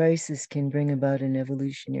is crisis can bring about an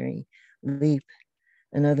evolutionary leap.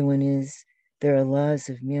 Another one is there are laws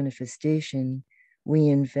of manifestation. We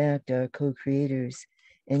in fact are co-creators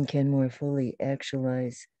and can more fully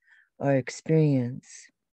actualize our experience.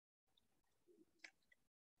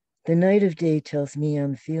 The night of day tells me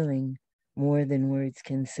I'm feeling more than words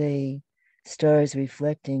can say, stars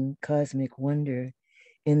reflecting cosmic wonder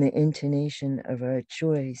in the intonation of our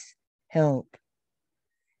choice, help.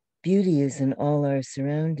 Beauty is in all our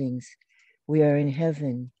surroundings. We are in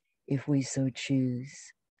heaven if we so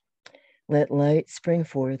choose. Let light spring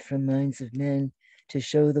forth from minds of men to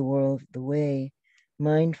show the world the way,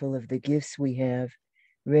 mindful of the gifts we have,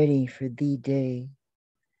 ready for the day.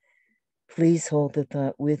 Please hold the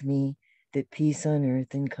thought with me that peace on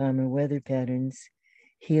earth and calmer weather patterns,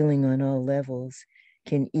 healing on all levels,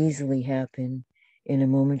 can easily happen in a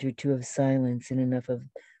moment or two of silence and enough of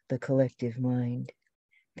the collective mind.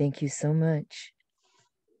 Thank you so much.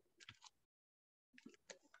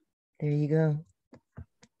 There you go.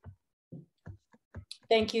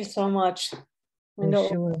 Thank you so much, Linda, Oh,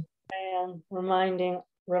 sure. and reminding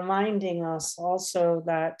reminding us also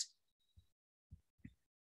that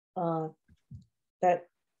that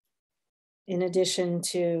in addition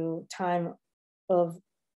to time of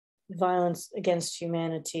violence against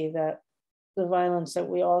humanity, that the violence that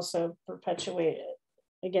we also perpetuate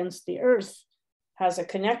against the earth has a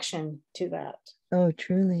connection to that. Oh,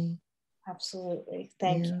 truly. Absolutely.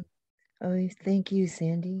 Thank you. Oh, thank you,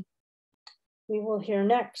 Sandy. We will hear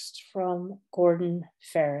next from Gordon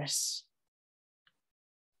Ferris.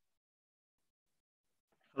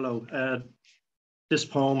 Hello. This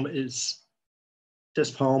poem is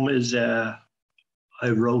I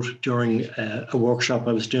wrote during a workshop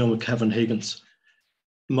I was doing with Kevin Higgins.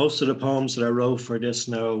 Most of the poems that I wrote for this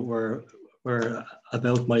now were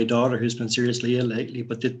about my daughter who's been seriously ill lately,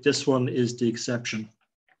 but this one is the exception.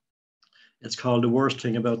 It's called The Worst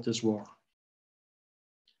Thing About This War.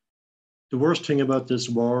 The worst thing about this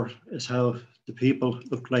war is how the people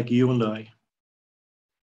look like you and I.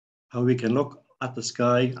 How we can look at the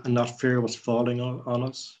sky and not fear what's falling on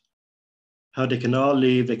us. How they can all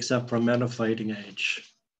leave except for men of fighting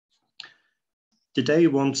age. Did they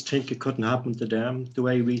once think it couldn't happen to them the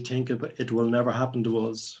way we think it will never happen to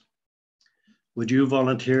us? Would you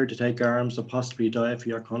volunteer to take arms and possibly die for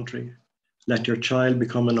your country? Let your child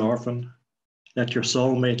become an orphan? Let your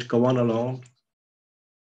soulmate go on alone?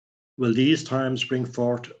 Will these times bring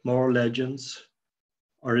forth more legends,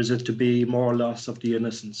 or is it to be more loss of the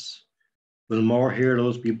innocents? Will more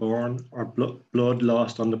heroes be born, or blood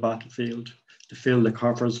lost on the battlefield to fill the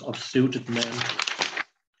coffers of suited men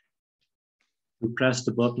who press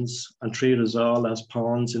the buttons and treat us all as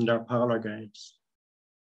pawns in their parlor games?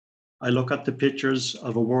 I look at the pictures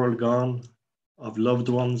of a world gone, of loved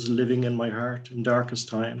ones living in my heart in darkest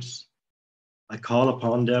times. I call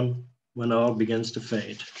upon them when all begins to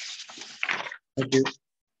fade. Thank you.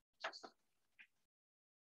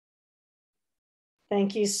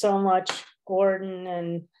 Thank you so much, Gordon,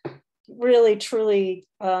 and really, truly,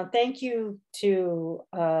 thank you to,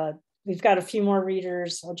 we've got a few more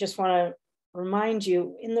readers. I just want to remind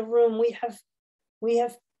you, in the room, we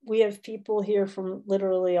have people here from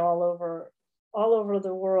literally all over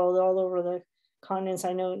the world, all over the continents.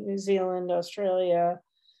 I know New Zealand, Australia,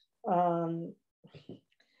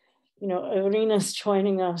 Iryna's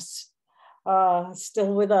joining us,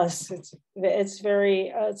 still with us. It's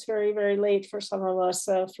very, very late for some of us,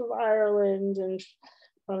 from Ireland and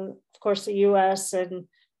from, of course, the US and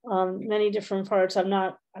many different parts. I'm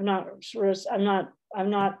not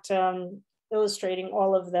illustrating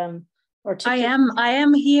all of them. I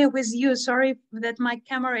am here with you. Sorry that my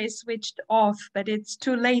camera is switched off, but it's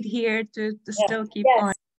too late here to still keep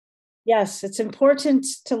on. Yes, it's important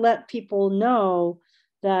to let people know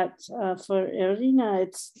that for Iryna,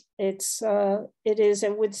 it is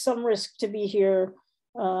with some risk to be here,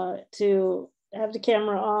 to have the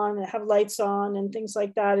camera on, have lights on, and things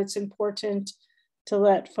like that. It's important to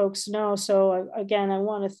let folks know. So again, I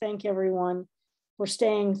want to thank everyone for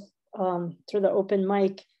staying through the open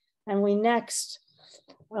mic. And we next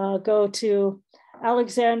go to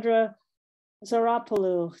Alexandra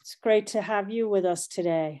Psaropoulou. It's great to have you with us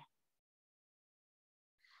today.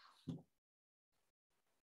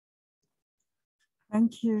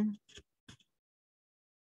 Thank you.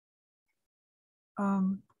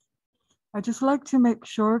 I'd just like to make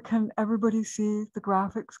sure, can everybody see the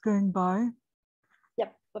graphics going by?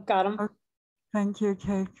 Yep, I've got them. Okay. Thank you,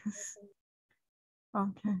 okay.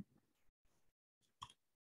 Okay.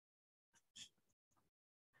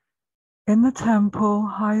 In the temple,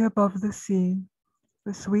 high above the sea,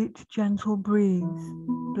 the sweet, gentle breeze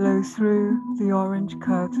blows through the orange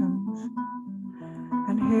curtains.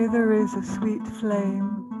 And here there is a sweet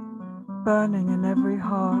flame burning in every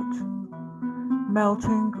heart,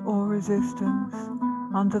 melting all resistance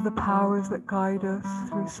under the powers that guide us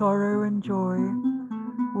through sorrow and joy,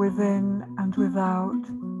 within and without,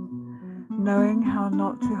 knowing how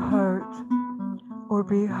not to hurt or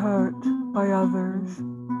be hurt by others,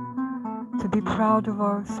 to be proud of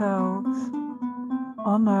ourselves,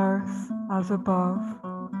 on earth as above,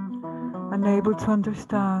 unable to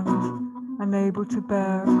understand, unable to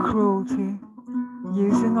bear cruelty,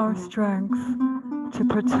 using our strength to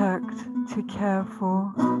protect, to care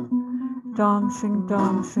for, dancing,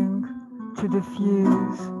 dancing, to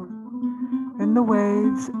diffuse, in the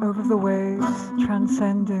waves, over the waves,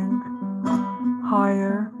 transcending,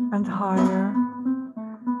 higher and higher,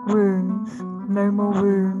 wounds, no more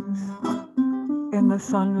wounds, in the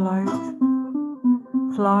sunlight,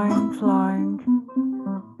 flying, flying,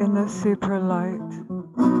 in the super light.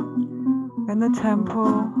 In the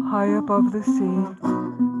temple, high above the sea,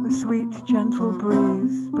 the sweet, gentle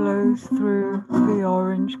breeze blows through the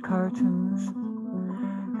orange curtains.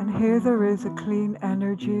 And here there is a clean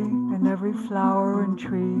energy in every flower and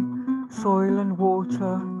tree, soil and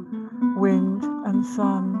water, wind and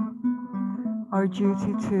sun. Our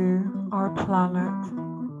duty to our planet,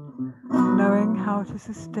 knowing how to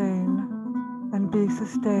sustain and be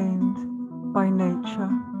sustained by nature.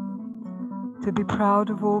 To be proud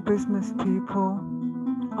of all business people,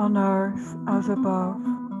 on earth as above.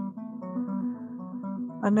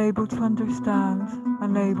 Unable to understand,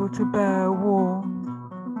 unable to bear war,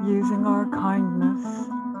 using our kindness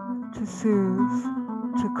to soothe,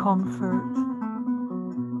 to comfort.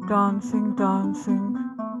 Dancing, dancing,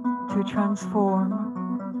 to transform.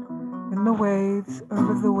 In the waves,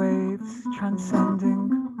 over the waves, transcending.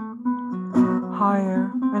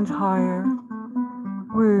 Higher and higher.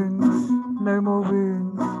 Wounds, no more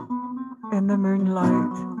wounds. In the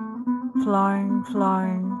moonlight, flying,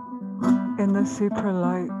 flying. In the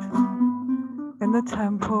superlight. In the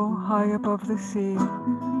temple, high above the sea,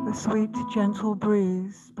 the sweet, gentle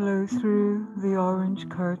breeze blows through the orange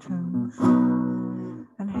curtains.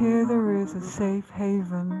 And here there is a safe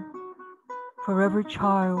haven for every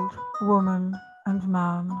child, woman, and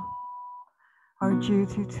man. Our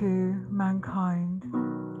duty to mankind,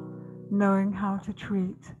 knowing how to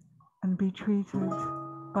treat and be treated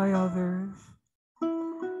by others.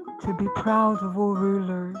 To be proud of all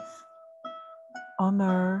rulers, on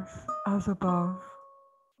earth as above,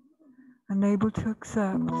 unable to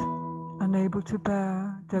accept, unable to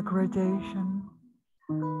bear degradation,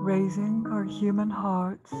 raising our human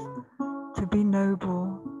hearts to be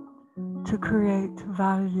noble, to create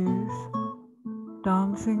values,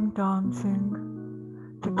 dancing, dancing,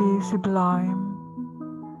 to be sublime,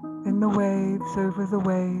 in the waves, over the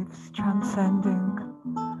waves, transcending,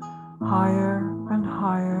 higher and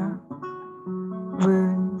higher,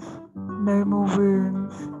 wounds, no more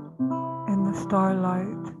wounds, in the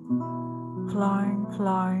starlight, flying,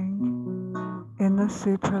 flying, in the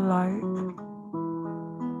superlight,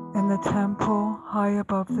 in the temple, high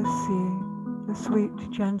above the sea, the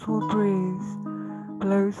sweet, gentle breeze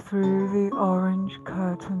blows through the orange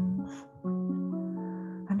curtains.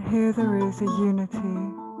 And here there is a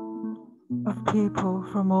unity of people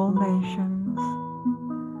from all nations,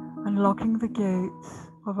 unlocking the gates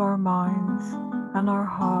of our minds and our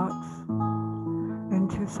hearts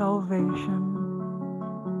into salvation,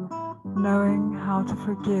 knowing how to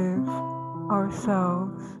forgive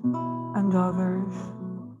ourselves and others,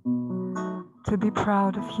 to be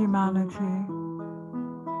proud of humanity,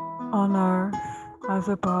 on earth as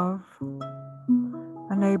above,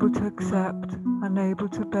 unable to accept, unable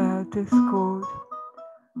to bear discord,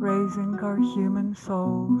 raising our human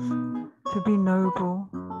souls to be noble,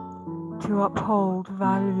 to uphold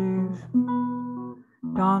values,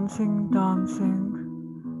 dancing, dancing,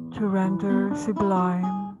 to render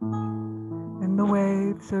sublime, in the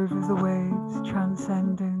waves, over the waves,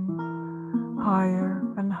 transcending, higher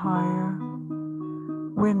and higher,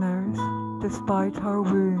 winners despite our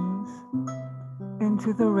wounds,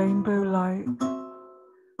 into the rainbow light,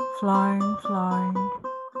 flying, flying,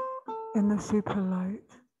 in the superlight,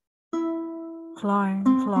 flying,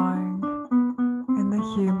 flying, in the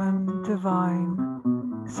human, divine,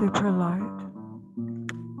 superlight.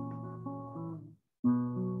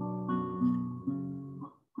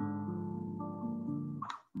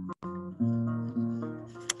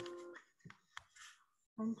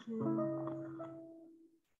 Thank you.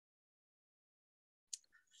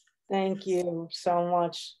 Thank you so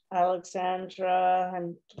much, Alexandra.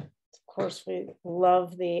 And of course, we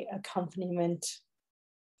love the accompaniment.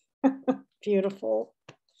 Beautiful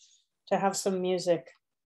to have some music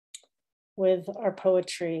with our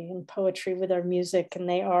poetry and poetry with our music. And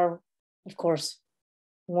they are, of course,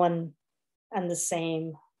 one and the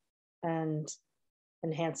same and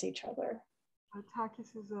enhance each other.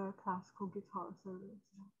 Takis is a classical guitar soloist.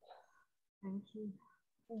 Thank you.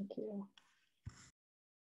 Thank you.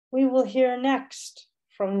 We will hear next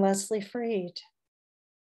from Leslie Freed.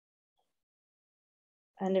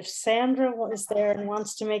 And if Sandra is there and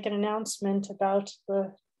wants to make an announcement about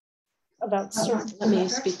certain. Let me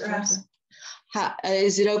speak first.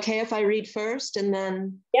 Is it okay if I read first and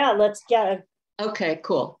then? Yeah, let's get it. Okay,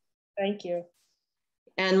 cool. Thank you.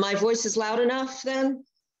 And my voice is loud enough then?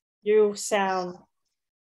 You sound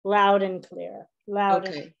loud and clear. Loud.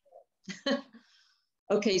 Okay.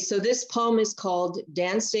 Okay, so this poem is called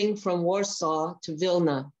Dancing from Warsaw to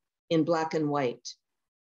Vilna in Black and White.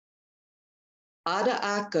 Ada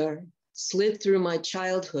Acker slid through my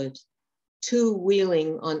childhood,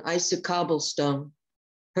 two-wheeling on icy cobblestone.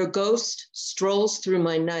 Her ghost strolls through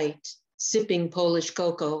my night, sipping Polish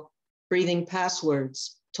cocoa, breathing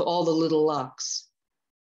passwords to all the little locks.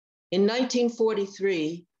 In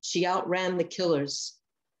 1943, she outran the killers.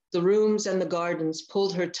 The rooms and the gardens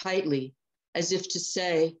pulled her tightly, as if to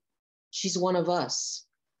say, she's one of us.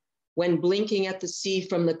 When blinking at the sea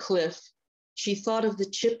from the cliff, she thought of the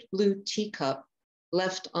chipped blue teacup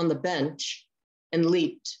left on the bench and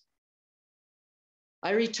leaped.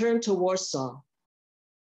 I returned to Warsaw.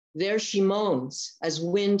 There she moans as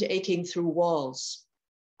wind aching through walls,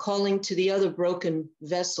 calling to the other broken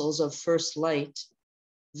vessels of first light,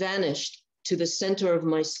 vanished to the center of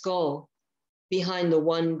my skull behind the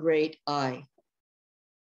one great eye.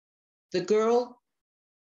 The girl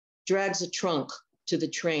drags a trunk to the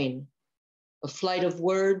train, a flight of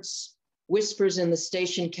words, whispers in the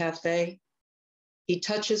station cafe. He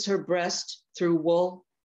touches her breast through wool.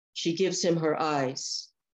 She gives him her eyes.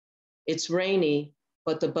 It's rainy,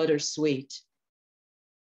 but the butter's sweet.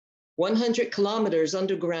 100 kilometers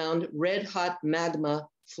underground, red hot magma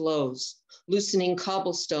flows, loosening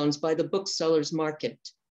cobblestones by the bookseller's market,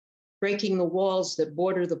 breaking the walls that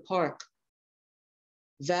border the park.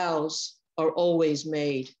 Vows are always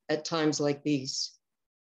made at times like these.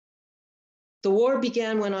 The war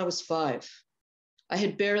began when I was 5. I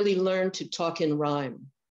had barely learned to talk in rhyme.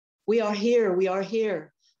 We are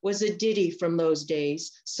here, was a ditty from those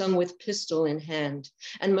days, sung with pistol in hand.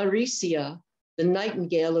 And Maricia, the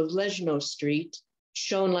nightingale of Lysnewycz Street,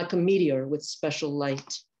 shone like a meteor with special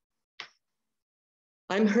light.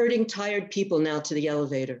 I'm herding tired people now to the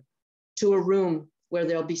elevator, to a room where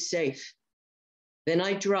they'll be safe. Then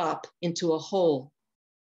I drop into a hole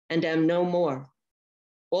and am no more.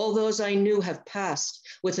 All those I knew have passed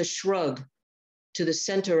with a shrug to the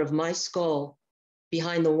center of my skull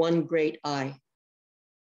behind the one great eye.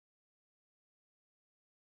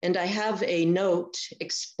 And I have a note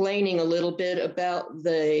explaining a little bit about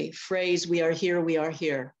the phrase, we are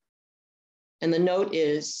here. And the note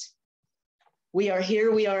is, we are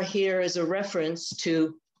here is a reference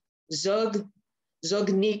to Zog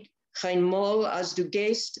niet geen mol als du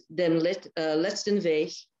gehst den letzten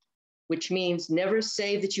Weg, which means never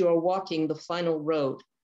say that you are walking the final road.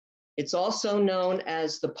 It's also known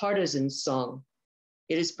as the partisan song.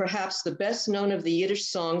 It is perhaps the best known of the Yiddish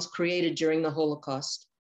songs created during the Holocaust.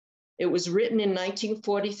 It was written in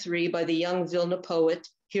 1943 by the young Vilna poet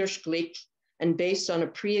Hirschglick and based on a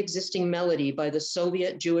pre-existing melody by the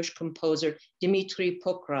Soviet Jewish composer Dmitry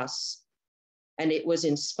Pokras. And it was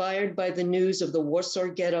inspired by the news of the Warsaw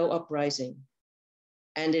Ghetto uprising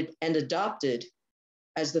and adopted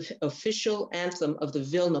as the official anthem of the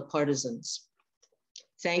Vilna partisans.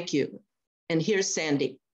 Thank you. And here's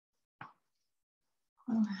Sandy.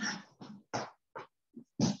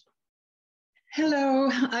 Hello,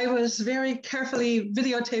 I was very carefully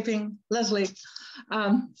videotaping Leslie.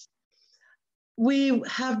 We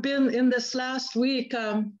have been in this last week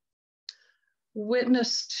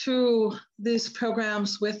witness to these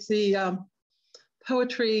programs with the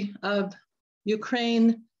poetry of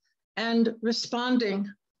Ukraine and responding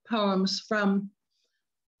poems from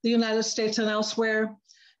the United States and elsewhere.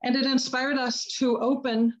 And it inspired us to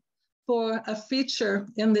open for a feature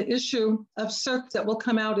in the issue of Cirque that will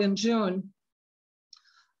come out in June.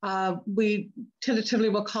 We tentatively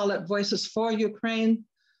will call it Voices for Ukraine,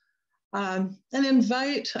 and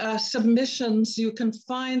invite submissions. You can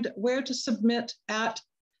find where to submit at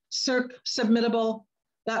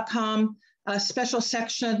circsubmittable.com, a special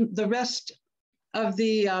section. The rest of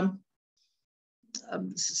the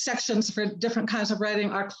sections for different kinds of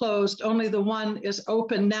writing are closed. Only the one is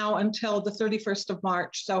open now until the 31st of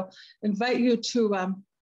March. So invite you to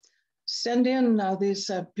send in these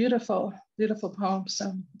beautiful, beautiful poems.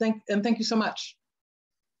 So thank you so much.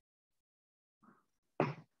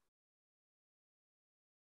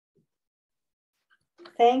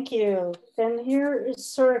 Thank you. And here is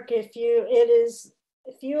Cirque. If you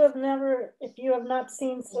have not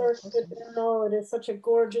seen Cirque, no, it is such a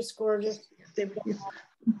gorgeous, gorgeous. It's a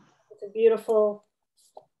beautiful,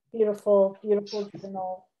 beautiful, beautiful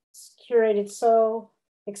journal. It's curated so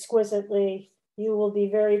exquisitely. You will be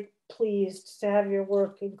very pleased to have your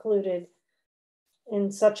work included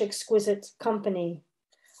in such exquisite company.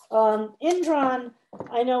 Indran,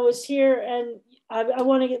 I know, is here, and I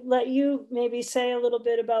want to let you maybe say a little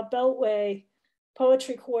bit about Beltway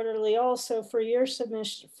Poetry Quarterly, also for your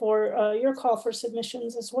submission, for your call for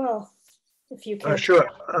submissions as well, if you can. Sure.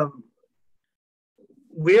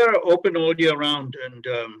 We are open all year round, and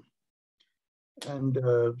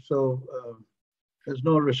so there's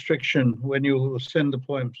no restriction when you send the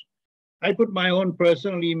poems. I put my own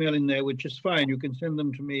personal email in there, which is fine. You can send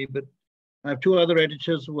them to me, but I have 2 other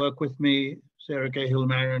editors who work with me, Sarah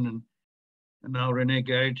Cahill-Marin and now Renee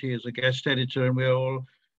Garrity is a guest editor, and we all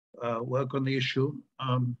work on the issue.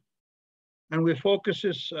 And we focus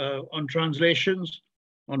this on translations,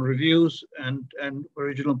 on reviews, and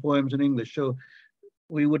original poems in English. So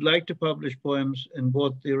we would like to publish poems in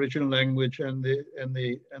both the original language and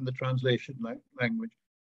the translation language.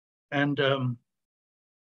 And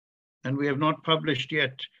we have not published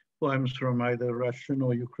yet poems from either Russian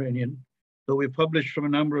or Ukrainian, though we published from a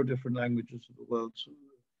number of different languages of the world. So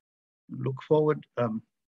look forward.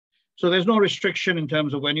 So there's no restriction in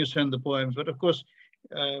terms of when you send the poems, but of course,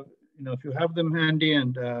 you know, if you have them handy,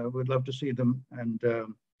 and we'd love to see them. And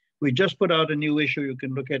we just put out a new issue. You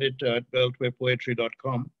can look at it at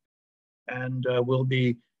beltwaypoetry.com, and we'll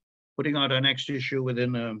be putting out our next issue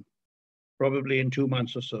within probably in 2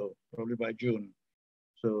 months or so, probably by June.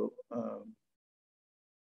 So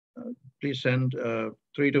please send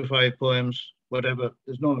 3 to 5 poems, whatever.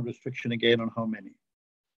 There's no restriction again on how many.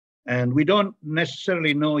 And we don't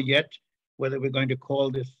necessarily know yet whether we're going to call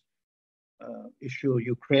this issue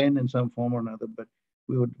Ukraine in some form or another, but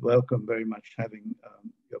we would welcome very much having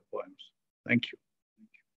your poems. Thank you.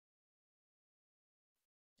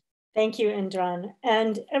 Thank you, Indran.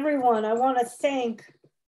 And everyone, I want to thank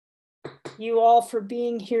you all for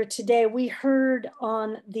being here today. We heard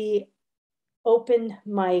on the open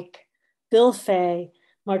mic, Bill Fay,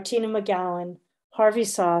 Martina McGowan, Harvey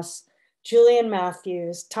Soss, Julian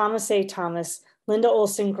Matthews, Thomas A.Thomas, Linda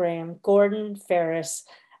Ohlson Graham, Gordon Ferris,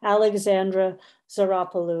 Alexandra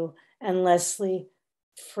Psaropoulou, and Leslie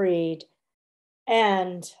Freed.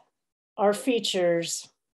 And our features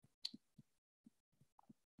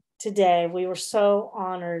today, we were so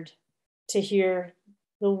honored to hear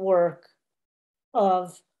the work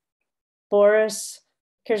of Boris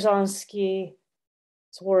Khersonsky's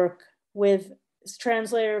work with his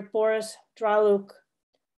translator Boris Dralyuk,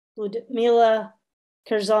 Ludmyla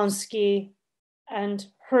Khersonsky, and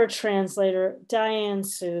her translator Diane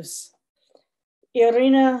Seuss,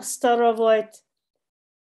 Iryna Starovoyt,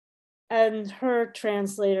 and her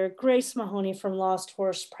translator Grace Mahoney from Lost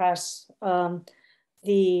Horse Press,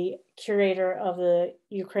 the curator of the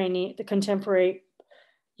contemporary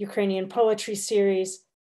Ukrainian poetry series,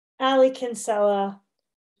 Kinsella,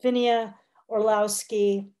 Dzvinia,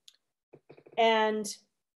 Orlowsky, and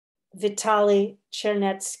Vitaly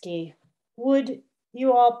Chernetsky. Would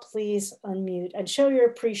you all please unmute and show your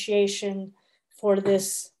appreciation for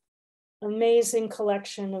this amazing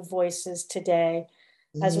collection of voices today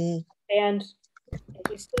as we stand, as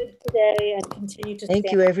we stood today and continue to stand.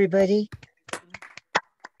 Thank you, everybody.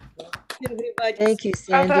 Everybody. Thank you,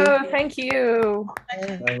 Sandy. Bravo, thank you.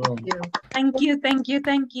 Thank you, thank you,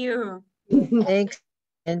 thank you. Thanks,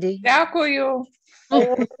 Sandy. Дякую.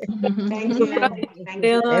 Thank you.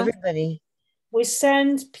 Everybody. We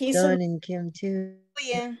send peace Don and Kim too.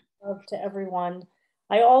 love to everyone.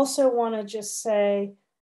 I also want to just say,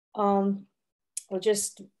 my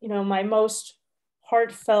most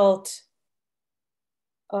heartfelt,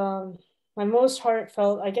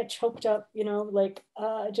 I get choked up,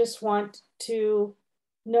 I just want to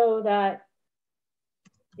know that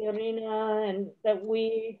Iryna and that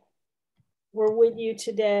we were with you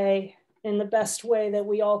today in the best way that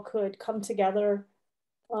we all could come together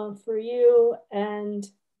for you and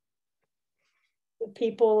the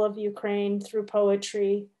people of Ukraine through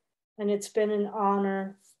poetry. And it's been an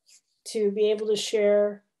honor to be able to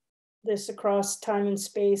share this across time and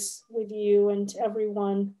space with you and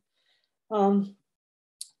everyone.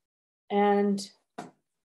 And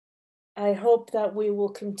I hope that we will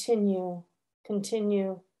continue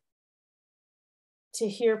to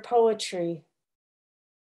hear poetry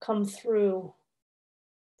come through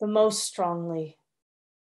the most strongly.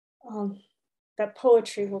 That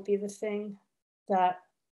poetry will be the thing that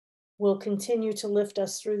will continue to lift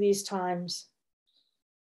us through these times.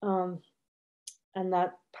 And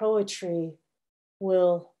that poetry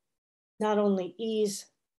will not only ease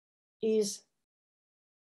the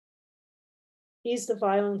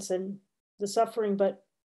violence and the suffering, but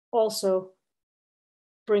also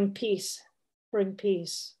bring peace.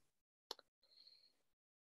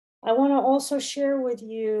 I want to also share with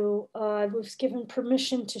you, I was given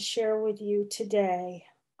permission to share with you today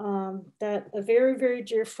that a very, very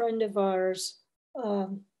dear friend of ours,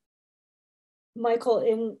 Michael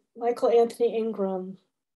Anthony Ingram,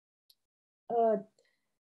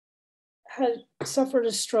 had suffered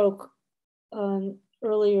a stroke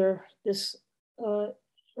earlier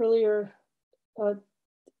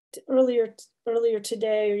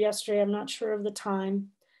today or yesterday, I'm not sure of the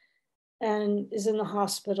time, and is in the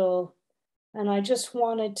hospital. And I just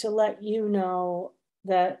wanted to let you know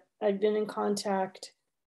that I've been in contact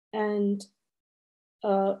and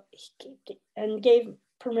gave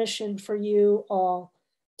permission for you all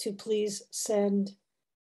to please send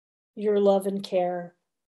your love and care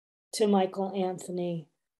to Michael Anthony.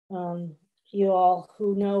 You all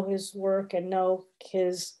who know his work and know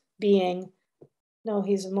his being, know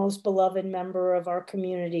he's a most beloved member of our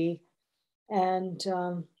community. And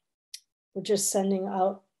we're just sending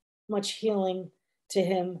out much healing to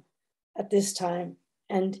him at this time,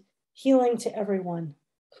 and healing to everyone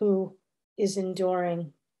who is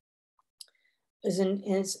enduring, is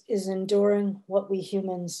enduring what we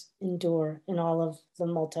humans endure in all of the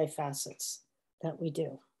multifacets that we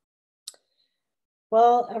do.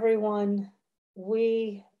 Well, everyone,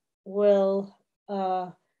 we will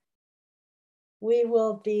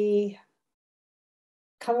be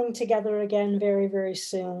coming together again very, very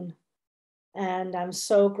soon. And I'm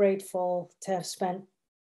so grateful to have spent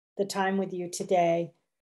the time with you today.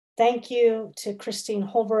 Thank you to Christine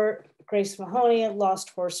Holbert, Grace Mahoney at Lost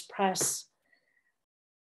Horse Press.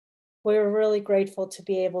 We're really grateful to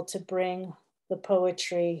be able to bring the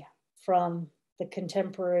poetry from the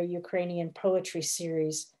Contemporary Ukrainian Poetry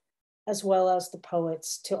Series, as well as the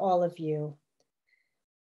poets, to all of you.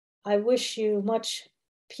 I wish you much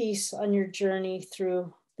peace on your journey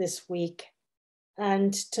through this week.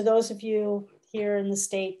 And to those of you here in the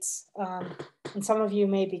States, and some of you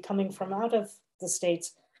may be coming from out of the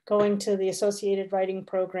States, going to the Associated Writing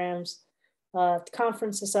Programs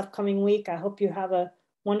conference this upcoming week. I hope you have a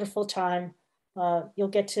wonderful time. You'll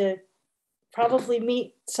get to probably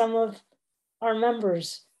meet some of our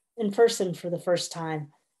members in person for the first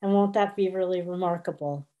time. And won't that be really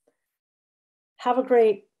remarkable? Have a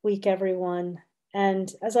great week, everyone.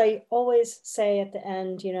 And as I always say at the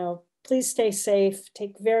end, please stay safe,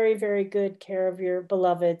 take very, very good care of your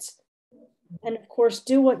beloveds. And of course,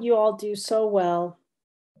 do what you all do so well.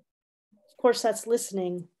 Of course, that's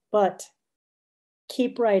listening, but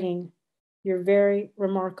keep writing your very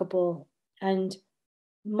remarkable and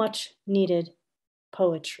much needed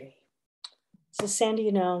poetry. So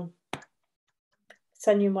Sandy,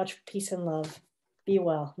 send you much peace and love. Be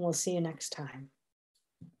well, and we'll see you next time.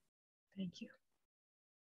 Thank you.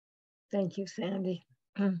 Thank you, Sandy.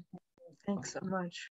 Thanks so much.